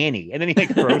bitch Danny. And then he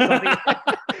like throws something.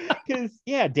 Because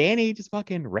Danny just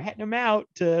fucking ratting him out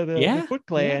to the Foot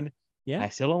Clan. Yeah. I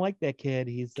still don't like that kid.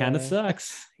 He's kind of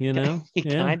sucks, He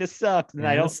kind of sucks. And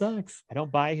I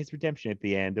don't buy his redemption at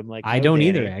the end. I'm like, I don't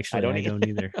either, actually. I don't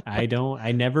either.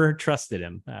 I never trusted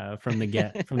him from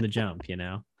the jump,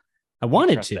 I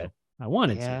wanted to.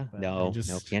 No,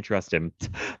 can't trust him.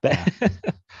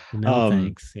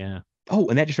 Thanks. Yeah. Oh,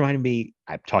 and that just reminded me,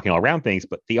 I'm talking all around things,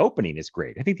 but the opening is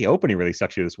great. I think the opening really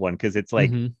sucks you this one because it's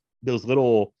like those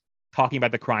little talking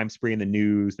about the crime spree in the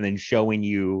news and then showing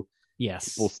you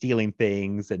people stealing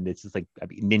things. And it's just like,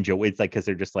 ninja, it's like, because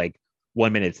they're just like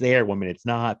 1 minute it's there, 1 minute it's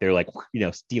not. They're like,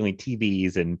 stealing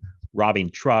TVs and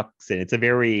robbing trucks. And it's a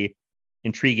very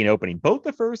intriguing opening. Both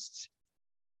the first,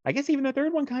 I guess even the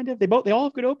third one, kind of. They all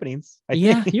have good openings.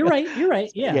 You're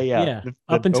right. Yeah.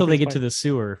 Up until they get to the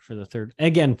sewer for the third.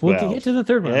 Again, we'll get to the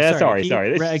third one. Yeah,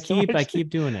 sorry. I keep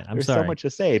doing it. I'm sorry. There's so much to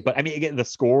say, but I mean, again, the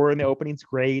score in the opening's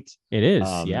great. It is.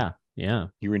 Yeah.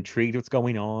 You're intrigued what's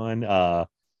going on.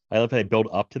 I love how they build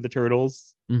up to the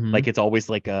turtles. Like it's always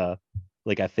like a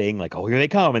thing, like, oh, here they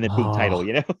come, and then big title,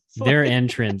 Their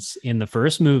entrance in the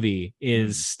first movie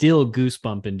is still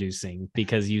goosebump inducing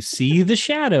because you see the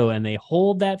shadow and they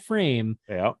hold that frame.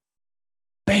 Yeah.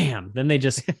 Bam. Then they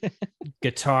just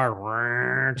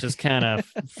guitar just kind of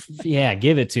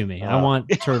give it to me. I want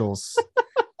turtles.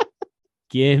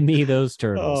 Give me those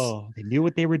turtles. Oh, they knew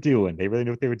what they were doing. They really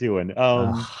knew what they were doing.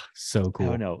 So cool. I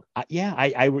don't know.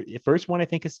 The first one I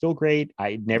think is still great.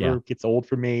 I never gets old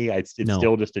for me. It's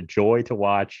still just a joy to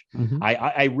watch.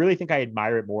 I really think I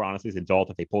admire it more, honestly, as an adult,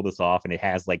 that they pull this off and it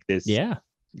has like this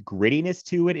grittiness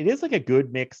to it. It is like a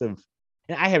good mix of,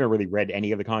 and I haven't really read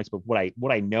any of the comics, but what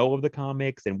I know of the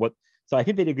comics and so I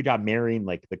think they did a good job marrying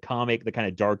like the comic, the kind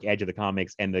of dark edge of the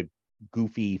comics and the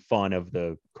goofy fun of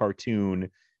the cartoon.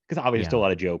 Because obviously there's still a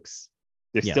lot of jokes.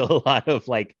 There's still a lot of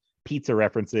like pizza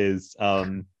references.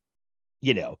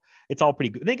 It's all pretty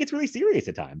good. I think it's really serious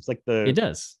at times. Like it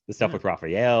does the stuff with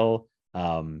Raphael.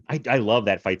 I love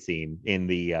that fight scene in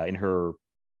the in her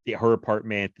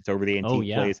apartment. It's over the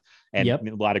antique place, and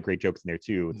a lot of great jokes in there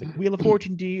too. It's like Wheel of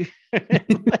Fortune, do you?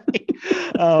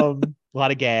 A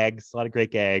lot of gags, a lot of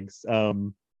great gags.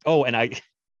 And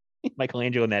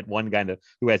Michelangelo and that one guy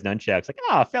who has nunchucks, like,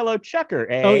 fellow chucker,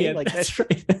 eh? Oh yeah, like that's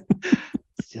right.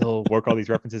 Still work all these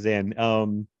references in.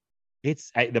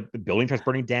 The building starts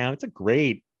burning down. It's a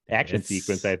great action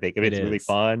sequence. I think it's really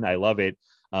fun. I love it.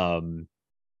 I mean,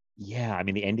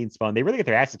 the ending's fun. They really get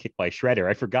their asses kicked by Shredder.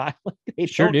 I forgot. They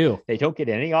do. They don't get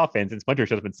any offense, and Splinter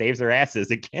shows up and saves their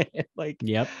asses again.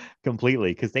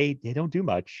 Completely, because they don't do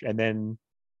much. And then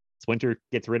Splinter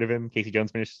gets rid of him. Casey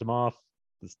Jones finishes him off.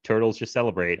 The turtles just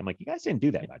celebrate. I'm like, you guys didn't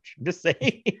do that much. I'm just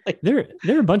saying.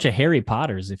 They're a bunch of Harry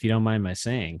Potters, if you don't mind my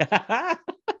saying.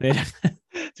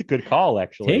 It's a good call,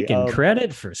 actually. Taking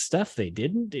credit for stuff they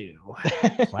didn't do.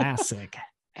 Classic.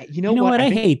 You know what?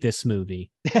 I hate this movie.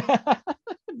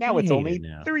 Now it's only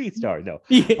 3 stars. No.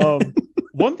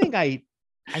 One thing I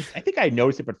think I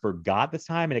noticed it but forgot this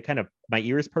time, and it kind of my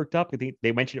ears perked up. I think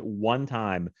they mentioned it one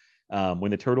time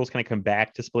when the turtles kind of come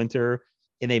back to Splinter.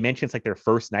 And they mentioned it's like their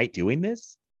first night doing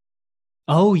this.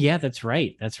 Oh yeah, that's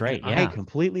right. Yeah. I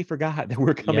completely forgot that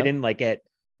we're coming in like at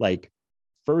like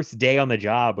first day on the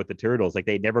job with the turtles. Like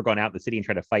they'd never gone out in the city and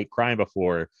tried to fight crime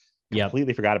before.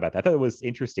 Completely forgot about that. I thought it was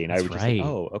interesting. That's I was just like,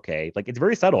 oh, okay. Like it's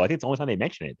very subtle. I think it's the only time they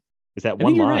mention it. Is that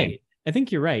one line? Right. I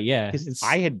think you're right. Yeah.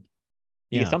 I had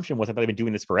the assumption was I thought they've been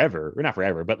doing this forever, or not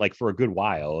forever, but like for a good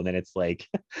while. And then it's like,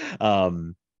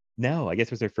 no, I guess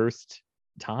it was their first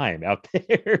time out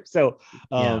there. So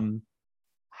I'm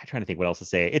trying to think what else to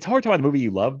say. It's hard to talk about the movie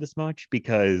you love this much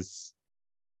because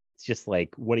it's just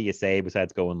like, what do you say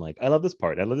besides going like, I love this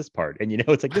part, and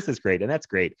it's like, this is great and that's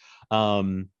great.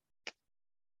 I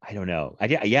don't know.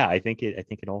 I think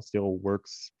it all still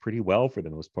works pretty well for the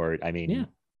most part. I mean,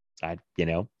 I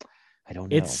don't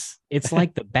know. It's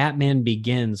like the Batman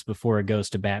Begins before it goes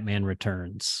to Batman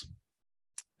Returns,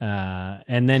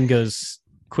 and then goes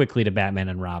quickly to Batman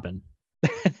and Robin.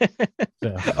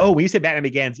 When you said Batman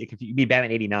Begins, it could be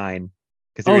Batman 89.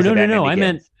 Oh no! I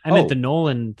meant the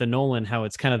Nolan, how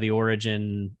it's kind of the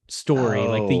origin story,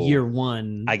 like the year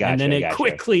one, and then it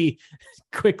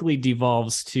quickly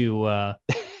devolves to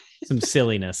some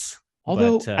silliness.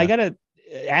 Although I gotta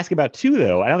ask about 2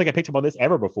 though. I don't think I picked up on this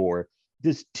ever before.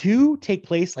 Does 2 take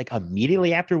place like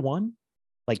immediately after 1?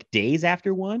 Like days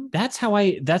after 1? That's how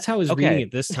I was reading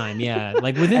it this time. Yeah,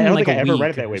 like within like a week read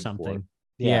it that way something. Before.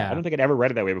 Yeah, I don't think I'd ever read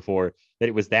it that way before, that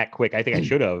it was that quick. I think I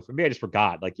should have. Maybe I just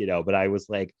forgot, like, but I was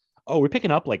like, oh, we're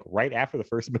picking up like right after the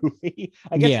first movie.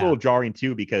 I guess it's a little jarring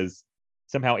too, because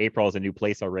somehow April is a new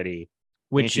place already.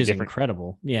 Which is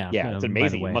incredible. Yeah. Yeah, it's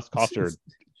amazing. It must cost her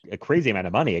a crazy amount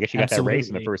of money. I guess she got that raise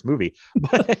in the first movie.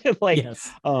 But like,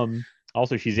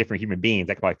 also, she's different human beings.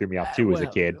 That probably threw me off too as a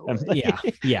kid. Like,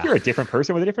 yeah. You're a different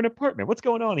person with a different apartment. What's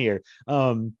going on here?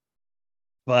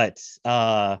 But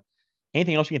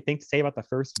anything else you can think to say about the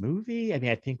first movie? I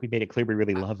mean, I think we made it clear we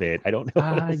really love it. I don't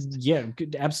know. Yeah,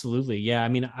 absolutely. Yeah. I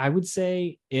mean, I would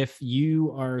say if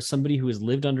you are somebody who has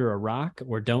lived under a rock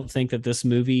or don't think that this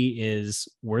movie is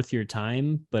worth your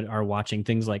time, but are watching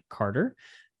things like Carter,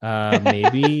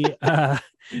 maybe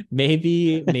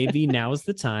now's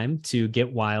the time to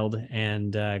get wild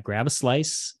and grab a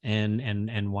slice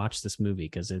and watch this movie,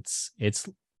 because it's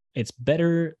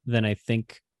better than I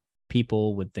think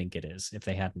people would think it is if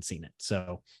they hadn't seen it.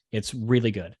 So it's really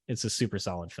good. It's a super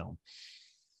solid film.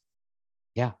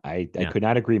 Yeah, I could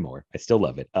not agree more. I still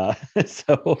love it.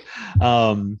 So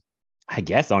I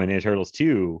guess on Ninja Turtles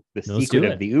 2, The Secret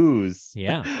of the Ooze.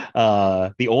 Yeah.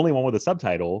 The only one with a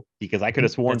subtitle, because I could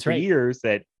have sworn for years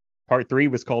that part 3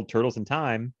 was called Turtles in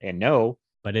Time, and no,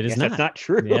 but it is not. That's not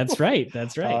true. That's right.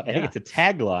 I think it's a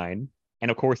tagline, and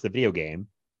of course the video game,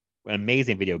 an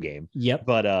amazing video game. Yep.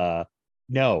 But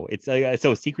no, it's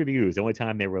so Secret of the Ooze. The only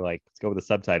time they were like, let's go with the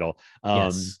subtitle.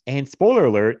 And spoiler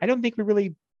alert, I don't think we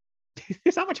really.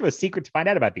 There's not much of a secret to find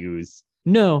out about the ooze.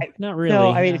 No, not really.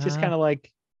 No, I mean it's just kind of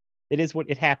like it is what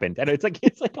it happened. And it's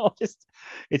like all just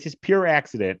it's just pure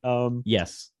accident.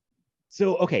 Yes.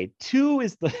 So okay, 2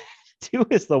 is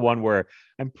the one where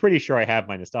I'm pretty sure I have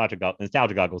my nostalgia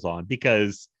goggles on,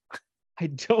 because I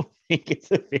don't think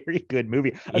it's a very good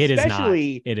movie. It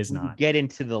Especially is not. Get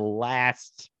into the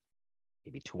last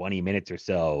maybe 20 minutes or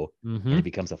so, and it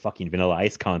becomes a fucking Vanilla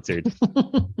Ice concert.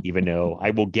 Even though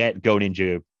I will get Go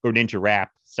Ninja or Ninja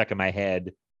Rap stuck in my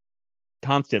head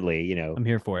constantly, I'm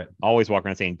here for it. Always walk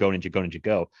around saying Go Ninja,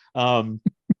 go.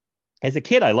 As a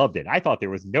kid, I loved it. I thought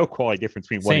there was no quality difference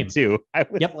between 1 and 2. I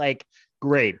was like,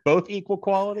 great, both equal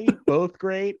quality, both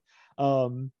great.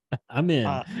 I'm in.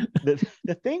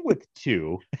 The thing with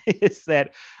 2 is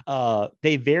that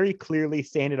they very clearly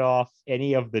sanded off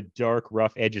any of the dark,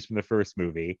 rough edges from the first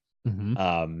movie.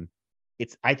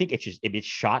 I think it's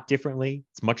shot differently.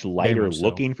 It's much lighter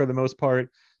looking for the most part.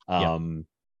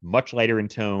 Much lighter in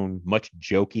tone, much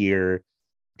jokier,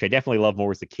 which I definitely love more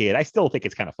as a kid. I still think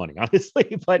it's kind of funny,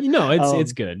 honestly, but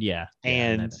it's good. Yeah.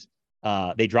 And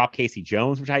they dropped Casey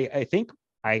Jones, which I think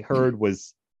I heard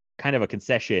was kind of a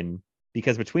concession,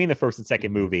 because between the first and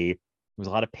second movie, there was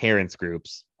a lot of parents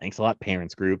groups. Thanks a lot,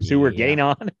 parents groups who were getting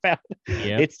on about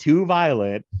it's too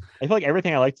violent. I feel like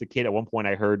everything I liked as a kid, at one point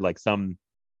I heard like some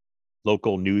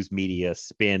local news media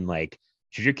spin like,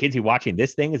 should your kids be watching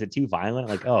this thing? Is it too violent?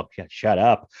 Like, oh, shut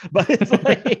up. But it's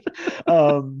like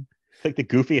like the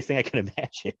goofiest thing I can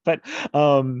imagine. But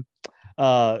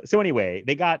so anyway,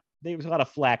 there was a lot of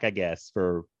flack, I guess,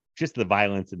 for just the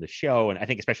violence in the show, and I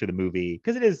think especially the movie,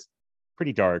 because it is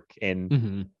pretty dark, and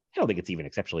I don't think it's even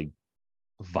exceptionally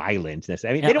violent.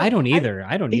 I mean, I don't either.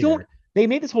 They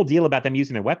made this whole deal about them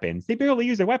using their weapons. They barely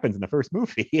use their weapons in the first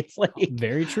movie. It's like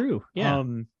very true. Yeah.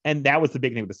 And that was the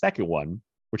big thing with the second one,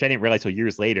 which I didn't realize till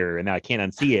years later, and now I can't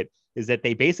unsee it, is that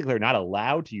they basically are not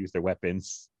allowed to use their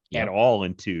weapons at all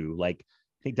in 2. Like,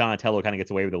 I think Donatello kind of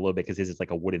gets away with it a little bit because his is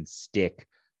like a wooden stick.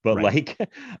 But like,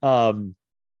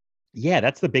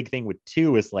 that's the big thing with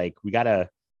 2 is like, we got to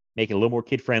make it a little more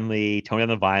kid friendly, tone down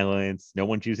the violence. No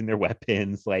one's using their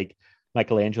weapons. Like,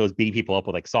 Michelangelo's beating people up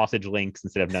with like sausage links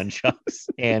instead of nunchucks.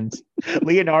 And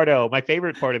Leonardo, my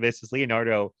favorite part of this is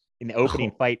Leonardo in the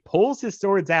opening fight pulls his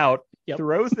swords out,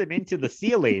 throws them into the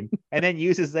ceiling, and then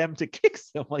uses them to kick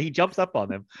someone. He jumps up on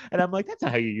them. And I'm like, that's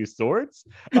not how you use swords.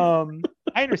 I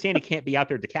understand he can't be out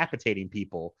there decapitating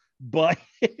people, but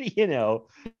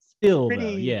still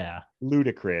pretty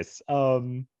ludicrous.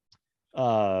 So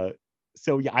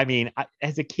yeah, I mean,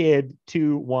 as a kid,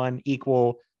 2, 1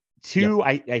 equal. 2,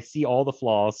 I see all the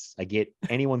flaws. I get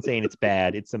anyone saying it's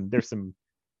bad. There's some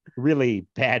really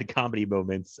bad comedy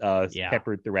moments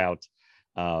peppered throughout.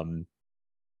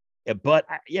 But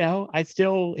I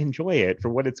still enjoy it for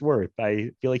what it's worth.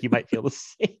 I feel like you might feel the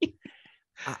same.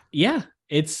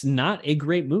 It's not a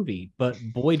great movie, but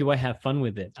boy, do I have fun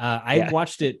with it. I've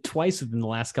watched it twice within the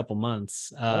last couple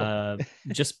months. It's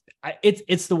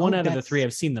the one out of the three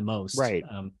I've seen the most, right?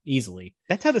 Easily.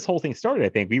 That's how this whole thing started. I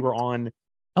think we were on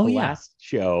the last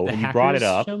show, the and you brought it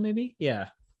up. Show, maybe, yeah.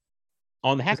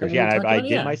 On the Hackers, I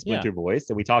did my Splinter voice,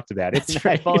 and we talked about it. And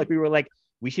I felt like we were like,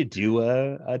 we should do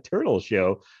a turtle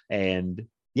show, and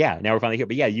now we're finally here.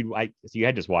 But so you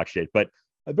had just watched it, but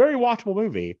a very watchable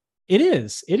movie. It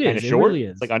is. It is. Short. It really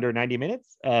is. It's like under 90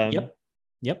 minutes. Yep.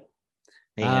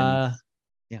 And,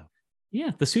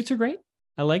 yeah. The suits are great.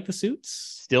 I like the suits.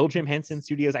 Still Jim Henson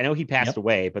Studios. I know he passed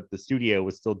away, but the studio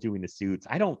was still doing the suits.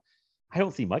 I don't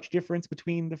see much difference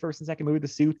between the first and second movie. The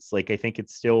suits, like, I think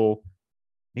it's still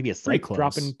maybe a slight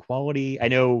drop in quality. I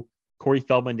know Corey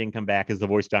Feldman didn't come back as the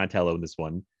voice Donatello in this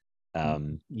one.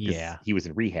 He was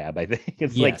in rehab. I think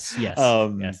it's yes.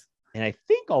 And I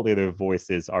think all the other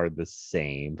voices are the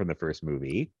same from the first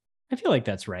movie. I feel like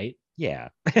that's right. Yeah.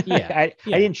 I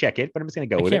didn't check it, but I'm just gonna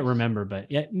go with it. I can't remember, but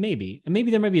maybe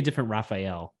there might be a different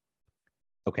Raphael.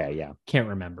 Okay, yeah. Can't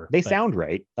remember. They sound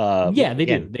right. They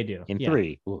do. In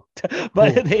 3.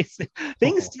 But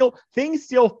things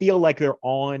still feel like they're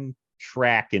on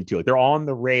track into it. They're on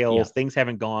the rails. Yeah. Things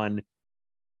haven't gone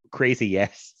crazy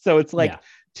yet. So it's like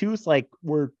 2's like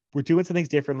we're doing some things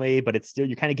differently, but it's still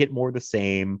you kind of get more of the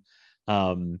same.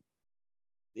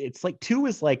 It's like 2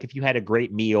 is like if you had a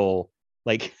great meal,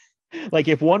 like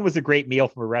if 1 was a great meal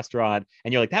from a restaurant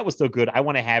and you're like, that was so good, I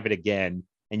want to have it again.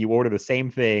 And you order the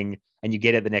same thing and you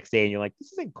get it the next day and you're like,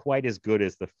 this isn't quite as good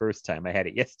as the first time I had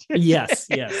it yesterday. Yes.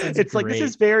 It's like, this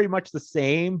is very much the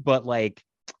same, but like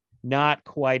not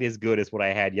quite as good as what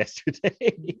I had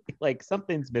yesterday. Like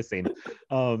something's missing.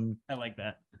 I like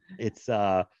that. It's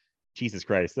Jesus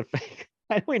Christ.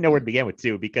 I don't even know where to begin with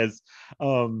 2 because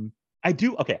I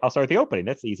do. Okay, I'll start with the opening.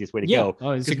 That's the easiest way to go.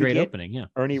 Oh, it's a great opening. Yeah.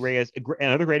 Ernie Reyes,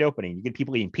 another great opening. You get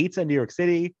people eating pizza in New York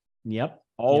City. Yep.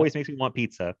 Always makes me want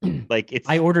pizza. Like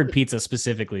I ordered pizza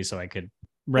specifically so I could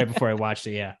right before I watched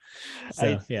it. Yeah.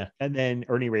 So And then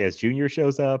Ernie Reyes Jr.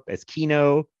 shows up as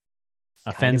Keno.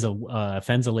 Offends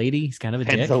a lady. He's kind of a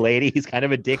dick. Offends a lady. He's kind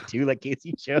of a dick too, like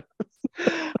Casey shows.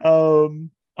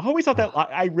 I always thought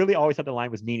I really always thought the line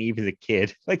was mean Eve as a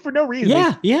kid, like for no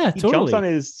reason. He totally jumps on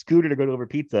his scooter to go deliver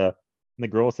pizza, and the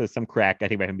girl says some crack, I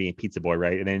think, about him being pizza boy,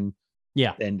 right? And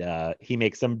then he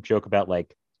makes some joke about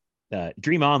like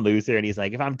dream on, loser, and he's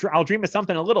like, I'll dream of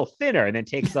something a little thinner, and then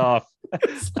takes off.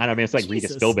 I don't know, it's like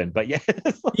Regis Philbin, but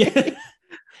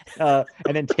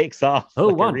and then takes off.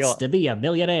 Who wants to be a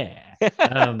millionaire?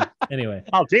 Anyway,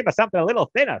 I'll dream of something a little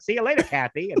thinner. See you later,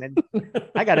 Kathy. And then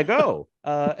I gotta go.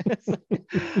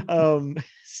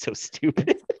 So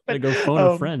stupid. Gotta go phone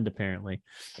a friend, apparently.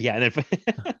 Yeah, and then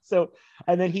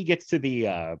and then he gets to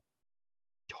the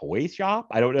toy shop.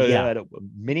 I don't know,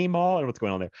 mini mall. I don't know what's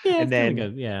going on there. And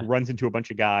then runs into a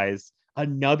bunch of guys.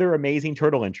 Another amazing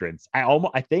turtle entrance.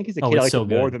 I think as a kid I liked it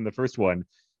more than the first one.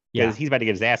 Because he's about to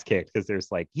get his ass kicked because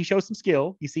there's like he shows some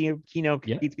skill. You see him,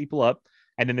 beats people up,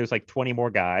 and then there's like 20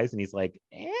 more guys, and he's like,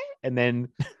 and then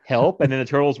help, and then the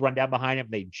turtles run down behind him.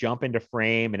 They jump into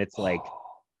frame, and it's like,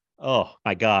 oh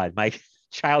my god, my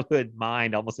childhood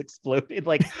mind almost exploded.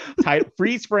 Like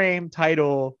freeze frame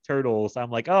title turtles. I'm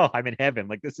like, oh, I'm in heaven.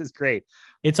 Like this is great.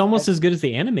 It's almost as good as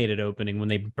the animated opening when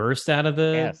they burst out of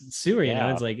the sewer. You know,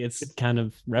 it's like it's kind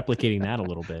of replicating that a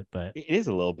little bit, but it is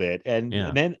a little bit. And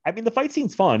then I mean, the fight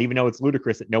scene's fun, even though it's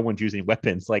ludicrous that no one's using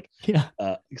weapons like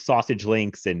sausage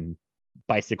links and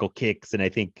bicycle kicks. And I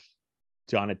think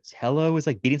Donatello is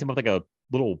like beating someone with like a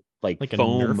little like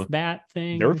foam a Nerf bat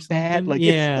thing. Nerf bat, like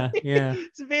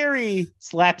it's very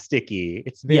slapsticky.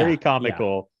 It's very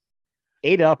comical.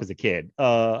 Ate it up as a kid.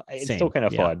 It's still kind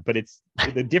of fun, but it's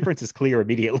the difference is clear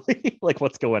immediately, like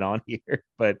what's going on here.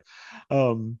 But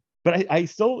I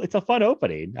still, it's a fun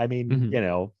opening. I mean, you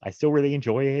know, I still really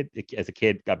enjoy it. As a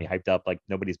kid, got me hyped up like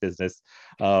nobody's business.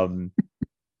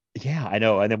 Yeah, I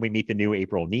know. And then we meet the new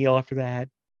April O'Neil after that.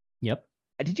 Yep.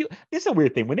 This is a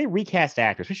weird thing when they recast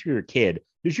actors, especially if you're a kid,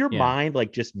 does your mind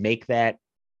like just make that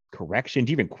correction?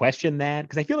 Do you even question that?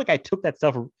 Because I feel like I took that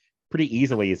stuff pretty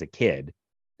easily as a kid.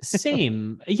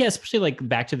 Same. Yeah, especially like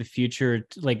Back to the Future,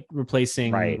 like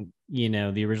replacing, you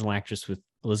know, the original actress with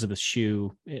Elizabeth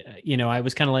Shue. You know, I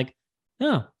was kind of like,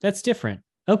 oh, that's different.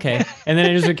 Okay. And then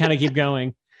I just would kind of keep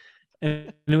going.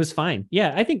 And it was fine.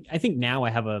 Yeah, I think now I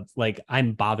have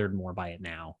I'm bothered more by it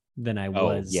now than I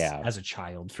was as a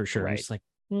child, for sure. It's like,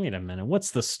 wait a minute,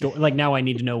 what's the story? Like now I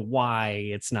need to know why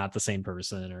it's not the same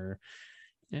person, or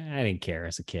I didn't care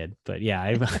as a kid, but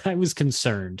yeah, I was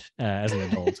concerned as an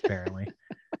adult, apparently.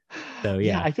 So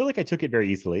yeah. I feel like I took it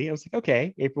very easily. I was like,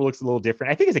 okay, April looks a little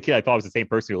different. I think as a kid, I thought it was the same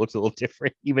person who looks a little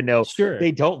different, even though Sure.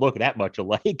 they don't look that much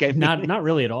alike. I mean, Not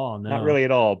really at all. No. not really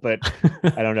at all. But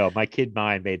I don't know. My kid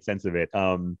mind made sense of it.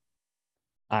 And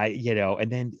then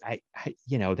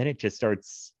then it just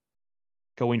starts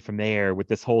going from there with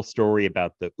this whole story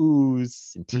about the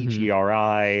ooze and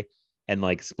TGRI, and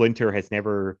like Splinter has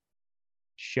never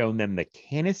shown them the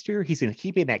canister. He's been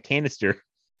keeping that canister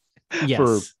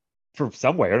for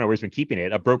somewhere. I don't know where he's been keeping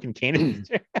it. A broken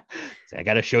canister. So I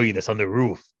got to show you this on the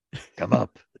roof. Come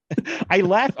up. I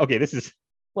laugh. Okay, this is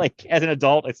like as an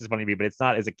adult, this is funny to me, but it's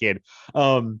not as a kid.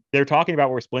 They're talking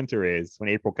about where Splinter is when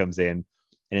April comes in,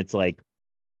 and it's like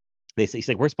he's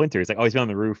like, "Where's Splinter?" He's like, "Oh, he's been on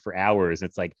the roof for hours." And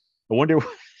it's like, I wonder.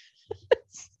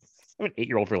 I'm an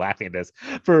 8-year-old for laughing at this.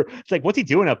 It's like, what's he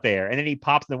doing up there? And then he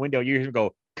pops in the window. You hear him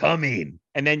go, "Coming,"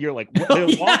 and then you're like,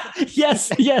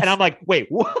 yes. And I'm like, wait,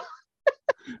 what?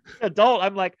 Adult,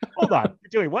 I'm like, hold on, you're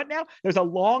doing what now? There's a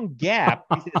long gap.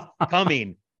 He says,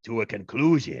 "Coming to a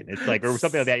conclusion." It's like, or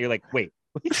something like that. You're like, wait,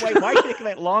 why are you taking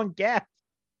that long gap?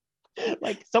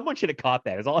 Like, someone should have caught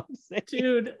that. Is all I'm saying.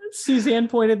 Dude, Suzanne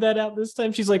pointed that out this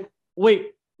time. She's like,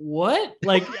 wait, what?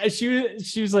 Like, she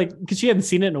was like, because she hadn't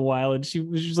seen it in a while, and she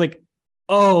was like,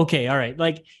 oh, okay, all right.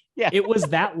 Like, yeah, it was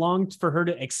that long for her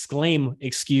to exclaim,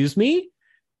 "Excuse me,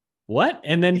 what?"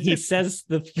 And then he says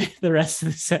the rest of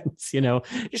the sentence,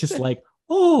 just like,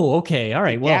 oh, okay, all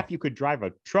right. Well, gap you could drive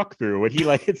a truck through. And he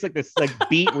it's like this like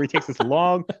beat where he takes this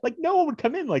long, like no one would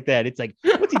come in like that. It's like,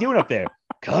 what's he doing up there?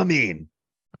 Coming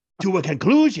to a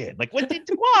conclusion. Like,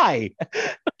 why?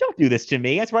 Don't do this to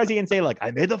me. That's why he didn't say like,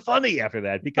 "I made the funny" after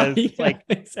that, because it's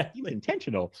exactly. He's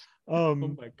intentional. Oh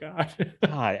my God.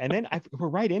 And then we're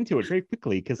right into it very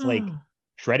quickly, because like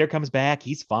Shredder comes back.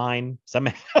 He's fine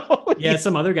somehow. Yeah,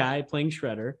 some other guy playing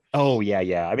Shredder. Oh yeah.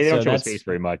 I mean, they don't show his face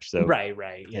very much. So right.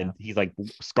 Yeah. And he's like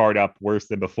scarred up worse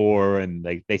than before, and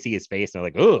they see his face and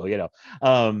they're like, oh,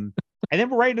 And then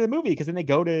we're right into the movie, because then they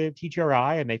go to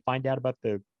TGRI and they find out about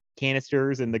the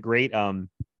canisters and the great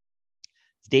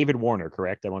it's David Warner,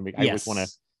 correct? I just want to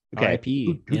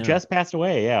R.I.P. who just passed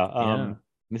away.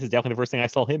 This is definitely the first thing I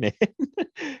saw him in.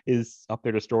 Is up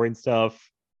there destroying stuff.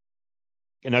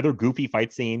 Another goofy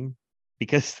fight scene,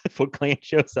 because the Foot Clan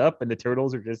shows up and the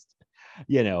turtles are just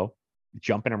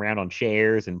jumping around on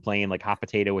chairs and playing like hot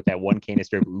potato with that one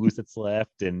canister of ooze that's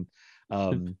left. And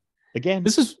again,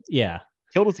 this is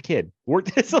killed as a kid.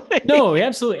 Worked this way. No,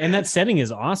 absolutely. And that setting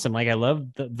is awesome. Like, I love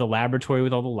the laboratory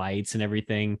with all the lights and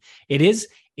everything. It is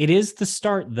the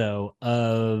start, though,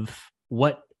 of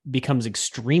what becomes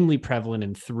extremely prevalent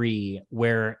in 3,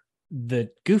 where the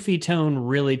goofy tone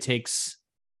really takes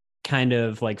kind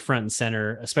of like front and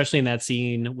center, especially in that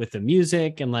scene with the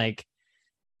music and like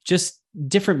just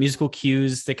different musical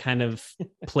cues that kind of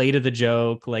play to the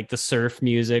joke, like the surf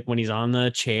music when he's on the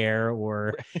chair,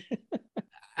 or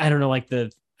I don't know, like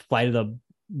the Flight of the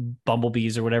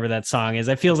Bumblebees or whatever that song is.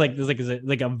 I feel like there's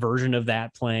like a version of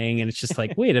that playing, and it's just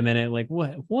like, wait a minute, like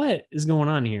what is going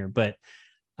on here? But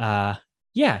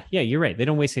yeah, you're right. They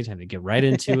don't waste any time. To get right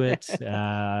into it.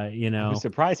 I was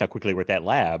surprised how quickly we're at that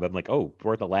lab. I'm like, oh,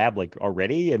 we're at the lab like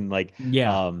already, and like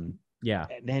yeah. And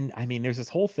then I mean, there's this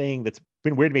whole thing that's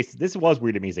been weird to me. This was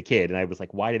weird to me as a kid, and I was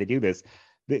like, why did they do this?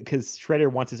 Because Shredder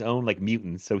wants his own like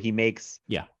mutants, so he takes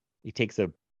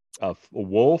a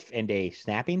wolf and a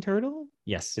snapping turtle.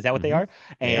 Yes, is that what they are?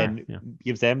 And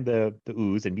gives them the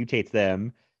ooze and mutates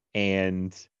them,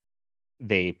 and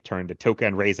they turn to Toka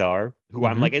and Razor, who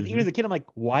I'm like, even as a kid, I'm like,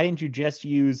 why didn't you just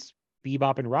use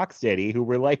Bebop and Rocksteady, who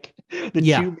were like the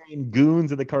two main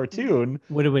goons of the cartoon?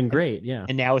 Would have been great, yeah.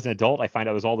 And now as an adult, I find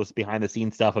out there's all this behind the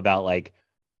scenes stuff about like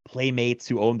Playmates,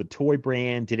 who owned the toy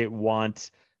brand, didn't want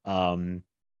them,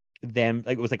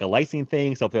 like it was like a licensing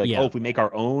thing. So if they're like, oh, if we make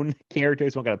our own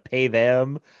characters, we're not gonna pay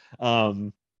them.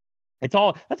 It's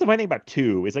all, that's the funny thing about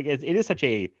 2. It's like it is such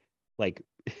a like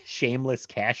shameless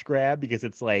cash grab, because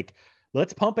it's like,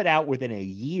 let's pump it out within a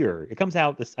year. It comes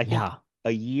out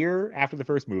a year after the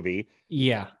first movie.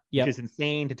 Yeah. Which is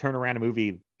insane to turn around a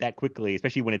movie that quickly,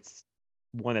 especially when it's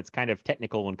one that's kind of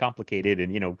technical and complicated.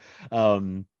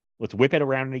 And let's whip it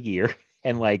around in a year.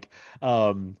 And like,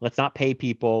 let's not pay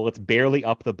people. Let's barely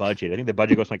up the budget. I think the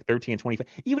budget goes from like 13 and 25,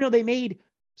 even though they made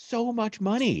so much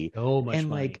money.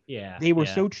 Like, they were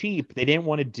so cheap. They didn't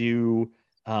want to do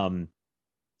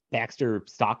Baxter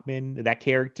Stockman, that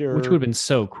character, which would have been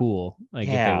so cool. Like,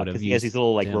 because he has these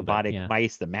little like robotic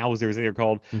mice, the Mausers they're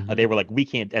called. They were like, we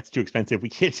can't. That's too expensive. We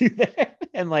can't do that.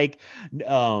 And like,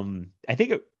 I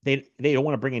think they don't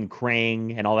want to bring in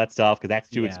Krang and all that stuff because that's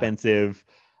too expensive.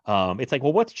 It's like,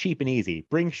 well, what's cheap and easy?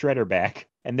 Bring Shredder back,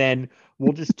 and then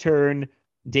we'll just turn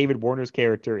David Warner's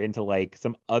character into like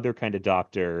some other kind of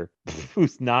doctor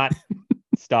who's not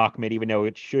Stockman, even though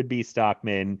it should be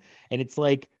Stockman. And it's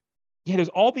like, yeah, there's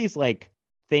all these like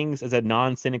things as a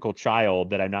non-cynical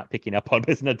child that I'm not picking up on. But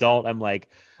as an adult, I'm like,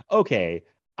 okay,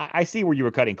 I see where you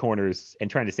were cutting corners and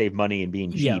trying to save money and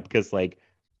being cheap because like,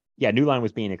 yeah, New Line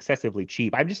was being excessively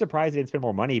cheap. I'm just surprised they didn't spend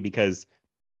more money because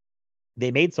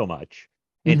they made so much.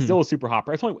 And it's still a super hot.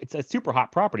 It's a super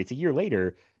hot property. It's a year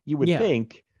later. You would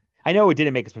think. I know it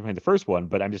didn't make us behind the first one,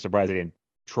 but I'm just surprised they didn't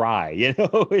try. You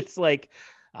know, it's like,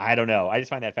 I don't know. I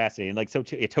just find that fascinating. Like, so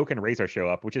a Token and Razor show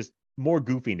up, which is more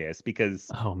goofiness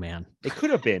because oh man, it could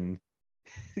have been,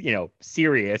 you know,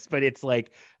 serious, but it's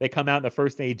like they come out and the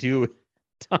first thing they do,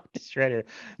 talk to Shredder,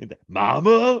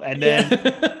 Mama, and then.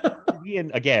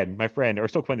 And again, my friend, are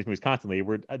still playing these movies constantly.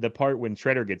 We're the part when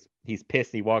Shredder he's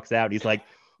pissed, he walks out, he's like,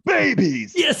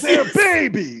 "Babies, they're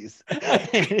babies,"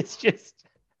 and it's just.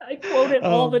 I quote it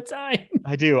all the time.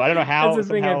 I do. I don't know how. That's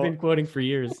the thing I've been quoting for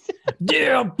years.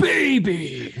 They're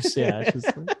babies. Yeah. It's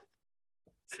just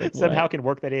like, somehow can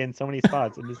work that in so many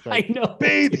spots. And just like, I know.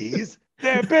 Babies.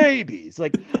 They're babies.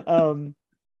 Like,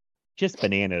 just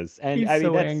bananas. And he's I mean,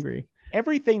 so that's angry.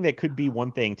 Everything that could be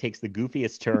one thing takes the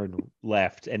goofiest turn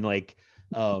left. And like,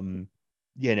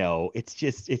 you know, it's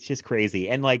just crazy.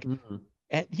 And like,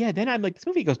 then I'm like, this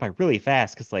movie goes by really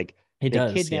fast because like it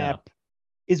does kidnap. Yeah.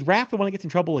 Is Raph the one that gets in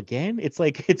trouble again? It's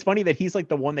like, it's funny that he's like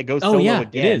the one that goes solo again.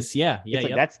 It is. Yeah. It's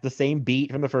like, that's the same beat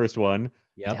from the first one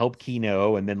to help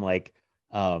Kino. And then like,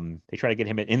 they try to get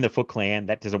him in the Foot Clan.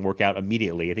 That doesn't work out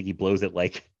immediately. I think he blows it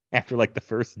like after like the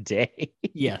first day.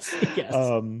 Yes.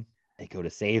 They go to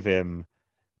save him.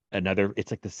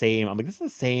 It's like the same. I'm like, this is the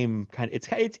same kind of,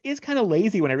 it's kind of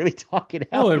lazy when I really talk it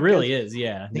out. Oh, it really is.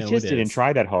 Yeah. They just didn't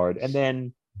try that hard. And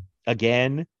then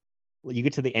again, you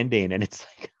get to the ending and it's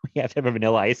like we have to have a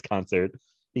Vanilla Ice concert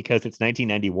because it's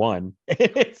 1991.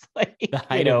 It's like the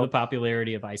height of the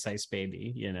popularity of Ice Ice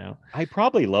Baby, you know. I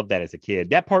probably loved that as a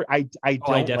kid. That part I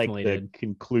don't like the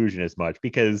conclusion as much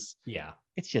because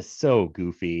it's just so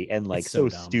goofy and like so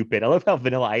stupid. I love how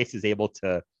Vanilla Ice is able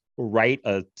to write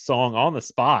a song on the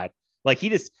spot. Like he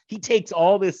takes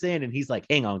all this in and he's like,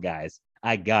 hang on guys,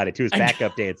 I got it, to his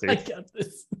backup dancers. I got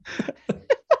this.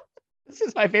 This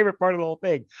is my favorite part of the whole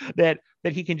thing, that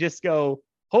he can just go,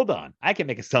 hold on, I can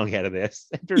make a song out of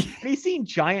this. And he's seen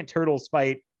giant turtles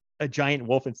fight a giant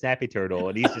wolf and snappy turtle,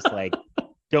 and he's just like,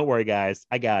 don't worry, guys,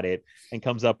 I got it, and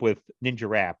comes up with Ninja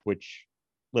Rap, which,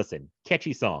 listen,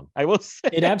 catchy song. I will say.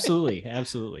 It absolutely,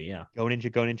 yeah. Go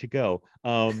Ninja, go.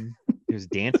 There's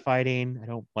dance fighting. I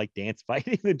don't like dance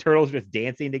fighting. The turtles just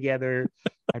dancing together.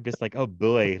 I'm just like, oh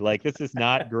boy, like this is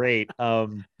not great. Oh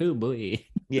boy.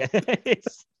 Yeah,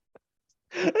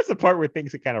 that's the part where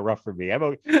things are kind of rough for me. And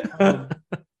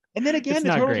then again, the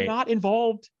turtles are not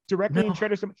involved directly in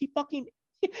Shredder's.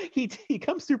 He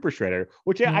comes Super Shredder,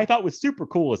 which I thought was super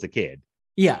cool as a kid.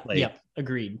 Yeah,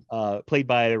 agreed. Played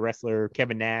by the wrestler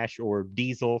Kevin Nash or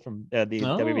Diesel from the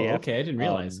WWF. Okay, I didn't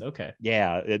realize. Okay.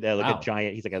 Yeah, like a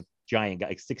giant. He's like a giant guy,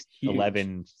 like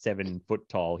 6'11", 7 foot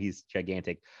tall. He's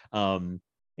gigantic.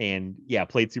 And yeah,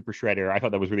 played Super Shredder. I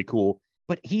thought that was really cool.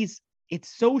 But it's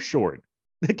so short.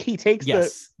 Like he takes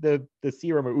the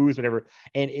serum or ooze, whatever,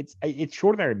 and it's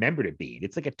shorter than I remembered it being.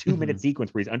 It's like a 2-minute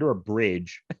sequence where he's under a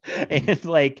bridge and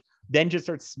like then just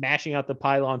starts smashing out the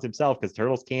pylons himself because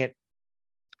turtles can't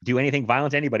do anything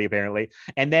violent to anybody apparently,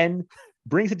 and then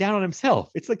brings it down on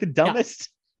himself. It's like the dumbest,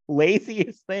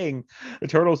 laziest thing. The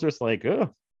turtles just like,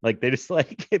 oh, like they just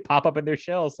like pop up in their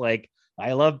shells like,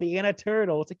 I love being a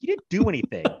turtle. It's like, you didn't do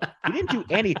anything. You didn't do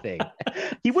anything.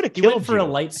 He would have killed you. For a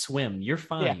light swim. You're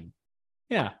fine.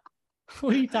 Yeah.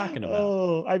 What are you talking about?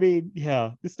 Oh, I mean,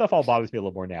 yeah. This stuff all bothers me a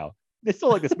little more now. It's still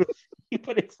like this movie,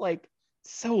 but it's like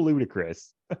so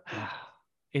ludicrous. I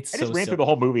just ran through the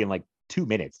whole movie in like 2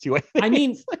 minutes too. I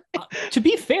mean, to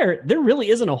be fair, there really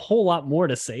isn't a whole lot more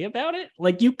to say about it.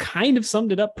 Like you kind of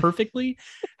summed it up perfectly.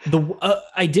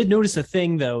 I did notice a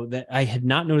thing though that I had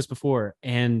not noticed before,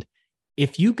 and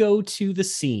if you go to the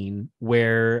scene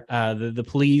where the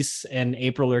police and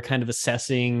April are kind of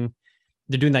assessing,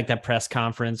 they're doing like that press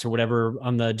conference or whatever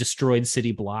on the destroyed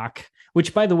city block,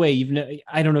 which by the way,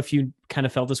 I don't know if you kind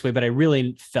of felt this way, but I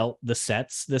really felt the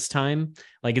sets this time.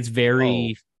 Like it's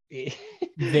very,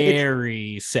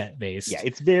 very set based. Yeah.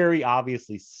 It's very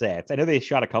obviously sets. I know they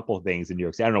shot a couple of things in New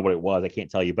York City. I don't know what it was. I can't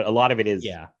tell you, but a lot of it is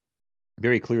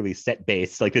very clearly set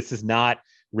based. Like this is not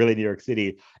really New York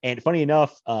City. And funny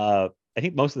enough, I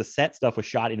think most of the set stuff was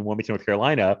shot in Wilmington, North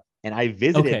Carolina. And I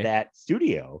visited that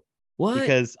studio. What?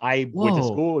 Because I went to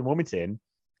school in Wilmington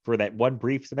for that one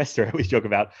brief semester I always joke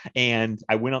about. And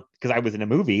I went up because I was in the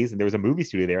movies and there was a movie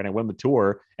studio there, and I went on the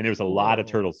tour and there was a lot of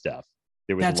turtle stuff.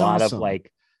 There was That's a lot awesome. of like,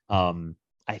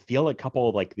 I feel a couple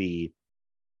of like the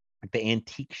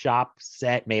antique shop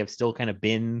set may have still kind of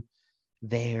been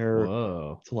there.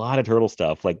 Whoa. It's a lot of turtle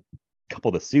stuff, like a couple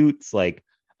of the suits, like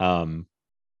it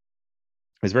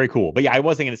was very cool. But yeah, I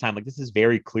was thinking at the time, like, this is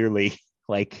very clearly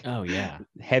like Oh yeah.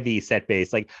 heavy set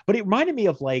base, like, but it reminded me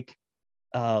of like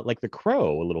The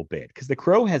Crow a little bit, because The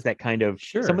Crow has that kind of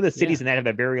some of the cities in that have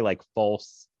that very like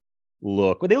false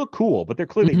look. Well, they look cool, but they're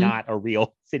clearly not a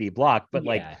real city block. But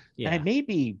like, and I may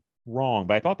be wrong,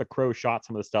 but I thought The Crow shot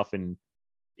some of the stuff in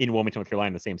Wilmington, North Carolina,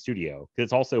 in the same studio, because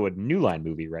it's also a New Line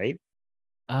movie, right?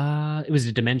 It was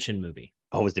a Dimension movie.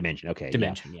 Oh, it was Dimension. Okay,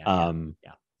 Dimension. Yeah.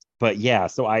 But yeah,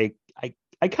 so I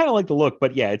kind of like the look,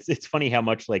 but yeah, it's funny how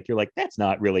much like you're like, that's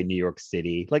not really New York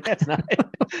City. Like, that's not.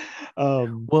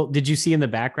 Well, did you see in the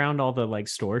background all the like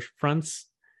store fronts?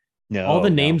 No, all the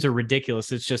names are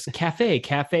ridiculous. It's just cafe.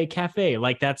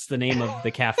 Like, that's the name of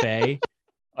the cafe.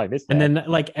 I missed that. And then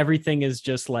like everything is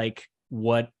just like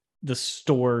what the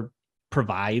store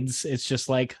provides. It's just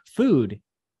like food,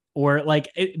 or like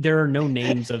there are no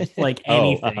names of like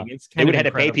anything. It's kind they would of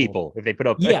have to pay people if they put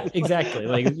up. Yeah, exactly.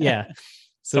 Like, yeah.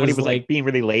 So somebody was like being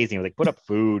really lazy. Was like, put up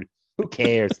food. Who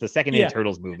cares? The second Ninja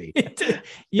Turtles movie.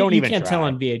 You can't tell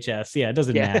on VHS. Yeah, it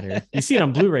doesn't matter. You see it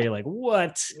on Blu-ray, you're like,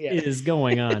 what is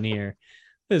going on here?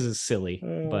 This is silly.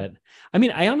 But I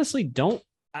mean, I honestly don't.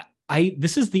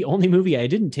 This is the only movie I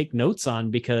didn't take notes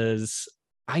on, because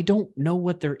I don't know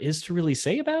what there is to really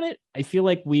say about it. I feel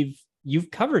like you've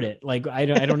covered it. Like, I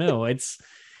don't know. It's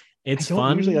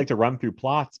fun. I usually like to run through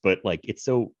plots, but like it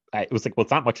was like, well,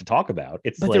 it's not much to talk about.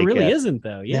 But like, there really isn't,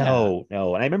 though. Yeah.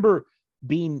 No. And I remember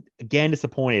being again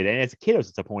disappointed, and as a kid I was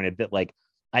disappointed that like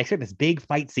I expect this big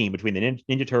fight scene between the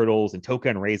Ninja Turtles and Tokka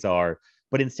and Razor,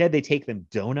 but instead they take them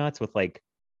donuts with like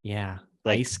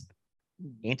ice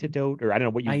antidote, or I don't know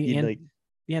what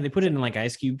they put it in like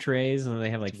ice cube trays, and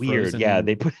they have like weird frozen...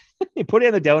 they put it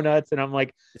in the donuts, and I'm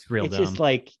like, it's dumb. Just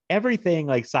like everything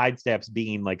like sidesteps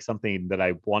being like something that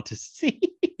I want to see.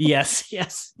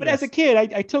 yes But as a kid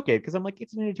I took it because I'm like,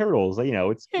 it's Ninja Turtles, you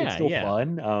know, it's still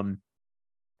fun.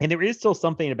 And there is still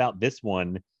something about this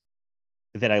one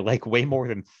that I like way more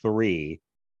than 3.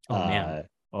 Oh man.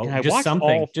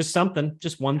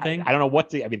 Just one thing. I don't know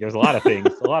what to. I mean, there's a lot of things,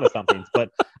 a lot of somethings,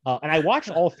 but and I watched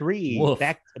all 3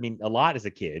 back. I mean, a lot as a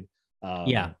kid. 2.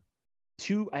 I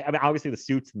mean, obviously the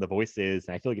suits and the voices,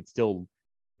 and I feel like it still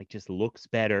like just looks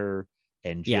better,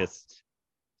 and just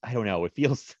I don't know. It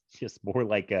feels just more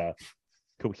like a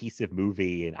cohesive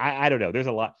movie, and I don't know. There's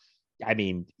a lot. I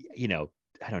mean, you know.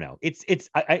 I don't know. It's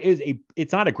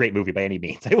not a great movie by any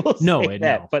means. I will say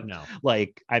that, but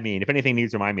like, I mean, if anything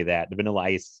needs to remind me of that, the Vanilla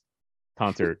Ice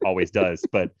concert always does.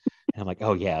 But I'm like,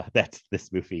 oh yeah, that's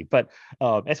this movie. But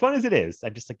as fun as it is,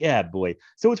 I'm just like, yeah, boy.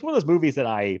 So it's one of those movies that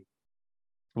I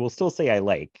will still say I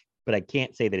like, but I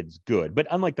can't say that it's good. But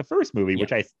unlike the first movie,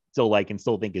 which I still like and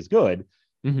still think is good,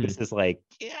 this is like,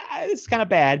 it's kind of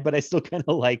bad, but I still kind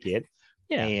of like it.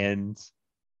 Yeah. And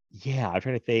yeah, I'm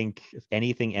trying to think if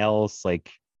anything else, like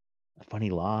funny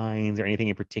lines or anything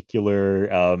in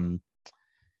particular.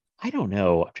 I don't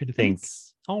know. I'm trying to think.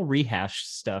 It's all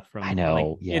rehashed stuff from. I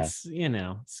know. Like, it's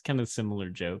it's kind of similar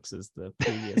jokes as the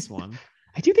previous one.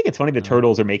 I do think it's funny the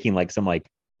Turtles are making like some like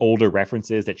older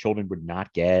references that children would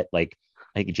not get, like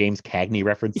James Cagney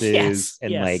references,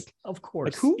 and like, of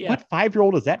course, like what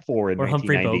 5-year-old is that for? Or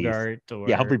Humphrey Bogart, or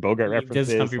Humphrey Bogart references.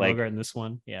 Does Humphrey Bogart in this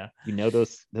one? Yeah, you know,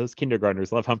 those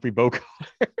kindergartners love Humphrey Bogart.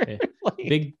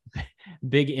 Like,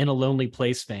 big In a Lonely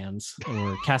Place fans,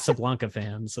 or Casablanca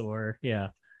fans, or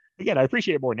Again, I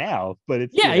appreciate it more now, but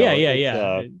it's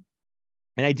and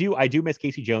I do miss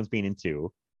Casey Jones being in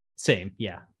 2. Same,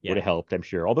 would have helped, I'm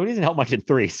sure. Although he doesn't help much in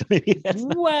 3, so maybe that's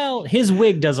well, his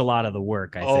wig does a lot of the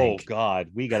work. I think. Oh God,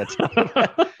 we gotta talk about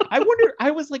that. I wonder. I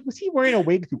was like, was he wearing a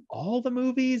wig through all the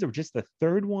movies, or just the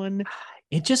 3rd one?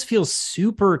 It just feels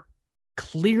super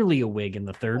clearly a wig in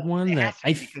the 3rd one. That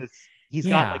he's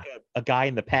got like a guy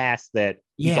in the past that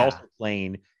he's also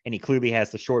playing, and he clearly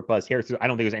has the short buzz hair. So I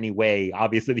don't think there's any way,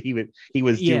 obviously, that he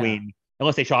was doing,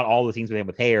 unless they shot all the scenes with him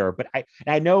with hair. But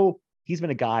I know. He's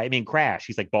been a guy. I mean, Crash.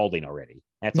 He's like balding already.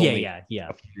 That's only a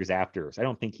few years after. So I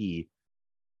don't think he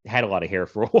had a lot of hair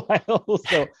for a while.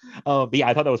 So,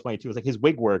 I thought that was funny too. It's like his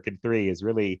wig work in 3 is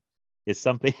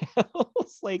something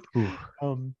else. Like,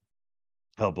 oh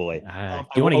boy. Do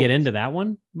you want to get into that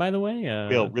one? By the way,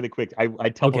 Bill, really quick. I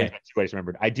tell you, I just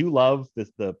remembered. I do love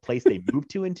the place they moved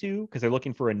to into, because they're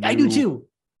looking for a new. I do too.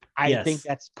 I think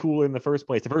that's cooler in the first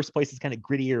place. The first place is kind of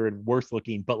grittier and worse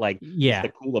looking, but like the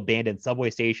cool abandoned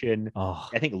subway station.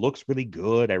 I think it looks really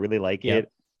good. I really like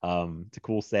it. It's a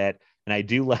cool set, and I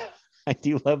do love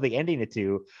the ending of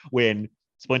 2 when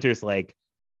Splinter's like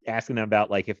asking them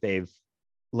about like if they've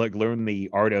like learned the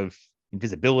art of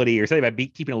invisibility or something about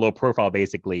keeping a low profile,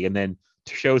 basically, and then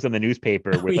shows on the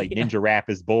newspaper with like Ninja Rap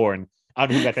is born. I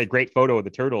don't know who got that great photo of the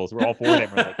turtles. We're all four of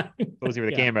them are like posing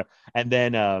with the camera. And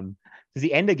then does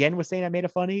he end again with saying I made a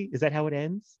funny? Is that how it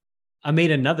ends? I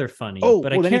made another funny,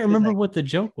 but I can't remember what the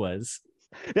joke was.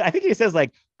 I think he says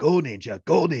like "Go Ninja,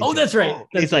 go Ninja." Oh, that's right.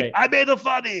 He's like, "I made a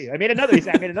funny. I made another." He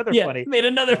said, "I made another funny." Made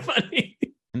another funny.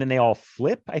 And then they all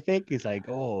flip. I think he's like,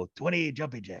 "Oh, 20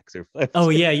 jumping jacks or flips." Oh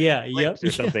yeah, yep,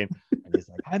 or something. And he's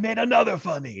like, "I made another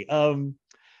funny."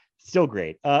 Still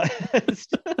great.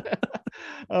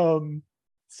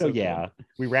 So yeah, cool.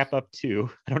 We wrap up 2.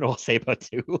 I don't know what I'll say about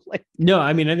 2. Like, no,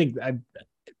 I mean, I think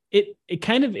it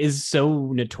kind of is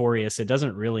so notorious. It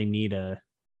doesn't really need a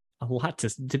lot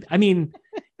to I mean,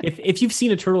 if you've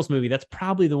seen a Turtles movie, that's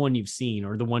probably the one you've seen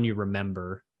or the one you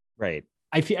remember. Right.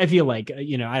 I feel like,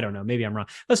 I don't know, maybe I'm wrong.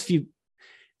 Unless if you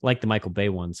like the Michael Bay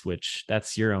ones, which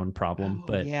that's your own problem.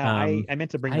 But yeah, I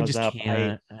meant to bring those up.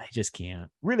 I just can't.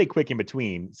 Really quick in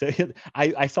between. So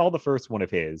I saw the first one of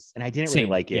his and I didn't really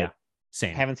like it. Yeah.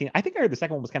 Same. I haven't seen. I think I heard the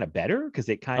second one was kind of better because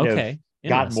it kind of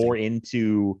got more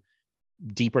into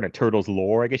deeper into Turtles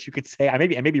lore, I guess you could say. I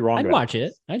may be wrong. I'd watch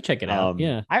it. I'd check it out.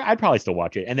 Yeah, I'd probably still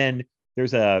watch it. And then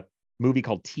there's a movie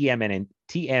called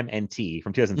TMNT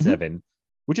from 2007,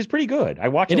 which is pretty good. I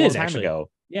watched it a long time ago.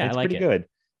 Yeah, it's I like pretty good.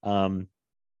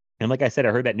 And like I said,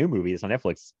 I heard that new movie that's on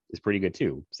Netflix is pretty good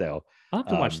too. So I'll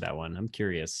have to watch that one. I'm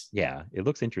curious. Yeah, it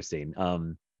looks interesting.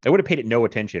 I would have paid it no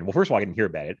attention. Well, first of all, I didn't hear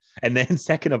about it. And then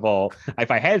second of all, if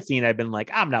I had seen it, I'd been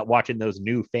like, I'm not watching those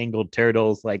newfangled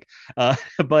turtles. Like,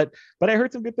 but I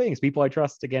heard some good things. People I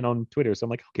trust again on Twitter. So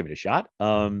I'm like, I'll give it a shot.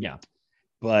 Yeah.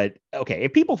 But okay,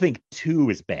 if people think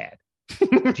 2 is bad,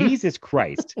 Jesus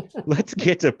Christ, let's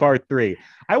get to part 3.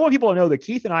 I want people to know that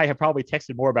Keith and I have probably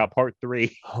texted more about part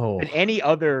 3 than any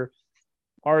other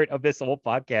part of this whole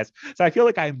podcast. So I feel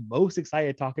like I'm most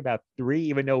excited to talk about 3,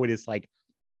 even though it is like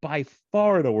by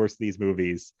far the worst of these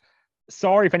movies.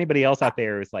 Sorry if anybody else out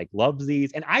there is like loves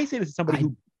these. And I say this as somebody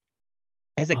who,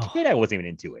 as a kid, I wasn't even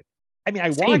into it. I mean,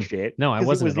 I watched it. No, I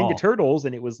wasn't. It was Ninja Turtles,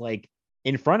 and it was like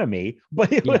in front of me.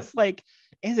 But it was like,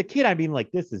 as a kid, I mean,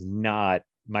 like, this is not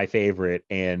my favorite.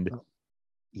 And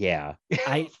yeah,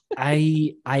 I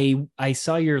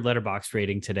saw your Letterboxd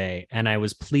rating today, and I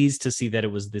was pleased to see that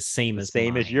it was the same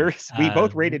as yours. We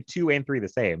both rated 2 and 3 the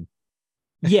same.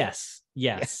 Yes.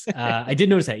 I did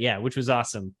notice that. Yeah, which was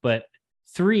awesome. But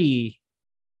 3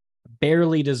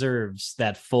 barely deserves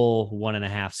that full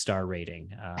 1.5 star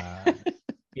rating.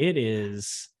 It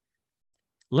is.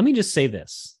 Let me just say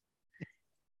this: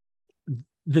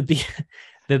 the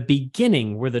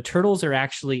beginning where the turtles are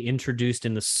actually introduced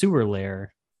in the sewer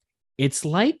lair. It's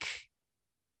like,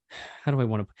 how do I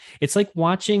want to? It's like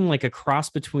watching like a cross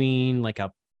between like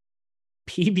a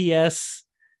PBS,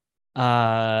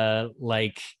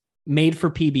 like made for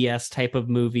PBS type of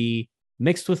movie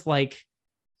mixed with like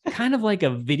kind of like a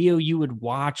video you would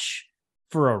watch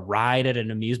for a ride at an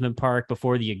amusement park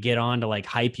before you get on to like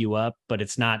hype you up, but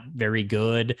it's not very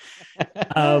good.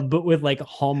 But with like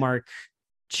Hallmark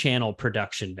Channel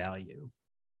production value.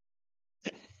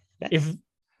 If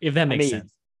that makes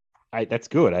sense. That's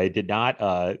good. I did not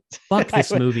fuck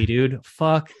this movie, dude.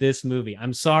 Fuck this movie.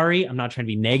 I'm sorry. I'm not trying to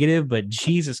be negative, but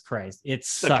Jesus Christ, it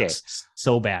sucks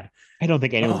so bad. I don't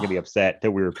think anyone's gonna be upset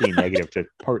that we were being negative to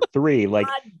part 3. Like,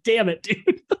 God damn it,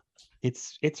 dude.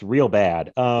 It's real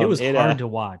bad. It was hard to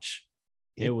watch.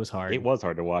 It was hard. It was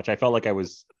hard to watch. I felt like I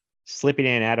was slipping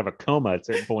in and out of a coma at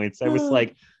certain points. I was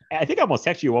like, I think I almost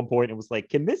texted you at one point and was like,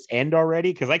 can this end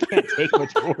already? Because I can't take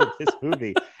much more of this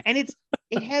movie. And it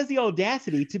has the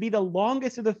audacity to be the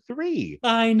longest of the 3.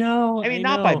 I know. I mean,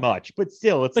 not by much, but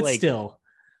still,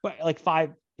 but like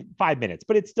 5 minutes.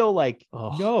 But it's still like,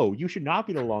 no, you should not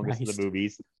be the longest of the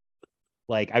movies.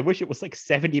 Like, I wish it was like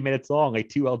 70 minutes long, like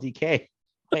 2 LDK.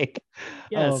 Like,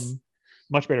 yes,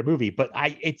 much better movie. But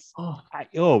it's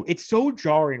so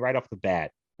jarring right off the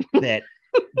bat that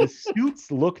the suits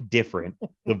look different,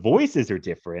 the voices are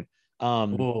different.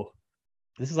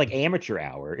 This is like amateur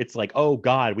hour. It's like, oh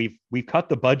god, we've cut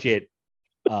the budget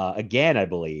again. I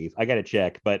believe I gotta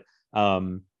check, but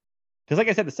because like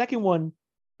I said, the second one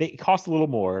they cost a little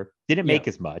more, didn't make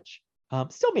as much,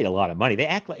 still made a lot of money. They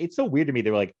act like it's so weird to me.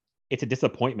 They were like, it's a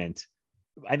disappointment.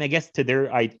 And I guess to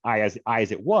their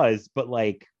eyes it was, but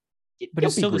like, but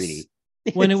it's still greedy.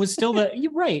 When it was still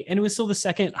you're right, and it was still the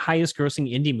second highest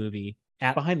grossing indie movie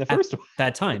behind the first one.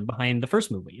 That time, behind the first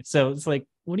movie. So it's like,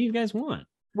 what do you guys want?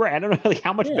 Right. I don't know, like,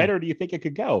 how much better do you think it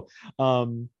could go?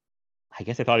 I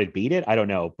guess I thought it'd beat it. I don't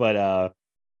know, but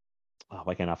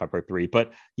why can't I find part 3?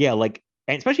 But yeah, like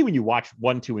and especially when you watch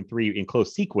 1, 2, and 3 in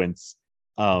close sequence,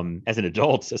 as an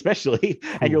adult, especially,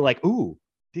 and you're like, ooh,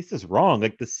 this is wrong.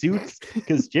 Like the suits,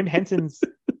 because Jim Henson's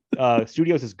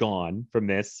studios is gone from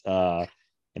this, and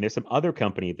there's some other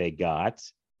company they got.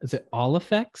 Is it All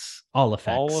Effects? All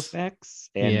Effects,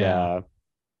 and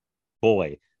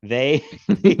boy, they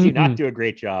do not do a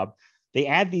great job. They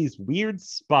add these weird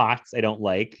spots I don't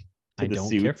like to the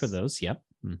suits. Care for those. Yep.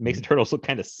 Makes the turtles look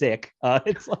kind of sick.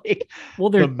 It's like, well,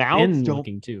 they're the mouths don't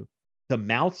looking too. The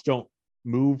mouths don't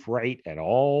move right at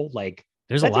all. Like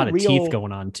there's a lot of teeth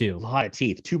going on too. A lot of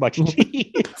teeth. Too much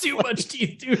teeth. Too much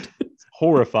teeth, dude. It's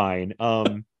horrifying.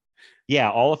 Yeah,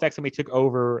 All Effects when we took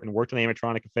over and worked on the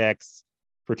animatronic effects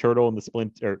for Turtle and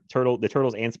the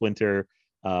Turtles and Splinter.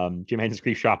 Jim Henson's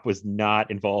Creep Shop was not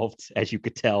involved, as you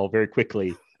could tell very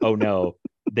quickly. Oh no,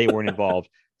 they weren't involved.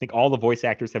 I think all the voice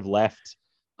actors have left.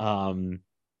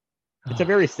 It's a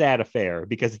very sad affair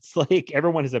because it's like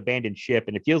everyone has abandoned ship,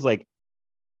 and it feels like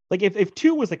if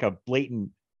 2 was like a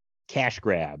blatant cash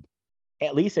grab,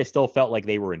 at least I still felt like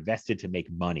they were invested to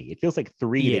make money. It feels like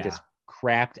 3 they just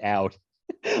crapped out.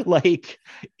 Like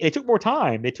it took more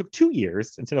time. They took 2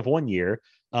 years instead of 1 year.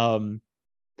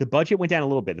 The budget went down a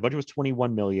little bit. The budget was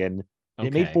 21 million. Okay.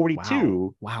 It made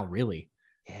 42. Wow, really?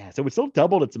 Yeah, so it still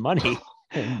doubled its money.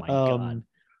 Oh my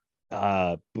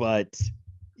god. But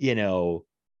you know,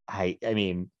 I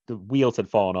mean, the wheels had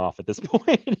fallen off at this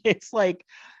point. It's like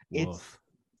it's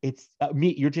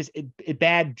me. You're just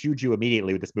bad juju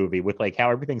immediately with this movie, with like how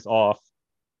everything's off.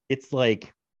 It's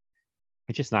like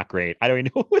it's just not great. I don't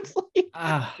even know what it's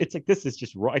like. It's like this is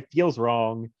just wrong. It feels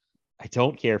wrong. I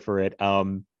don't care for it.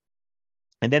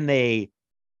 And then they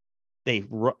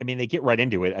get right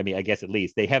into it. I mean, I guess at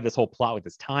least they have this whole plot with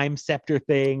this time scepter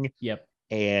thing. Yep.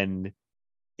 And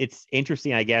it's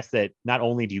interesting, I guess, that not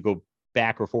only do you go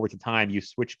back or forward to time, you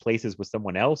switch places with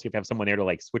someone else. You have to have someone there to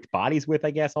like switch bodies with,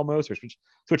 I guess, almost, or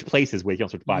switch places with. You don't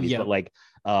switch bodies, but like,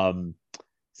 so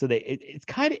it's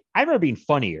kind of, I remember being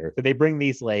funnier that they bring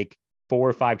these like 4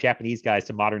 or 5 Japanese guys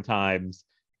to modern times,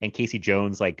 and Casey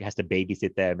Jones like has to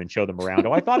babysit them and show them around.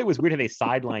 Oh, I thought it was weird how they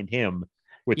sidelined him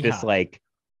with this like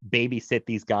babysit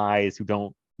these guys who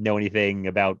don't know anything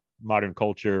about modern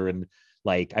culture. And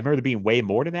like I remember there being way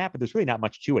more to that, but there's really not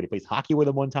much to it. He plays hockey with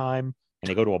them one time, and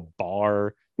they go to a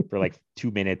bar for like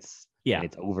 2 minutes. And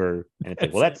it's over, and it's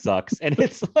like, well, that sucks. And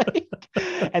it's like,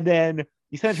 and then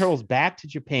you send the turtles back to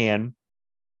Japan,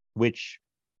 which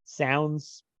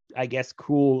sounds, I guess,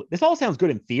 cool. This all sounds good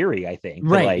in theory, I think.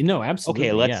 Right. Like, no, absolutely.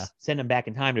 Okay, let's send them back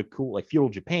in time to cool, like feudal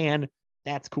Japan.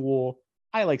 That's cool.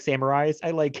 I like samurais.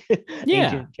 I like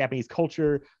ancient Japanese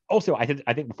culture. Also, I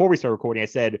think before we started recording, I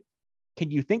said,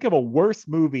 can you think of a worse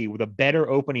movie with a better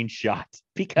opening shot?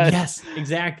 Because yes,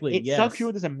 exactly. It sucks you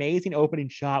with this amazing opening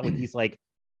shot with these like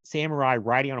samurai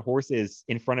riding on horses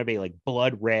in front of a like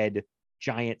blood red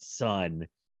giant sun,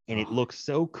 and it looks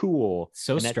so cool,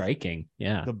 so striking.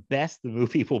 Yeah, the best the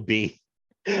movie will be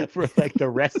for like the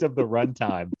rest of the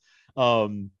runtime.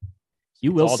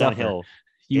 You will suffer. Downhill.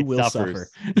 You will suffer.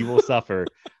 You will suffer.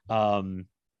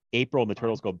 April and the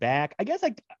turtles go back. I guess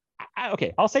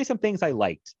okay, I'll say some things I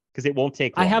liked because it won't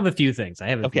take long. I have a few things.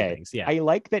 Few things. Yeah. I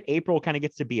like that April kind of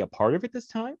gets to be a part of it this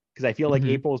time, because I feel like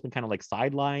April has been kind of like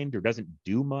sidelined or doesn't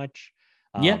do much.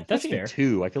 Yeah, that's fair.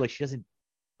 Too. I feel like she doesn't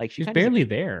like she's barely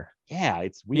there. Yeah,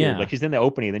 it's weird. Like she's in the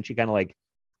opening and then she kind of like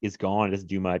is gone, doesn't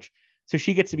do much. So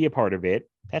she gets to be a part of it.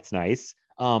 That's nice.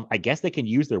 I guess they can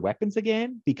use their weapons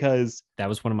again, because that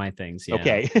was one of my things. Yeah.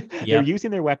 Okay. They're using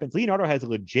their weapons. Leonardo has a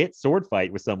legit sword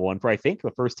fight with someone for I think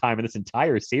the first time in this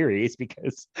entire series,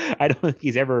 because I don't think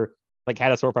he's ever like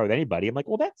had a sword fight with anybody. I'm like,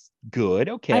 well, that's good.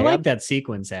 Okay. I like that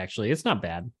sequence actually. It's not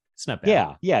bad.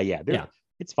 Yeah.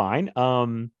 It's fine.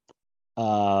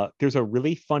 There's a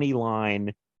really funny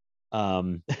line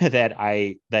that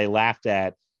I laughed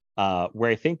at,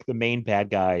 where I think the main bad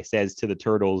guy says to the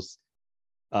turtles,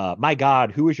 my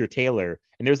God, who is your tailor?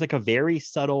 And there's like a very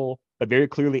subtle but very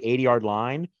clearly 80-yard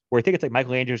line where I think it's like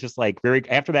Michelangelo's just like very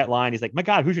after that line, he's like, my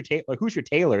God, who's your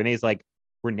tailor? And he's like,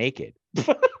 we're naked.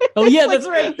 Oh yeah, that's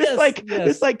right. Yes,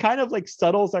 it's like kind of like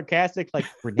subtle, sarcastic, like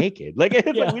we're naked. Like,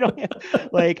 like we don't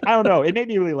like, I don't know. It made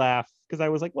me really laugh because I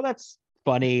was like, well, that's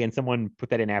funny. And someone put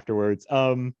that in afterwards.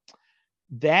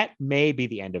 That may be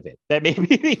the end of it. That may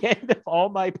be the end of all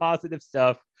my positive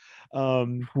stuff.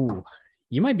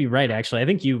 You might be right, actually. I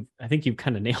think you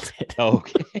kind of nailed it. Oh,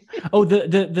 okay. Oh,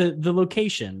 the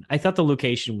location. I thought the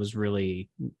location was really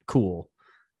cool.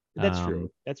 That's true.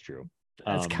 That's true.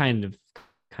 That's kind of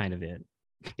it.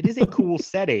 It is a cool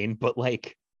setting, but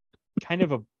like kind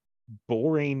of a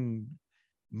boring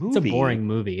movie. It's a boring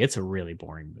movie. It's a really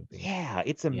boring movie. Yeah,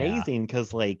 it's amazing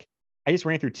because like I just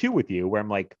ran through 2 with you, where I'm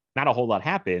like, not a whole lot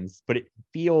happens, but it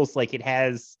feels like it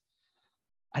has,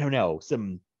 I don't know,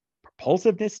 some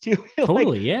propulsiveness to it.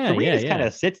 Totally, like, yeah, for me, yeah, it kind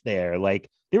of sits there. Like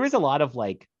there is a lot of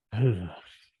like,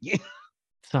 yeah.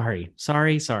 Sorry.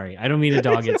 I don't mean to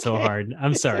dog it so Okay. hard.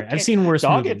 I'm sorry. Okay. I've seen worse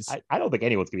Dog movies. it. I don't think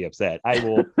anyone's gonna be upset. I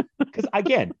will, because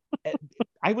again,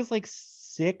 I was like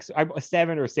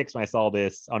 7 or 6 when I saw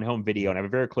this on home video, and I have a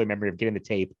very clear memory of getting the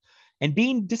tape and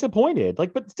being disappointed,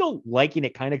 like, but still liking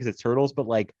it kind of because it's Turtles, but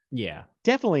like, Yeah.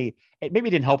 definitely, it maybe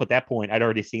didn't help at that point. I'd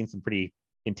already seen some pretty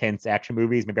intense action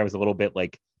movies. Maybe I was a little bit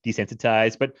like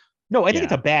desensitized, but no, I think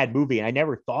it's a bad movie, and I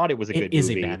never thought it was a good movie. It is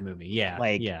a bad movie. Yeah.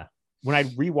 Like, yeah. when I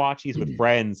rewatch these with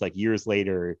friends, like years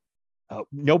later,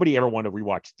 nobody ever wanted to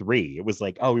rewatch 3. It was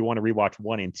like, oh, we want to rewatch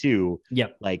 1 and 2.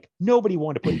 Yep. Like nobody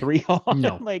wanted to put 3 on.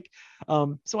 No. Like,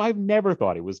 so I've never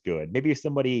thought it was good. Maybe if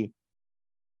somebody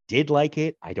did like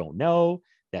it, I don't know.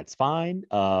 That's fine.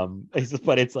 But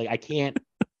it's like I can't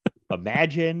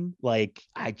imagine. Like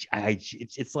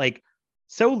it's like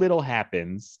so little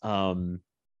happens.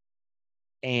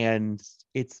 And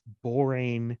it's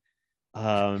boring.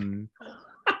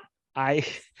 I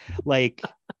like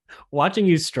watching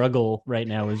you struggle right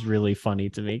now is really funny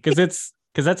to me because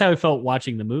that's how I felt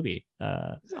watching the movie.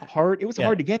 It was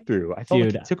hard to get through. I felt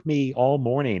like it took me all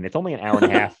morning. It's only an hour and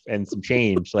a half and some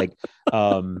change. Like,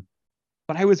 but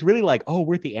I was really like, oh,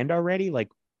 we're at the end already. Like,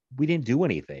 we didn't do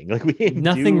anything. Like,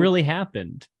 nothing really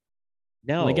happened.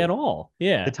 No, like at all.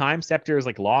 Yeah. The time scepter is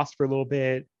like lost for a little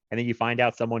bit, and then you find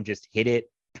out someone just hit it.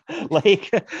 Like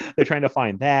they're trying to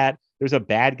find that. There's a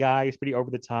bad guy who's pretty over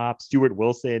the top. Stuart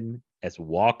Wilson as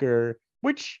Walker,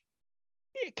 which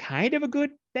kind of a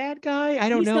good bad guy. I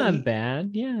don't know. He's not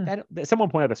bad. Yeah. Someone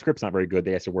pointed out the script's not very good.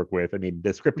 They have to work with. I mean,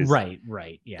 the script is right.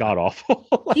 Yeah. God awful.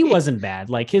 Like, he wasn't bad.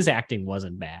 Like his acting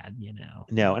wasn't bad. You know.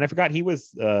 No, and I forgot he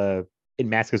was in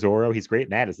Mask of Zorro. He's great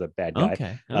in that as a bad guy.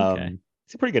 Okay.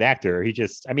 He's a pretty good actor.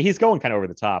 He's going kind of over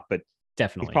the top, but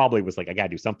definitely he probably was like, I gotta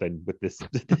do something with this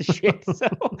shit.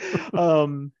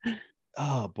 So,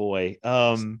 oh boy,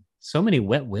 so many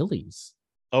wet willies.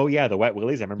 Oh yeah, the wet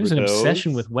willies. I remember there's an those.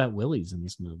 obsession with wet willies in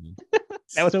this movie.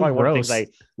 That was probably one of the things I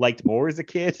liked more as a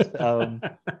kid.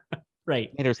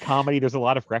 Right. And there's comedy. There's a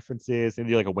lot of references. And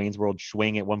they do like a Wayne's World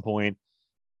swing at one point.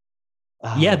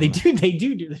 Yeah, they do. They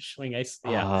do the swing.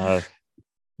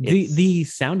 The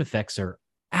sound effects are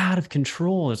out of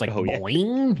control. It's like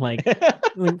boing, like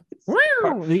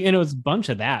wow. And it was a bunch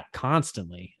of that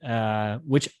constantly,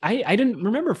 which I didn't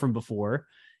remember from before.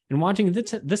 And watching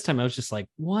it this time, I was just like,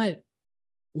 what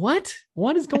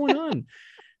is going on?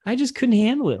 I just couldn't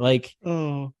handle it. Like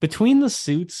between the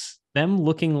suits, them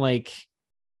looking like,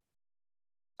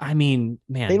 I mean,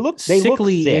 man, they look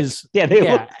sickly.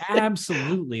 Look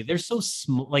absolutely. They're so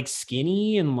like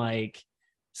skinny and like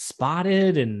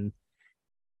spotted, and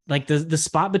like the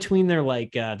spot between their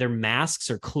like their masks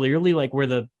are clearly like where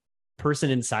the person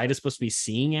inside is supposed to be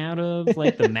seeing out of,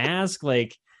 like the mask.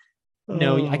 Like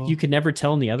you could never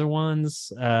tell in the other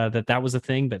ones that was a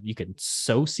thing, but you could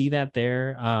so see that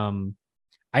there.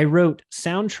 I wrote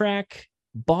soundtrack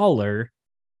baller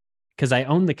because I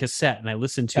own the cassette and I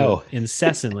listened to it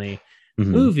incessantly.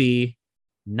 Mm-hmm. Movie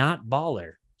not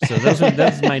baller. So those are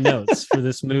my notes for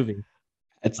this movie.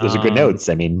 Those are good notes.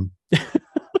 I mean,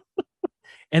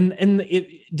 and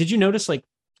did you notice, like,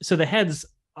 so the heads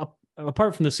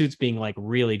apart from the suits being like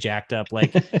really jacked up,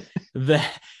 like the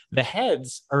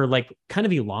heads are like kind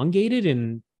of elongated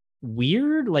and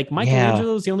weird. Like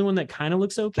Michelangelo is the only one that kind of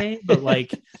looks okay, but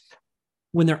like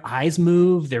when their eyes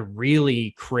move, they're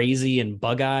really crazy and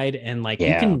bug-eyed, and like you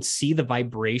can see the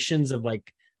vibrations of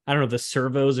like, I don't know, the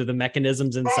servos or the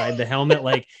mechanisms inside the helmet,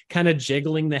 like kind of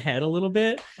jiggling the head a little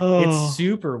bit. It's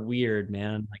super weird,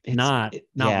 man. Like it's not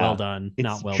well done. It's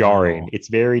not well jarring. done. It's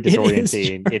very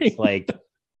disorienting. It's like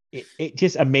it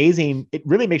just amazing. It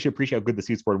really makes you appreciate how good the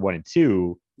suits were in 1 and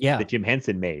 2 that Jim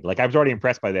Henson made. Like I was already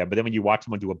impressed by them, but then when you watch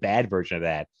someone do a bad version of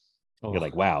that, you're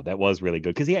like, wow, that was really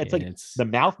good. Because it's like the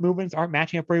mouth movements aren't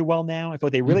matching up very well now. I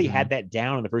thought they really had that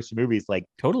down in the first 2 movies. Like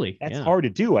totally, that's hard to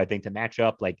do. I think to match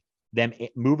up like them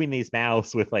moving these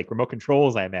mouths with like remote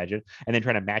controls, I imagine, and then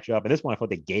trying to match up. And this one, I thought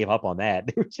they gave up on that.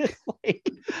 They were just like,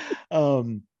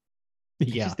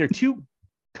 they're too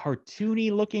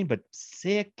cartoony looking, but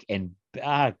sick and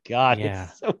God,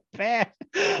 it's so bad.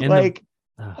 And like,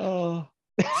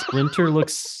 Splinter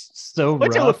looks so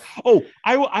Splinter rough.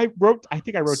 I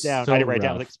think I wrote down. I didn't write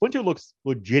down. Like Splinter looks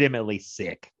legitimately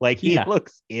sick. Like he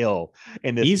looks ill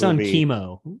in this. He's movie.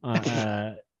 on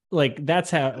chemo. Like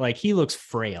that's how. Like he looks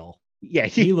frail. Yeah,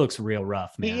 he looks real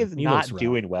rough, man. He is not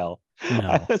doing well. No.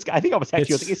 I think I was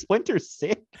actually is Splinter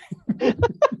sick?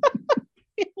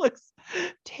 He looks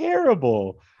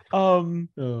terrible.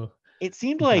 It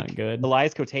seemed Not like good.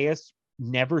 Elias Koteas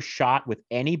never shot with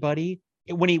anybody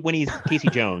when he's Casey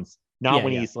Jones, not Yeah,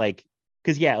 when yeah. he's like,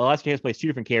 because Elias Koteas plays two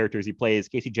different characters. He plays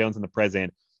Casey Jones in the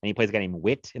present, and he plays a guy named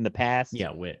Wit in the past.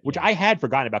 Yeah, Wit. Which yeah. I had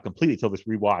forgotten about completely till this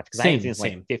rewatch because I hadn't seen this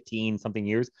in like 15 something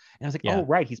years, and I was like, Yeah. oh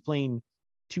right, he's playing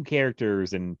two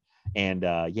characters, and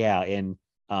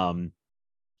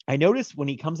I noticed when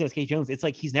he comes in as Casey Jones, it's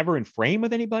like he's never in frame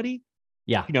with anybody.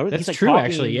 Yeah, You know, that's he's like true. talking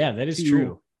Actually, yeah, that is to-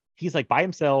 true. He's like by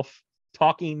himself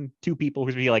talking to people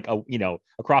who's be like,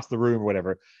 across the room or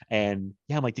whatever. And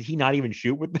yeah, I'm like, did he not even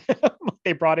shoot with them?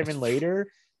 They brought him in later.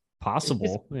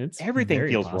 Possible. It's Everything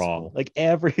very feels possible. wrong. Like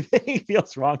everything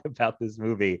feels wrong about this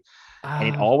movie. And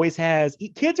it Ah, always has.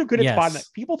 Kids are good at spotting yes.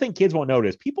 that. People think kids won't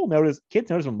notice. Kids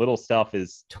notice when little stuff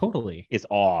is totally.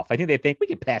 off. I think they think we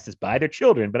can pass this by. They're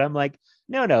children, but I'm like,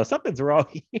 no, something's wrong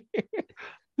here.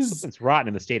 Something's rotten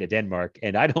in the state of Denmark,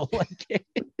 and I don't like it.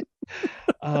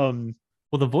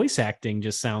 Well, the voice acting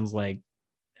just sounds like,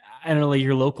 I don't know, like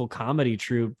your local comedy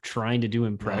troupe trying to do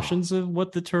impressions of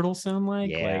what the turtles sound like.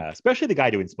 Yeah, Like, especially the guy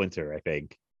doing Splinter, I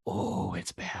think. oh,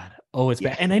 it's bad. Oh, it's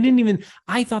Yeah. bad. And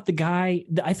I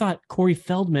thought Corey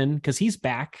Feldman, because he's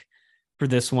back for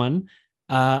this one.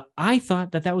 I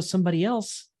thought that was somebody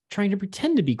else trying to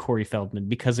pretend to be Corey Feldman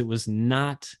because it was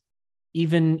not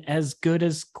even as good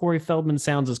as Corey Feldman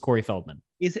sounds as Corey Feldman.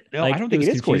 Is it? No, Like, I don't it think it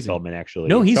was is Corey confusing. Feldman, actually.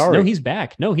 No, he's Sorry.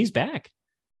 back. No, he's back.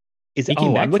 Is he it? came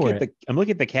Oh, back I'm looking for at I'm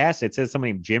looking at the cast. It says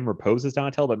somebody named Jim Repose as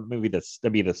Donatello, but maybe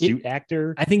that'd be the suit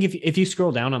actor. I think if you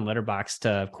scroll down on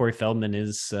Letterboxd, Corey Feldman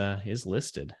is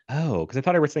listed. Oh, because I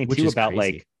thought I was saying Which too is about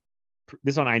crazy. like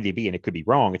this on IMDb, and it could be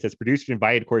wrong. It says producers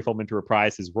invited Corey Feldman to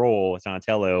reprise his role as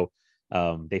Donatello.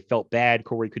 They felt bad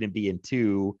Corey couldn't be in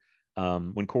 2.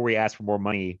 When Corey asked for more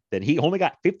money, that he only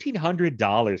got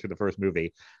 $1,500 for the first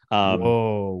movie.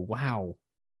 Whoa! Wow.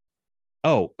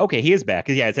 Oh, okay, he is back.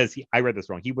 Yeah, it says I read this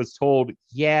wrong. He was told,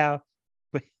 yeah,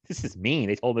 but this is mean.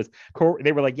 They told us, Corey,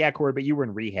 they were like, yeah, Corey, but you were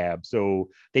in rehab, so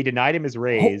they denied him his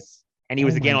raise, and he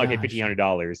was Oh again my only paid gosh.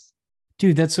 $1,500.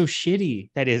 Dude, that's so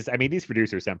shitty. That is, I mean, these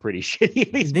producers sound pretty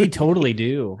shitty. These They totally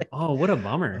do. Oh, what a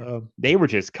bummer. they were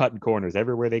just cutting corners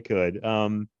everywhere they could.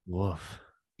 Woof.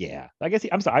 Yeah, I guess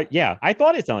I'm sorry. Yeah, I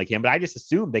thought it sounded like him, but I just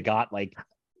assumed they got like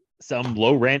some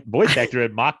low rent voice actor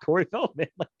and mock Corey Feldman.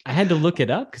 Like, I had to look it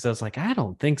up because I was like, I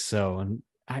don't think so. And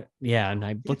I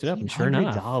looked it up, and sure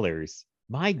enough, $1,500.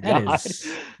 My that God,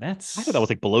 is that's I thought that was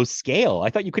like below scale. I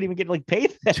thought you couldn't even get like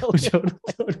paid that.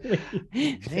 totally.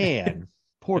 Man,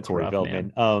 poor That's Corey rough,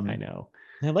 Feldman. man. I know.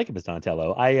 I like him as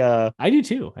Donatello. I do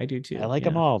too. I like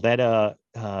them all. That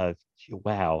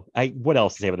wow. What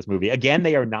else to say about this movie? Again,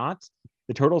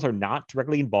 the turtles are not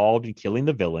directly involved in killing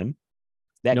the villain.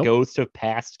 That Nope. goes to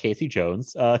past Casey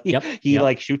Jones. He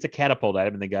like shoots a catapult at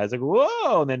him, and the guy's like,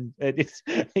 "Whoa!" And then I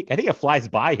think it flies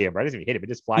by him. Right? It doesn't even hit him; it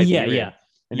just flies. Yeah, near him. yeah.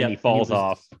 And then he falls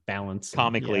off balance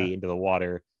comically into the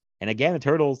water. And again, the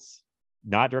turtles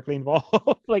not directly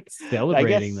involved. Like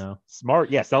Celebrating, though. Smart,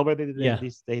 yeah. Celebrating. Yeah.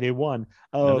 They won.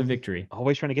 Another victory.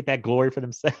 Always trying to get that glory for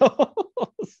themselves.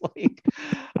 Like,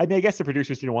 I mean, I guess the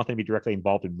producers didn't want them to be directly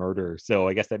involved in murder, so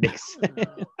I guess that makes sense.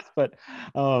 But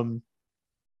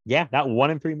yeah,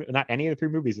 not any of the 3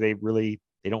 movies. They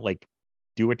don't like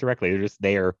do it directly. They're just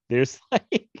there. They're just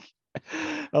like,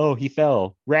 oh, he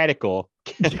fell. Radical.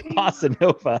 Bossa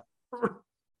Nova.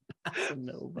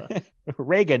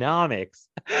 Reaganomics.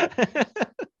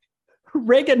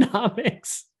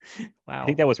 Reaganomics. Wow. I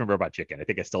think that was from Robot Chicken. I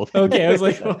think I stole it. Okay, I was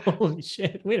like, holy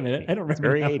shit. Wait a minute. I don't It's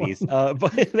remember. very that 80s. one.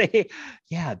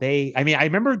 But I mean, I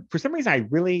remember for some reason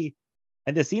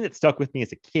and the scene that stuck with me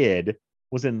as a kid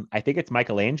was I think it's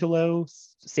Michelangelo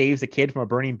saves a kid from a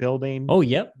burning building. Oh,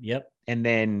 yep. And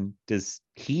then does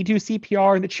he do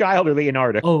CPR in the child or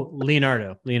Leonardo? Oh,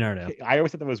 Leonardo. I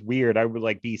always thought that was weird. I would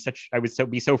like be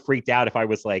so freaked out if I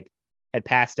was like had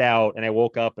passed out and I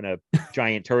woke up and a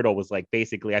giant turtle was like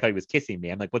basically I thought he was kissing me.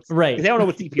 I'm like, what's right? Because they don't know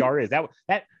what CPR is.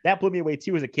 That blew me away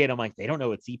too as a kid. I'm like, they don't know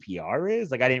what CPR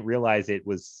is. Like I didn't realize it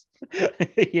was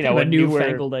a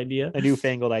newfangled idea.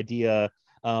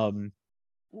 I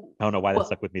don't know why that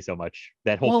stuck with me so much.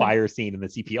 That whole fire scene in the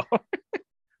CPR.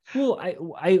 Well,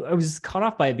 I was caught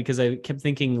off by it because I kept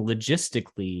thinking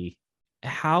logistically,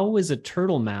 how is a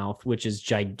turtle mouth, which is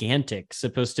gigantic,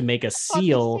 supposed to make a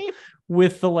seal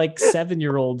with the like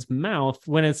 7-year-old's mouth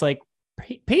when it's like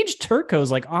Paige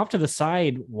Turco's like off to the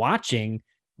side watching,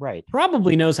 right?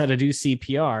 Probably knows how to do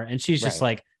CPR, and she's just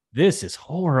like, "This is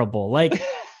horrible." Like,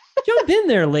 jump in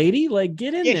there, lady. Like,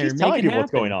 get in there. She's telling you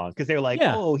what's going on because they're like,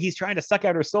 "Oh, he's trying to suck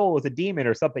out her soul as a demon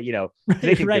or something," you know?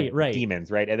 They think right. Demons,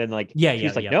 right? And then like,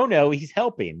 she's like, yeah. "No, he's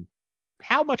helping.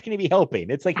 How much can he be helping?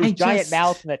 It's like his giant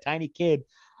mouth and that tiny kid."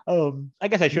 I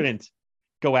guess I shouldn't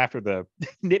go after the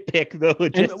nitpick the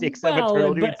logistics of a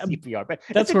turtle doing CPR, but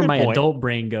that's where my adult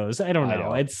brain goes. I don't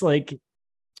know. It's like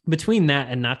between that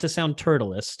and not to sound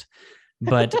turtlist,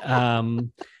 but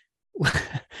when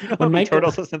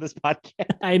turtles listen to this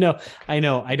podcast, I know. I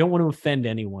don't want to offend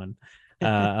anyone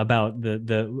about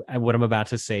the what I'm about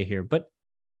to say here, but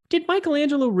did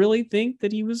Michelangelo really think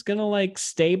that he was gonna like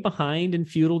stay behind in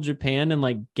feudal Japan and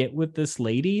like get with this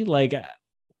lady? Like,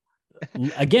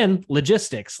 again,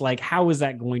 logistics. Like, how is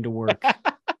that going to work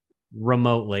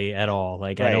remotely at all?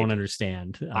 Like, right. I don't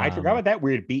understand. I forgot about that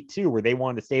weird beat too, where they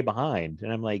wanted to stay behind,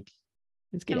 and I'm like,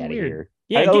 let's get out of here.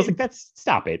 Yeah, I was like,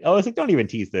 stop it. I was like, don't even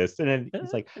tease this. And then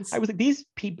it's like, I was like, these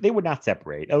people, they would not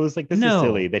separate. I was like, this is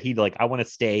silly that he'd like, I want to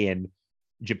stay in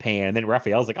Japan. And then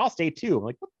Raphael's like, I'll stay too. I'm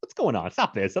like, what's going on?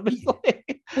 Stop this.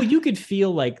 Well, you could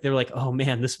feel like they're like, oh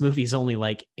man, this movie's only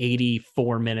like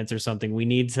 84 minutes or something. We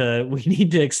need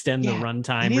to extend the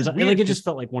runtime or something. Like, it just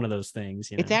felt like one of those things.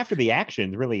 You know? It's after the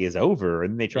action really is over,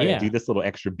 and they try to do this little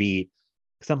extra beat.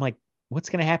 Because I'm like, what's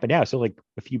going to happen now? So like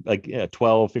a few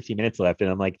 12, 15 minutes left, and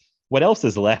I'm like, what else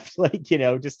is left? Like,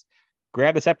 just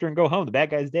grab the scepter and go home. The bad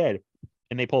guy's dead.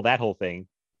 And they pull that whole thing.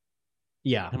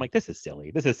 Yeah. I'm like, this is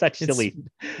silly. This is such silly,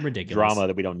 ridiculous drama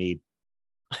that we don't need.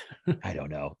 I don't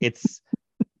know. It's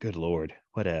good Lord.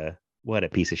 What a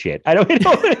piece of shit. I don't know.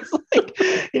 It's like,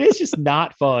 it is just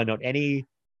not fun on any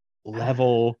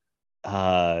level.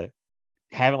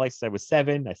 Haven't liked since I was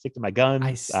 7. I stick to my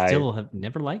guns. I still have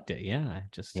never liked it.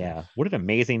 Yeah. What an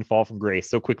amazing fall from grace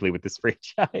so quickly with this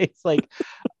franchise. Like,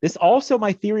 this also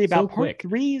my theory about part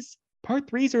threes. Part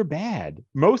threes are bad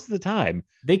most of the time.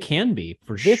 They can be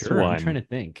for this sure. One, I'm trying to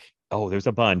think. Oh, there's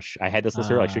a bunch. I had this list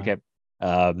earlier. I should have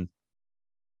kept.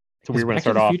 So we were going to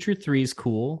start off. Future 3 is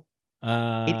cool.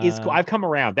 It is cool. I've come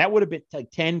around. That would have been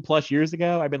like 10 plus years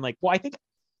ago. I've been like, well, I think.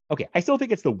 Okay, I still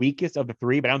think it's the weakest of the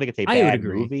 3, but I don't think it's a bad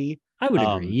movie. I would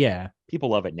agree. Yeah, people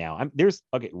love it now. There's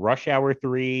Rush Hour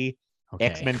 3,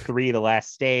 X-Men 3, The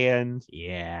Last Stand.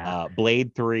 Yeah,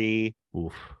 Blade 3.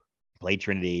 Oof. Blade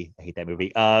Trinity. I hate that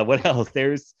movie. What else?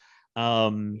 There's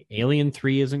Alien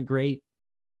 3 isn't great.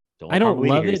 I don't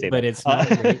love it, but it's not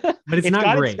great. But it's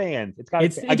not great. It's got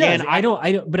its fans. Again, I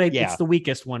don't. But it's the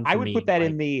weakest one. I would put that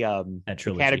in the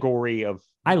category of.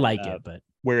 I like it, but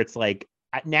where it's like.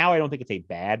 Now I don't think it's a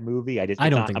bad movie. I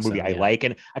don't think a movie I like,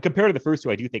 and I compare to the first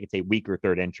 2. I do think it's a weaker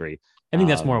third entry. I think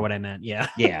that's more what I meant. Yeah,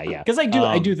 yeah. Because I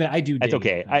do that. That's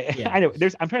okay. I know.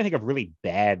 I'm trying to think of really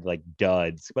bad like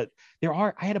duds, but there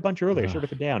are. I had a bunch earlier. Should have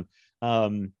put down.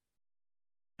 Oh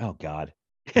God.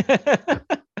 I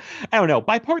don't know.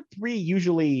 By part 3,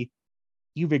 usually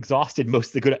you've exhausted most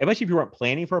of the good, especially if you weren't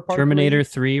planning for a part. Terminator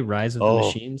 3, Rise of the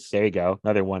Machines. There you go.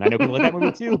 Another one. I know people like that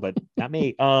movie too, but not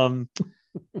me.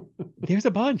 There's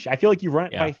a bunch. I feel like you run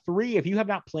it by 3. If you have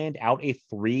not planned out a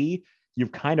 3,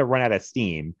 you've kind of run out of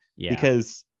steam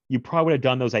because you probably would have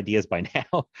done those ideas by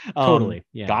now. Totally.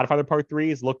 Yeah. Godfather Part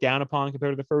 3 is looked down upon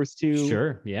compared to the first 2.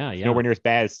 Sure. Yeah. Nowhere near as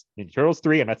bad as Ninja Turtles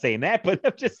 3. I'm not saying that, but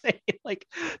I'm just saying like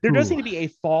there does seem to be a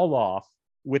fall off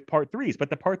with Part 3s, but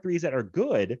the Part 3s that are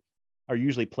good are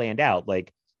usually planned out,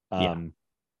 like Return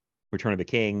of the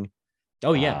King.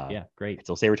 Oh yeah, great. I'd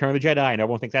still say Return of the Jedi. I know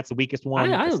everyone thinks that's the weakest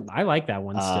one. I like that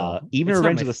one still. Even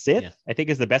Revenge of the Sith, I think,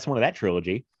 is the best one of that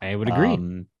trilogy. I would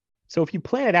agree. So if you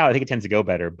plan it out, I think it tends to go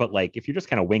better. But like if you're just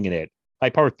kind of winging it, by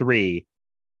part 3,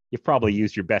 you've probably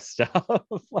used your best stuff. I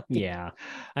mean,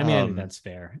 I think that's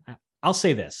fair. I'll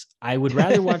say this: I would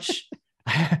rather watch.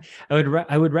 I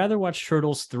would rather watch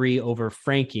Turtles 3 over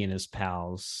Frankie and his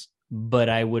pals, but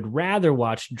I would rather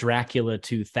watch Dracula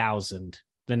 2000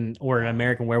 or An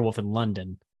American Werewolf in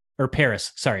London or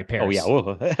Paris. Sorry, Paris.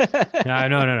 Oh yeah.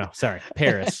 No. Sorry,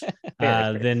 Paris.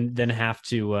 Then have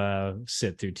to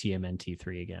sit through TMNT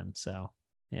 3 again. So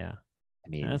yeah. I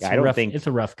mean, I don't think it's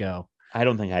a rough go. I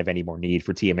don't think I have any more need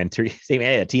for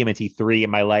TMNT 3 in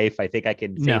my life. I think I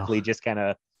can safely just kind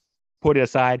of put it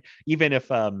aside. Even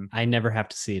if I never have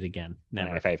to see it again.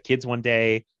 Never. If I have kids one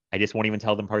day, I just won't even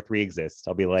tell them part 3 exists.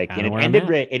 I'll be like, and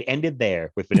it ended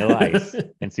there with Vanilla Ice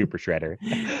and Super Shredder.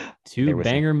 2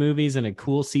 banger movies and a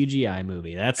cool CGI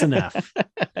movie. That's enough.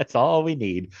 That's all we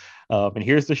need. And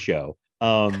here's the show.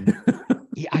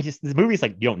 The movie's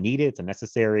like, you don't need it. It's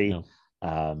unnecessary.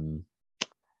 No.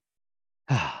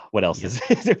 What else is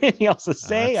there anything else to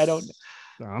say? I don't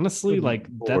honestly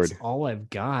that's all I've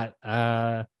got.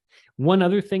 One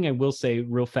other thing I will say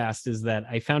real fast is that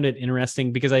I found it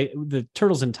interesting because the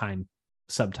Turtles in Time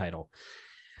subtitle.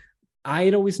 I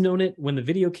had always known it when the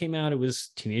video came out. It was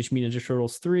Teenage Mutant Ninja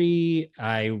Turtles 3.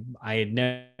 I had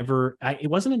never. It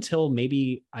wasn't until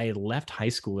maybe I left high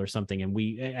school or something, and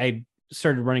I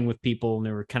started running with people and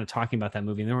they were kind of talking about that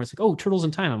movie and they were like, "Oh, Turtles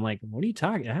in Time." I'm like, "What are you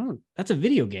talking? That's a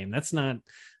video game. That's not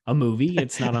a movie.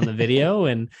 It's not on the video."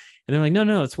 And they're like, "No,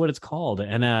 that's what it's called."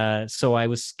 And so I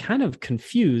was kind of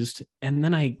confused. And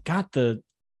then I got it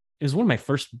was one of my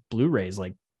first Blu-rays,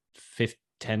 like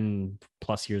 10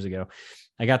 plus years ago.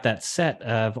 I got that set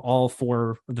of all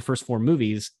 4 of the first 4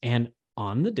 movies, and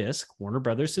on the disc, Warner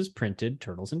Brothers has printed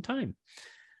Turtles in Time.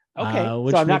 Okay,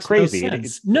 which so I'm not crazy.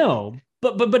 No,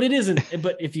 but it isn't.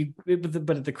 But at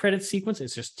the credits sequence,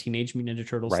 it's just Teenage Mutant Ninja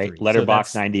Turtles, right? 3.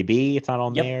 Letterbox 90B. It's not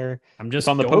on Yep. there. I'm just it's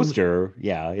on the going poster.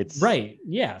 Yeah, it's right.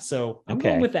 Yeah, so I'm Okay.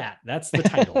 going with that. That's the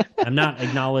title. I'm not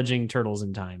acknowledging Turtles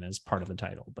in Time as part of the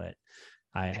title, but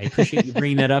I appreciate you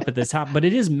bringing that up at the top. But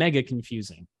it is mega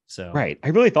confusing. So right. I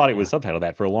really thought it was subtitled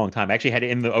that for a long time. I actually had it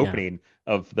in the Yeah. opening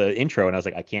of the intro, and I was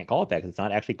like, I can't call it that because it's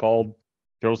not actually called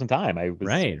Turtles in Time. I was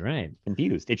right.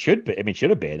 confused. It should be. I mean, should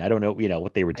have been. I don't know,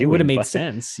 what they were It doing. would have made but,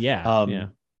 sense. Yeah. Yeah.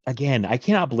 Again, I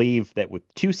cannot believe that with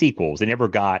 2 sequels, they never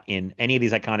got in any of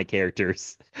these iconic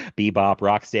characters: Bebop,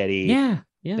 Rocksteady,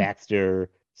 Yeah. Baxter,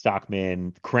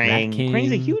 Stockman, Krang. Rat King.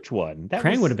 Krang's a huge one.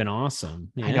 Krang would have been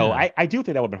awesome. I know. Yeah. I do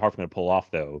think that would have been hard for them to pull off,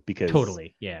 though, because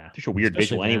Totally. Yeah. such a weird Especially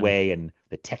visual then. anyway, and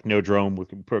the Technodrome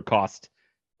would cost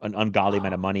an ungodly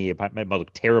amount of money. It might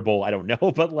look terrible. I don't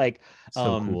know, but like,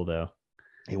 So cool though.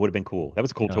 it would have been cool. That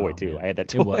was a cool toy too. Man. I had that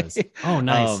toy. It was. Oh,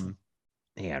 nice.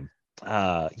 Man.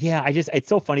 Yeah, it's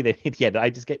so funny that I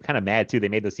just get kind of mad too. They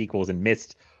made those sequels and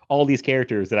missed all these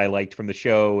characters that I liked from the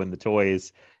show and the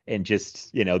toys, and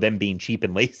just, them being cheap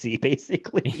and lazy,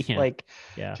 basically.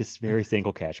 Yeah. Just very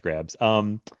single cash grabs.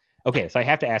 Okay, so I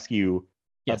have to ask you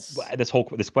Yes.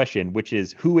 this question, which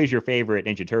is, who is your favorite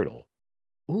Ninja Turtle?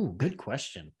 Ooh, good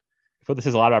question. I feel this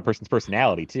is a lot about a person's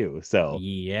personality too. So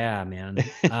Yeah, man.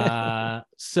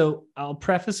 So I'll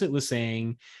preface it with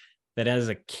saying that as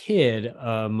a kid,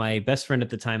 my best friend at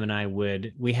the time and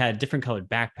we had different colored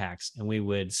backpacks, and we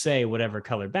would say whatever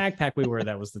colored backpack we were,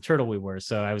 that was the turtle we were.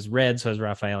 So I was red, so I was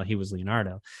Raphael, he was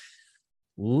Leonardo.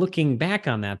 Looking back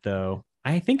on that, though,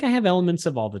 I think I have elements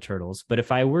of all the turtles, but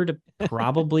if I were to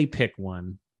probably pick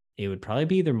one, it would probably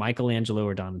be either Michelangelo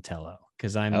or Donatello,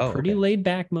 because I'm pretty laid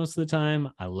back most of the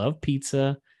time. I love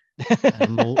pizza.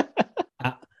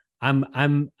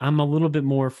 I'm a little bit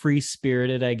more free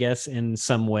spirited, I guess, in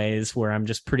some ways, where I'm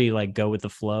just pretty like go with the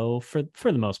flow for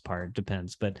the most part.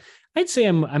 Depends, but I'd say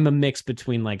I'm a mix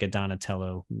between like a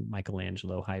Donatello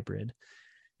Michelangelo hybrid.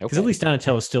 Because at least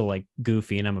Donatello's still like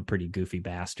goofy, and I'm a pretty goofy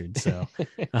bastard. So,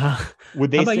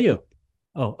 would they? How about you?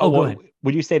 Go ahead.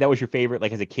 Would you say that was your favorite?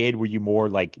 Like as a kid, were you more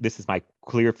like, this is my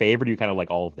clear favorite? Or you kind of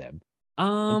like all of them?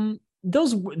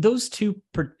 Those two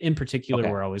in particular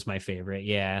were always my favorite.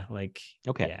 Yeah, like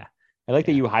yeah. I like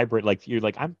that you hybrid. Like you're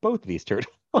like, I'm both of these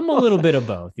turtles. I'm a little bit of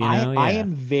both. You know, I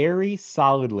am very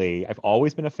solidly. I've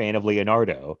always been a fan of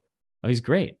Leonardo. Oh, he's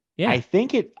great. Yeah, I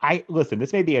think listen,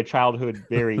 this may be a childhood,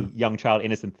 very young child,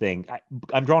 innocent thing.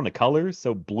 I'm drawn to colors,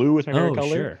 so blue is my favorite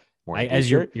color. Sure.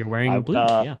 As you're wearing blue.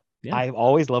 Yeah. I've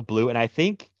always loved blue, and I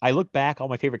think I look back all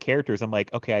my favorite characters. I'm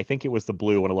like, okay, I think it was the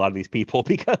blue on a lot of these people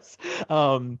because,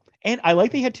 and I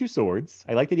like that he had 2 swords.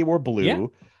 I like that he wore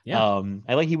blue. Yeah.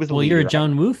 I like he was. Well, you're a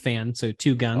John Woo fan, so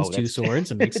 2 guns, 2 swords.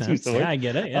 It makes sense. Swords. Yeah, I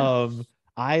get it. Yeah.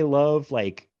 I love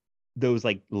like those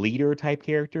like leader type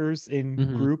characters in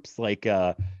groups, like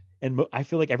and I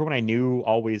feel like everyone I knew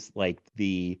always liked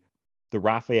the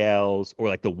Raphaels or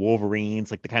like the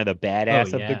Wolverines, like the kind of the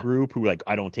badass of the group who like,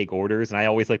 I don't take orders. And I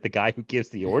always like the guy who gives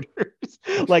the orders,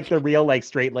 like the real like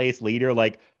straight laced leader,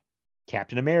 like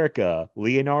Captain America,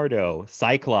 Leonardo,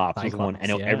 Cyclops was one. I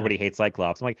know everybody hates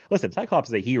Cyclops. I'm like, listen, Cyclops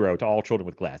is a hero to all children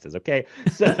with glasses. Okay.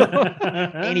 So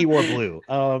and he wore blue.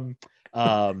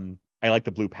 I like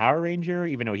the blue Power Ranger,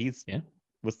 even though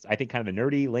was I think kind of a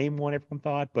nerdy, lame one, everyone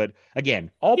thought. But again,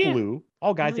 all blue,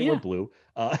 all guys that were blue.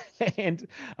 And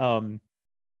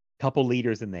couple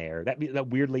leaders in there. That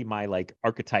weirdly my like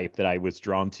archetype that I was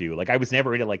drawn to. Like I was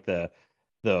never into like the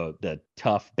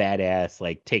tough badass,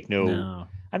 like take no.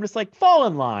 I'm just like, fall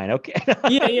in line, okay?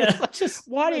 Just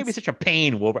why do you be such a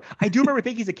pain, Wolverine? I do remember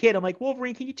thinking as a kid, I'm like,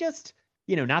 Wolverine, can you just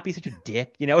not be such a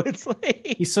dick? It's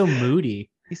like he's so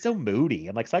moody.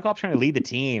 I'm like, Cyclops trying to lead the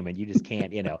team, and you just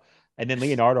can't, And then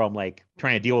Leonardo, I'm like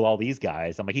trying to deal with all these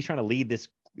guys. I'm like, he's trying to lead this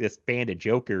band of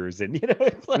jokers, and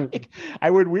it's like I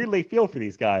would weirdly feel for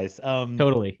these guys.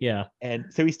 Totally, yeah. And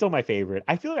so he's still my favorite.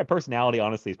 I feel like my personality,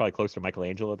 honestly, is probably closer to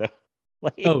Michelangelo, though.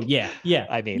 Like, yeah.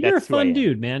 I mean, you're that's a fun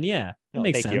dude, man. Yeah, that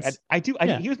makes sense. You. I do.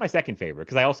 He was my second favorite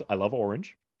because I love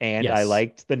orange, and I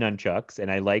liked the nunchucks,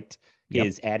 and I liked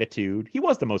his attitude. He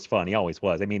was the most fun. He always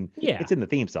was. I mean, it's in the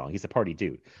theme song. He's a party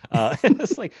dude.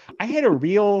 It's like I had a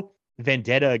real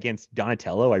vendetta against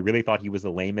Donatello. I really thought he was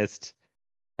the lamest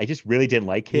I just really didn't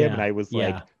like him. Yeah, And I was yeah.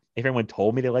 like, if everyone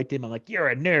told me they liked him, I'm like, you're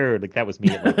a nerd. Like that was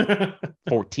me at like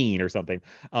 14 or something.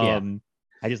 I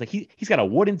just like he's got a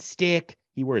wooden stick.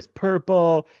 He wears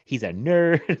purple. He's a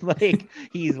nerd. Like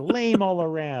he's lame all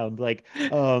around. Like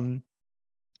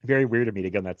very weird of me to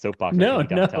get on that soapbox. No,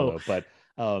 Donatello, no. but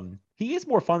he is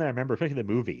more fun than I remember, especially in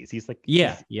the movies. He's like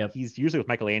he's usually with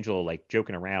Michelangelo like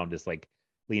joking around, just like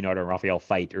Leonardo and Raphael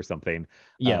fight or something.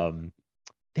 Yeah.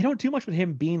 They don't do much with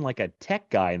him being like a tech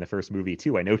guy in the first movie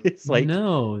too. I noticed like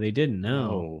no, they didn't.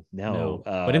 No.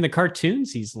 But in the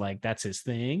cartoons, he's like that's his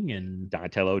thing, and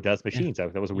Donatello does machines.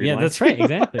 That was a weird. Yeah, line that's too. right.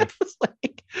 Exactly.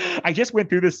 Like, I just went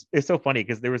through this. It's so funny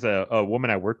because there was a woman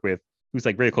I worked with who's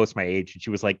like very close to my age, and she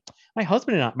was like, my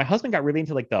husband got really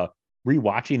into like the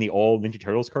rewatching the old Ninja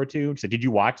Turtles cartoon. She said, "Did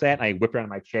you watch that?" And I whipped around in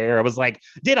my chair. I was like,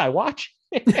 "Did I watch?"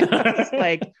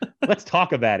 Like, let's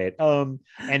talk about it. And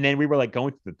then we were like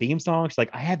going through the theme song. She's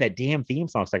like, "I had that damn theme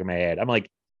song stuck in my head." I'm like,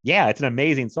 "Yeah, it's an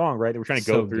amazing song, right?" That we're trying to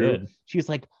go through. Good. She was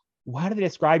like, "Why do they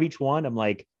describe each one?" I'm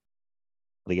like,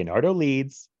 Leonardo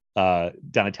leads.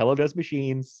 Donatello does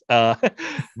machines.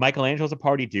 Michelangelo's a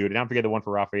party dude, and I don't forget the one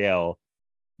for Raphael.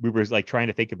 We were like trying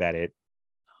to think about it.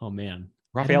 Oh man,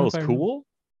 Raphael is cool.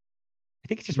 I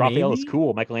think it's just Raphael is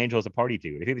cool. Michelangelo is a party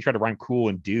dude. I think they try to rhyme cool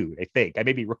and dude. I think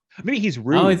maybe he's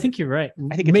rude. Oh, I think you're right.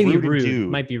 I think it's maybe rude.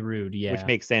 Dude, might be rude. Yeah, which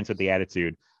makes sense with the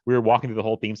attitude. We were walking through the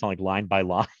whole theme song like line by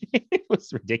line. It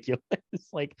was ridiculous.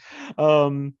 Like,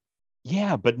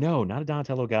 yeah, but no, not a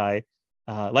Donatello guy.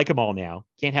 Like them all now.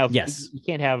 Can't have. Yes, you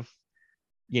can't have.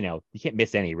 You can't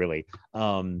miss any really.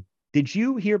 Did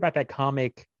you hear about that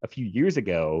comic a few years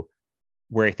ago,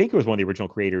 where I think it was one of the original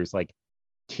creators like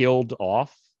killed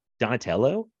off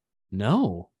Donatello?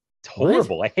 No. It's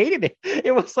horrible. What? I hated it.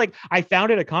 It was like I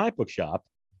found it at a comic book shop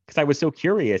because I was so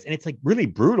curious, and it's like really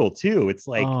brutal too. It's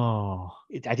like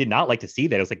I did not like to see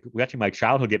that. It was like watching my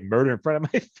childhood get murdered in front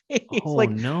of my face. Oh like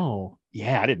no.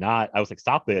 Yeah, I did not. I was like,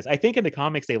 stop this. I think in the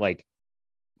comics they like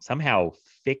somehow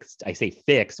fixed. I say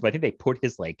fixed, but I think they put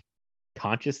his like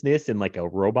consciousness in like a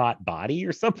robot body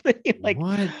or something. Like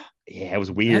what? Yeah, it was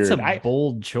weird. That's a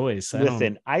bold choice.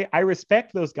 I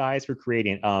respect those guys for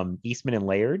creating Eastman and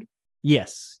Laird.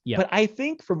 Yes. Yeah. But I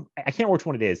think I can't remember which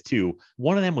one it is too.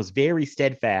 One of them was very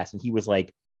steadfast and he was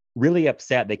like really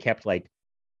upset they kept like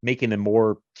making them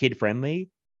more kid friendly.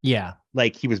 Yeah.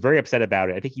 Like he was very upset about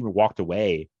it. I think he even walked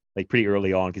away like pretty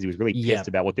early on because he was really pissed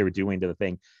about what they were doing to the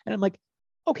thing. And I'm like,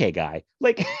 okay, guy,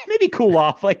 like maybe cool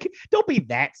off. Like, don't be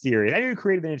that serious. I know you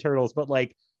created the Ninja Turtles, but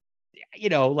like,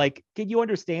 like, can you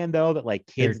understand though that like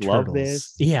kids love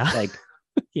this? Yeah. Like,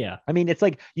 yeah. I mean, it's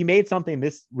like you made something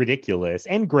this ridiculous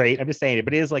and great. I'm just saying it,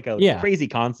 but it is like a crazy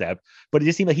concept. But it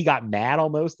just seemed like he got mad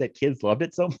almost that kids loved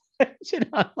it so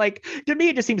much. Like to me,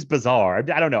 it just seems bizarre.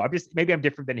 I don't know. Maybe I'm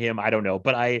different than him. I don't know.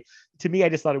 But to me, I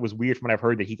just thought it was weird from what I've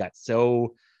heard that he got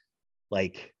so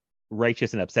like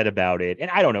righteous and upset about it. And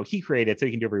I don't know, he created it so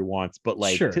he can do whatever he wants, but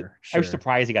like I was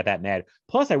surprised he got that mad.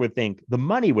 Plus I would think the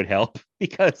money would help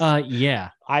because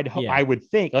I would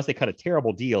think unless they cut a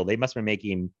terrible deal, they must have been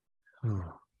making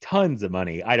tons of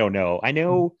money. I don't know. I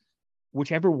know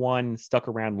whichever one stuck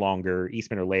around longer,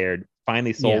 Eastman or Laird,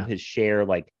 finally sold his share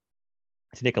like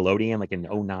to Nickelodeon like in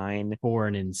 2009 for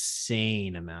an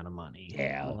insane amount of money.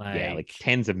 Like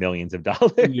tens of millions of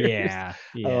dollars.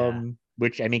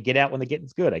 Which I mean, get out when the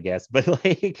getting's good, I guess. But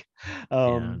like,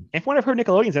 and from what I've heard,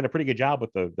 Nickelodeon's done a pretty good job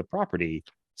with the property.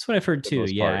 That's what I've heard too.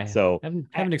 Yeah, so I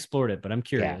haven't explored it, but I'm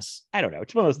curious. I don't know.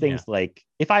 It's one of those things. Like,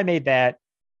 if I made that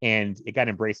and it got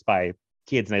embraced by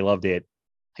kids and they loved it,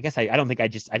 I guess I don't think I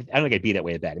don't think I'd be that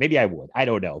way about it. Maybe I would. I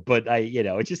don't know. But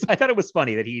it's just I thought it was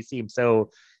funny that he seemed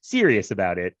so serious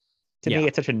about it. To me,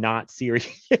 it's such a not serious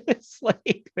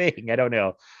like thing. I don't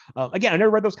know. Again, I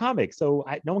never read those comics, so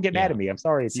no one get mad at me. I'm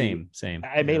sorry. Same.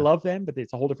 I may love them, but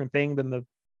it's a whole different thing than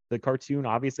the cartoon.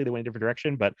 Obviously, they went a different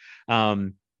direction. But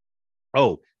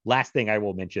last thing I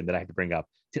will mention that I have to bring up.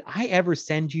 Did I ever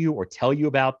send you or tell you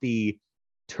about the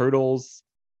Turtles?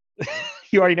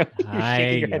 You already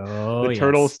know. The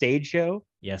Turtles stage show.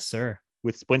 Yes, sir.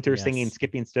 With Splinter singing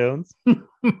 "Skipping Stones."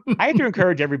 I have to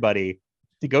encourage everybody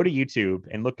to go to YouTube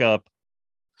and look up,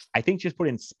 I think just put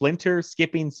in Splinter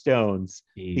Skipping Stones,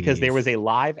 because there was a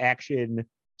live action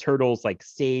Turtles like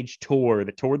stage tour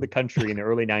that toured the country in the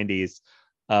early 90s,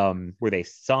 where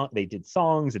they did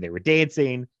songs and they were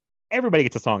dancing. Everybody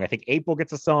gets a song. I think April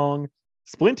gets a song.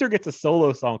 Splinter gets a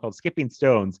solo song called Skipping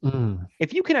Stones.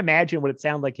 If you can imagine what it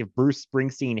sounded like if Bruce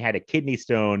Springsteen had a kidney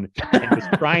stone and was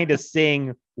trying to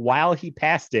sing while he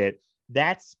passed it,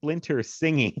 that's Splinter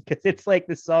singing, because it's like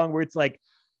this song where it's like,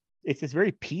 it's this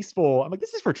very peaceful. I'm like,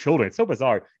 this is for children. It's so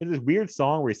bizarre. It's this weird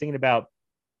song where he's singing about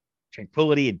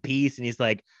tranquility and peace, and he's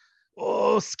like,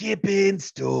 oh, skipping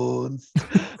stones.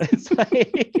 It's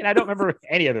like, and I don't remember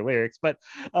any other lyrics, but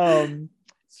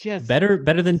just better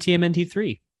than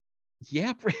TMNT3.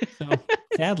 Yeah. So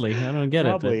sadly, I don't get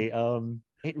Probably. it. But...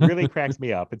 It really cracks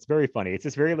me up. It's very funny. It's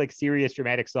this very like serious,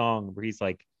 dramatic song where he's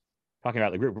like talking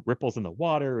about like ripples in the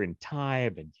water and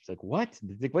time, and he's like, "What?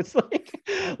 What's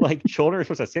like children are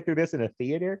supposed to sit through this in a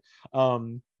theater?"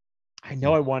 I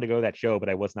know I wanted to go to that show, but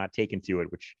I was not taken to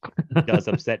it, which does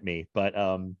upset me. But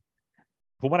from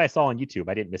what I saw on YouTube,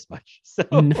 I didn't miss much. So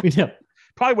no.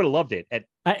 Probably would have loved it at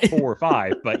 4 or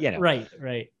 5, but you know, right.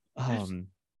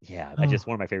 Yeah, that's just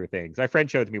one of my favorite things. My friend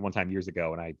showed it to me one time years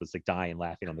ago, and I was like dying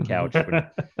laughing on the couch when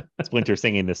Splinter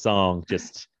singing this song.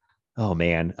 Just, oh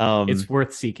man, it's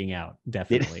worth seeking out,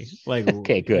 definitely. Like,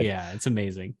 okay, good. Yeah, it's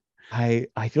amazing. I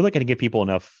feel like I didn't give people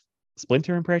enough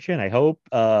Splinter impression. I hope.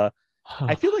 I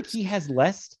feel like he has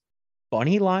less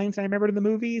funny lines than I remembered in the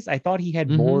movies. I thought he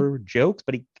had more jokes,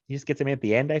 but he just gets them at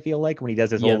the end. I feel like when he does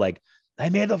his whole like, I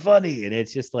made the funny, and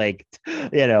it's just like,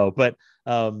 you know, but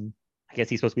I guess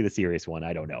he's supposed to be the serious one.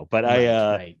 I don't know, but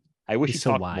I wish he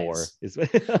talked more.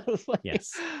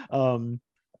 Yes. I don't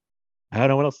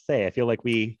know what else to say. I feel like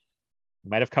we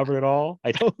might have covered it all.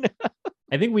 I don't know.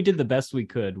 I think we did the best we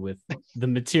could with the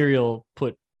material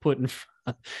put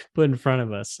in front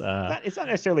of us. It's not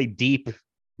necessarily deep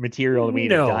material that we need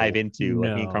to dive into.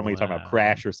 Like me and Carmen talking about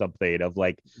Crash or something of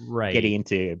like getting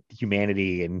into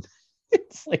humanity, and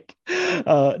it's like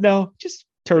no, just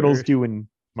turtles doing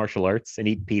martial arts and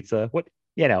eat pizza. What,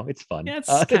 you know, it's fun. Yeah,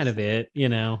 it's kind of it, you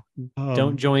know.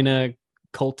 Don't join a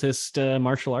cultist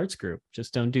martial arts group.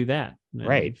 Just don't do that.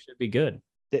 Right. It should be good.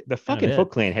 The fucking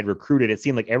Foot Clan had recruited, it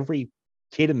seemed like, every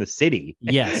kid in the city.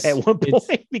 Yes. At one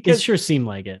point, because it sure seemed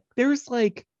like it. There's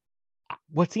like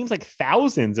what seems like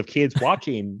thousands of kids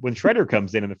watching when Shredder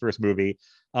comes in the first movie.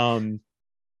 And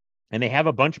they have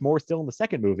a bunch more still in the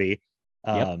second movie.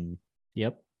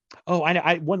 Yep. Oh,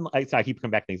 I keep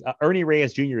coming back to things. Ernie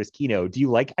Reyes Jr. is Keno. Do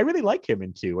you like? I really like him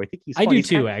in 2. I think he's. I funny. do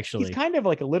too, actually. He's kind of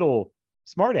like a little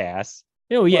smartass.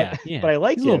 Oh yeah, but I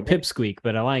like he's him. A little pipsqueak,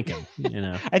 but I like him. You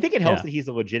know, I think it helps that he's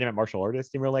a legitimate martial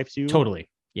artist in real life too. Totally.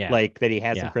 Yeah. Like that he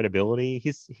has some credibility.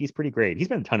 He's pretty great. He's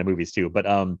been in a ton of movies too. But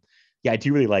yeah, I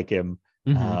do really like him.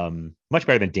 Much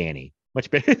better than Danny. Much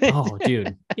better.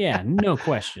 Dude. Yeah, no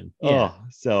question. Yeah.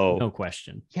 No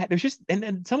question. Yeah, there's just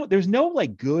and there's no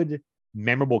like good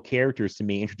memorable characters to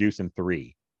me introduced in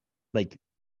 3. Like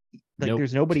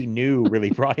there's nobody new really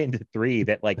brought into 3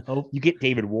 that like you get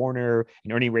David Warner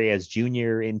and Ernie Reyes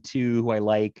Jr. in 2 who I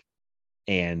like,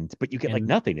 but you get like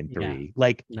nothing in 3.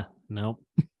 Like no.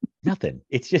 Nothing.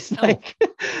 It's just like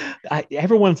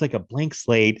everyone's like a blank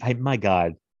slate. My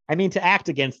God. I mean, to act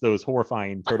against those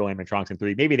horrifying turtle animatronics in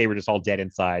 3, maybe they were just all dead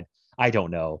inside. I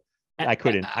don't know. I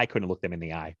couldn't look them in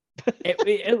the eye.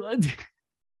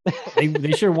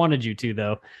 They sure wanted you to,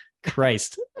 though.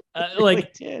 Christ,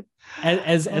 like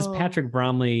as Patrick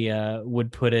Bromley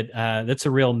would put it, that's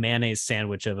a real mayonnaise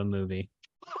sandwich of a movie.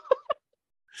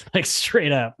 Like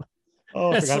straight up.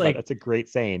 Oh, that's a great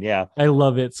saying. Yeah, I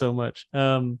love it so much.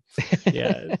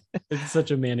 Yeah, it's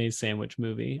such a mayonnaise sandwich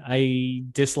movie. I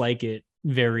dislike it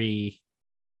very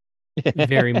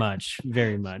much.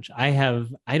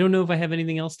 I don't know if I have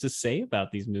anything else to say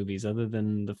about these movies other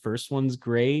than the first one's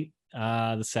great.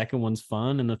 The second one's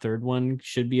fun, and the third one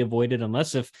should be avoided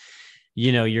unless if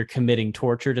you're committing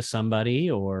torture to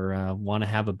somebody or want to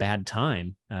have a bad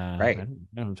time. Right.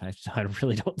 I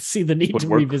really don't see the need to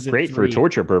revisit. Great 3. For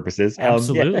torture purposes.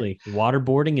 Absolutely.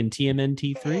 Waterboarding and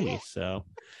TMNT 3. So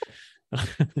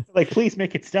like, please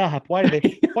make it stop. Why do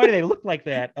they look like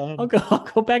that? I'll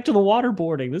go back to the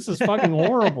waterboarding. This is fucking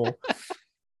horrible.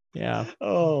 Yeah.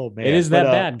 Oh man, it is that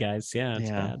bad, guys. Yeah, it's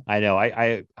bad. I know.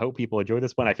 I hope people enjoy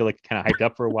this one. I feel like kind of hyped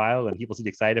up for a while, and people seem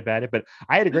excited about it. But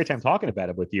I had a great time talking about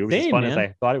it with you. It was as fun as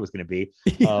I thought it was going to be.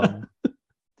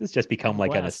 This just become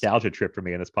like a nostalgia trip for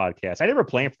me on this podcast. I never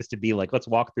planned for this to be like, let's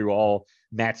walk through all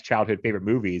Matt's childhood favorite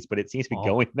movies, but it seems to be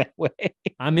going that way.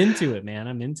 I'm into it, man.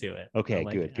 I'm into it. Okay,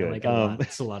 good. I like it a lot.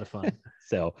 It's a lot of fun.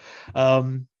 So,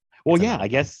 well, yeah, I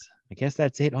guess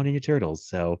that's it on Ninja Turtles.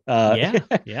 So yeah.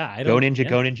 Go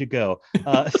Ninja, go.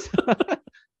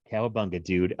 Cowabunga,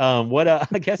 dude. What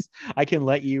I guess I can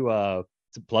let you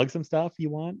to plug some stuff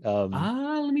you want.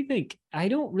 Let me think. I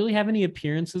don't really have any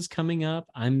appearances coming up.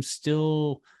 I'm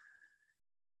still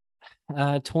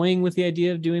toying with the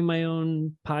idea of doing my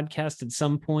own podcast at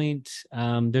some point.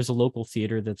 There's a local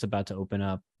theater that's about to open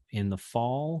up in the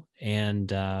fall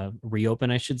and reopen,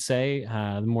 I should say,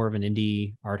 more of an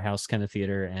indie art house kind of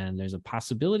theater. And there's a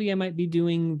possibility I might be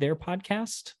doing their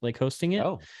podcast, like hosting it.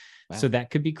 So that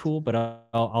could be cool, but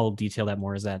I'll detail that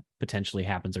more as that potentially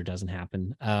happens or doesn't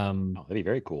happen. That'd be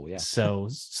very cool. Yeah. So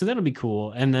that'll be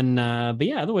cool. And then, but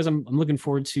yeah, otherwise I'm looking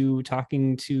forward to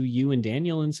talking to you and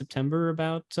Daniel in September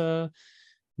about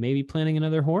maybe planning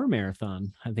another horror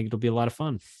marathon. I think it'll be a lot of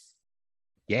fun.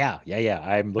 Yeah.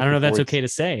 I don't know if that's okay to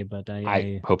say, but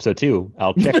I hope so too.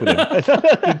 I'll check with him.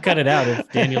 You cut it out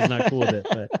if Daniel's not cool with it.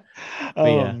 But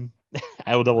yeah.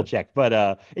 I will double check,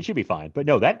 but it should be fine. But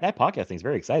no, that podcast thing is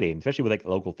very exciting, especially with like a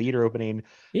local theater opening.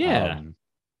 Yeah.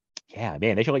 Yeah,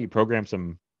 man, they should let you program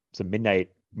some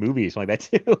midnight movies like that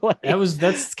too. Like,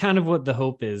 that's kind of what the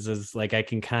hope is like I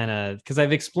can kind of, because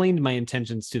I've explained my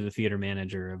intentions to the theater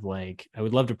manager of like I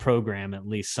would love to program at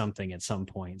least something at some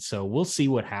point. So we'll see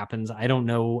what happens. I don't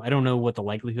know what the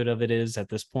likelihood of it is at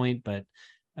this point, but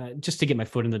just to get my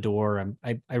foot in the door,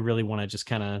 I really want to just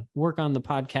kind of work on the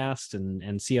podcast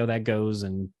and see how that goes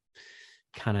and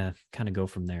kind of go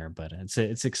from there. But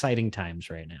it's exciting times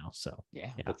right now. So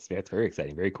yeah. That's very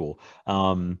exciting. Very cool.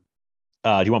 Do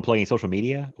you want to plug any social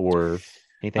media or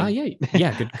anything?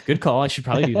 Yeah. Good call. I should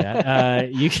probably do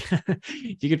that. You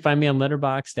can find me on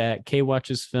Letterboxd at K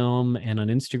Watches Film and on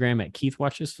Instagram at Keith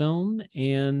Watches Film,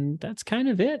 and that's kind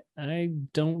of it. I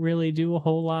don't really do a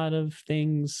whole lot of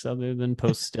things other than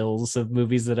post stills of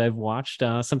movies that I've watched.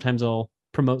 Sometimes I'll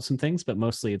promote some things, but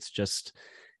mostly it's just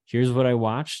here's what I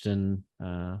watched, and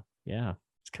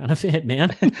kind of it,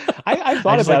 man. I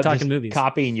thought about like talking movies,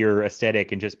 copying your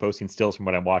aesthetic and just posting stills from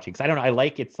what I'm watching. Cause I don't know.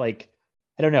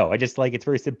 I don't know. I just like, it's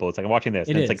very simple. It's like I'm watching this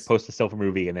and it's like post a still from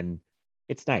movie and then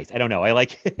it's nice. I don't know. I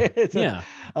like it.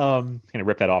 Gonna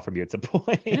rip that off from you at some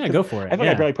point. Yeah, go for it. I feel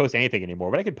like I barely post anything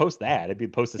anymore, but I could post that. I'd be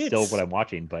post a still of what I'm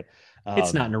watching, but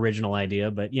it's not an original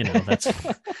idea, but that's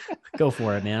go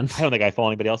for it, man. I don't think I follow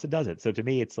anybody else that does it. So to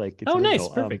me, it's like, it's original. Nice.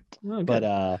 Perfect.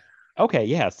 But okay,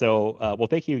 yeah. So, well,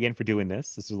 thank you again for doing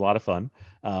this. This was a lot of fun.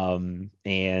 And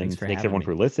thanks everyone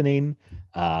for listening.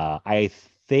 I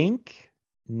think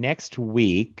next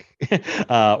week,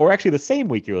 or actually the same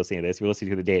week you're listening to this, we're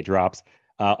listening to the day it drops,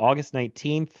 August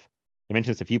 19th. I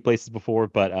mentioned this a few places before,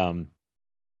 but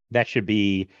that should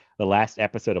be the last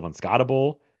episode of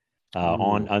Unscottable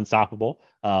on Unstoppable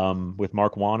with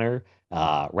Mark Warner.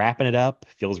 Wrapping it up.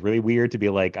 Feels really weird to be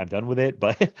like, I'm done with it,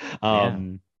 but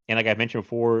and like I mentioned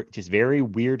before, just very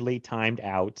weirdly timed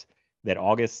out that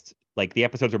August, like the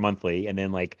episodes are monthly, and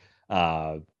then like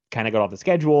kind of got off the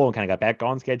schedule and kind of got back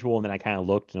on schedule. And then I kind of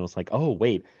looked and it was like, oh,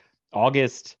 wait,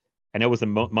 August, I know it was the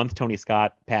month Tony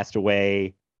Scott passed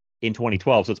away in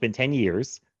 2012. So it's been 10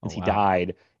 years since he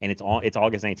died. And it's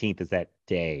August 19th is that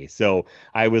day. So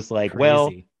I was like,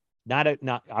 well, not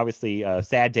obviously a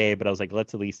sad day, but I was like,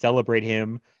 let's at least celebrate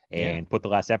him and put the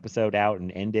last episode out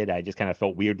and end it. I just kind of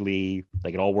felt weirdly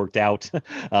like it all worked out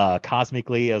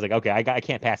cosmically. I was like, okay, I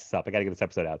can't pass this up. I got to get this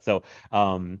episode out. So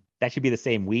that should be the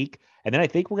same week. And then I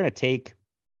think I want to take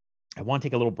a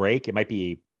little break. It might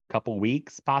be a couple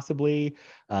weeks possibly.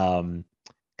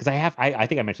 Because I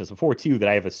think I mentioned this before too, that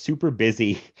I have a super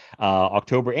busy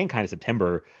October and kind of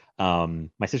September.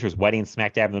 My sister's wedding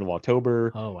smack dab in the middle of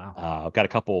October. Oh wow. I've got a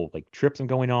couple like trips I'm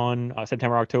going on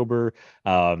September, October.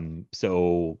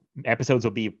 So episodes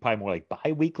will be probably more like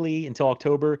bi-weekly until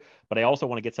October, but I also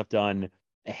want to get stuff done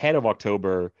ahead of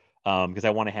October because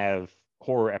I want to have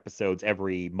horror episodes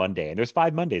every Monday, and there's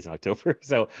 5 Mondays in October.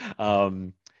 So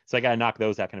I got to knock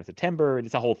those out kind of September, and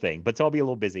it's a whole thing, but so I'll be a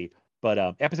little busy, but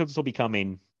episodes will be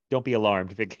coming. Don't be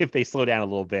alarmed if they slow down a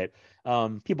little bit.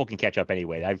 People can catch up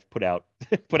anyway. I've put out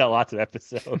lots of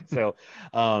episodes.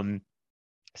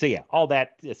 So yeah, all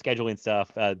that scheduling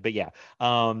stuff. But yeah,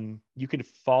 you can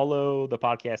follow the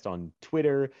podcast on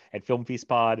Twitter at Film Feast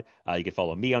Pod. You can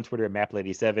follow me on Twitter at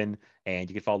Maple87, and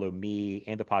you can follow me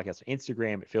and the podcast on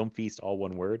Instagram at Film Feast, all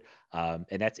one word. And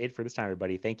that's it for this time,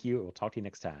 everybody. Thank you. We'll talk to you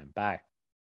next time. Bye.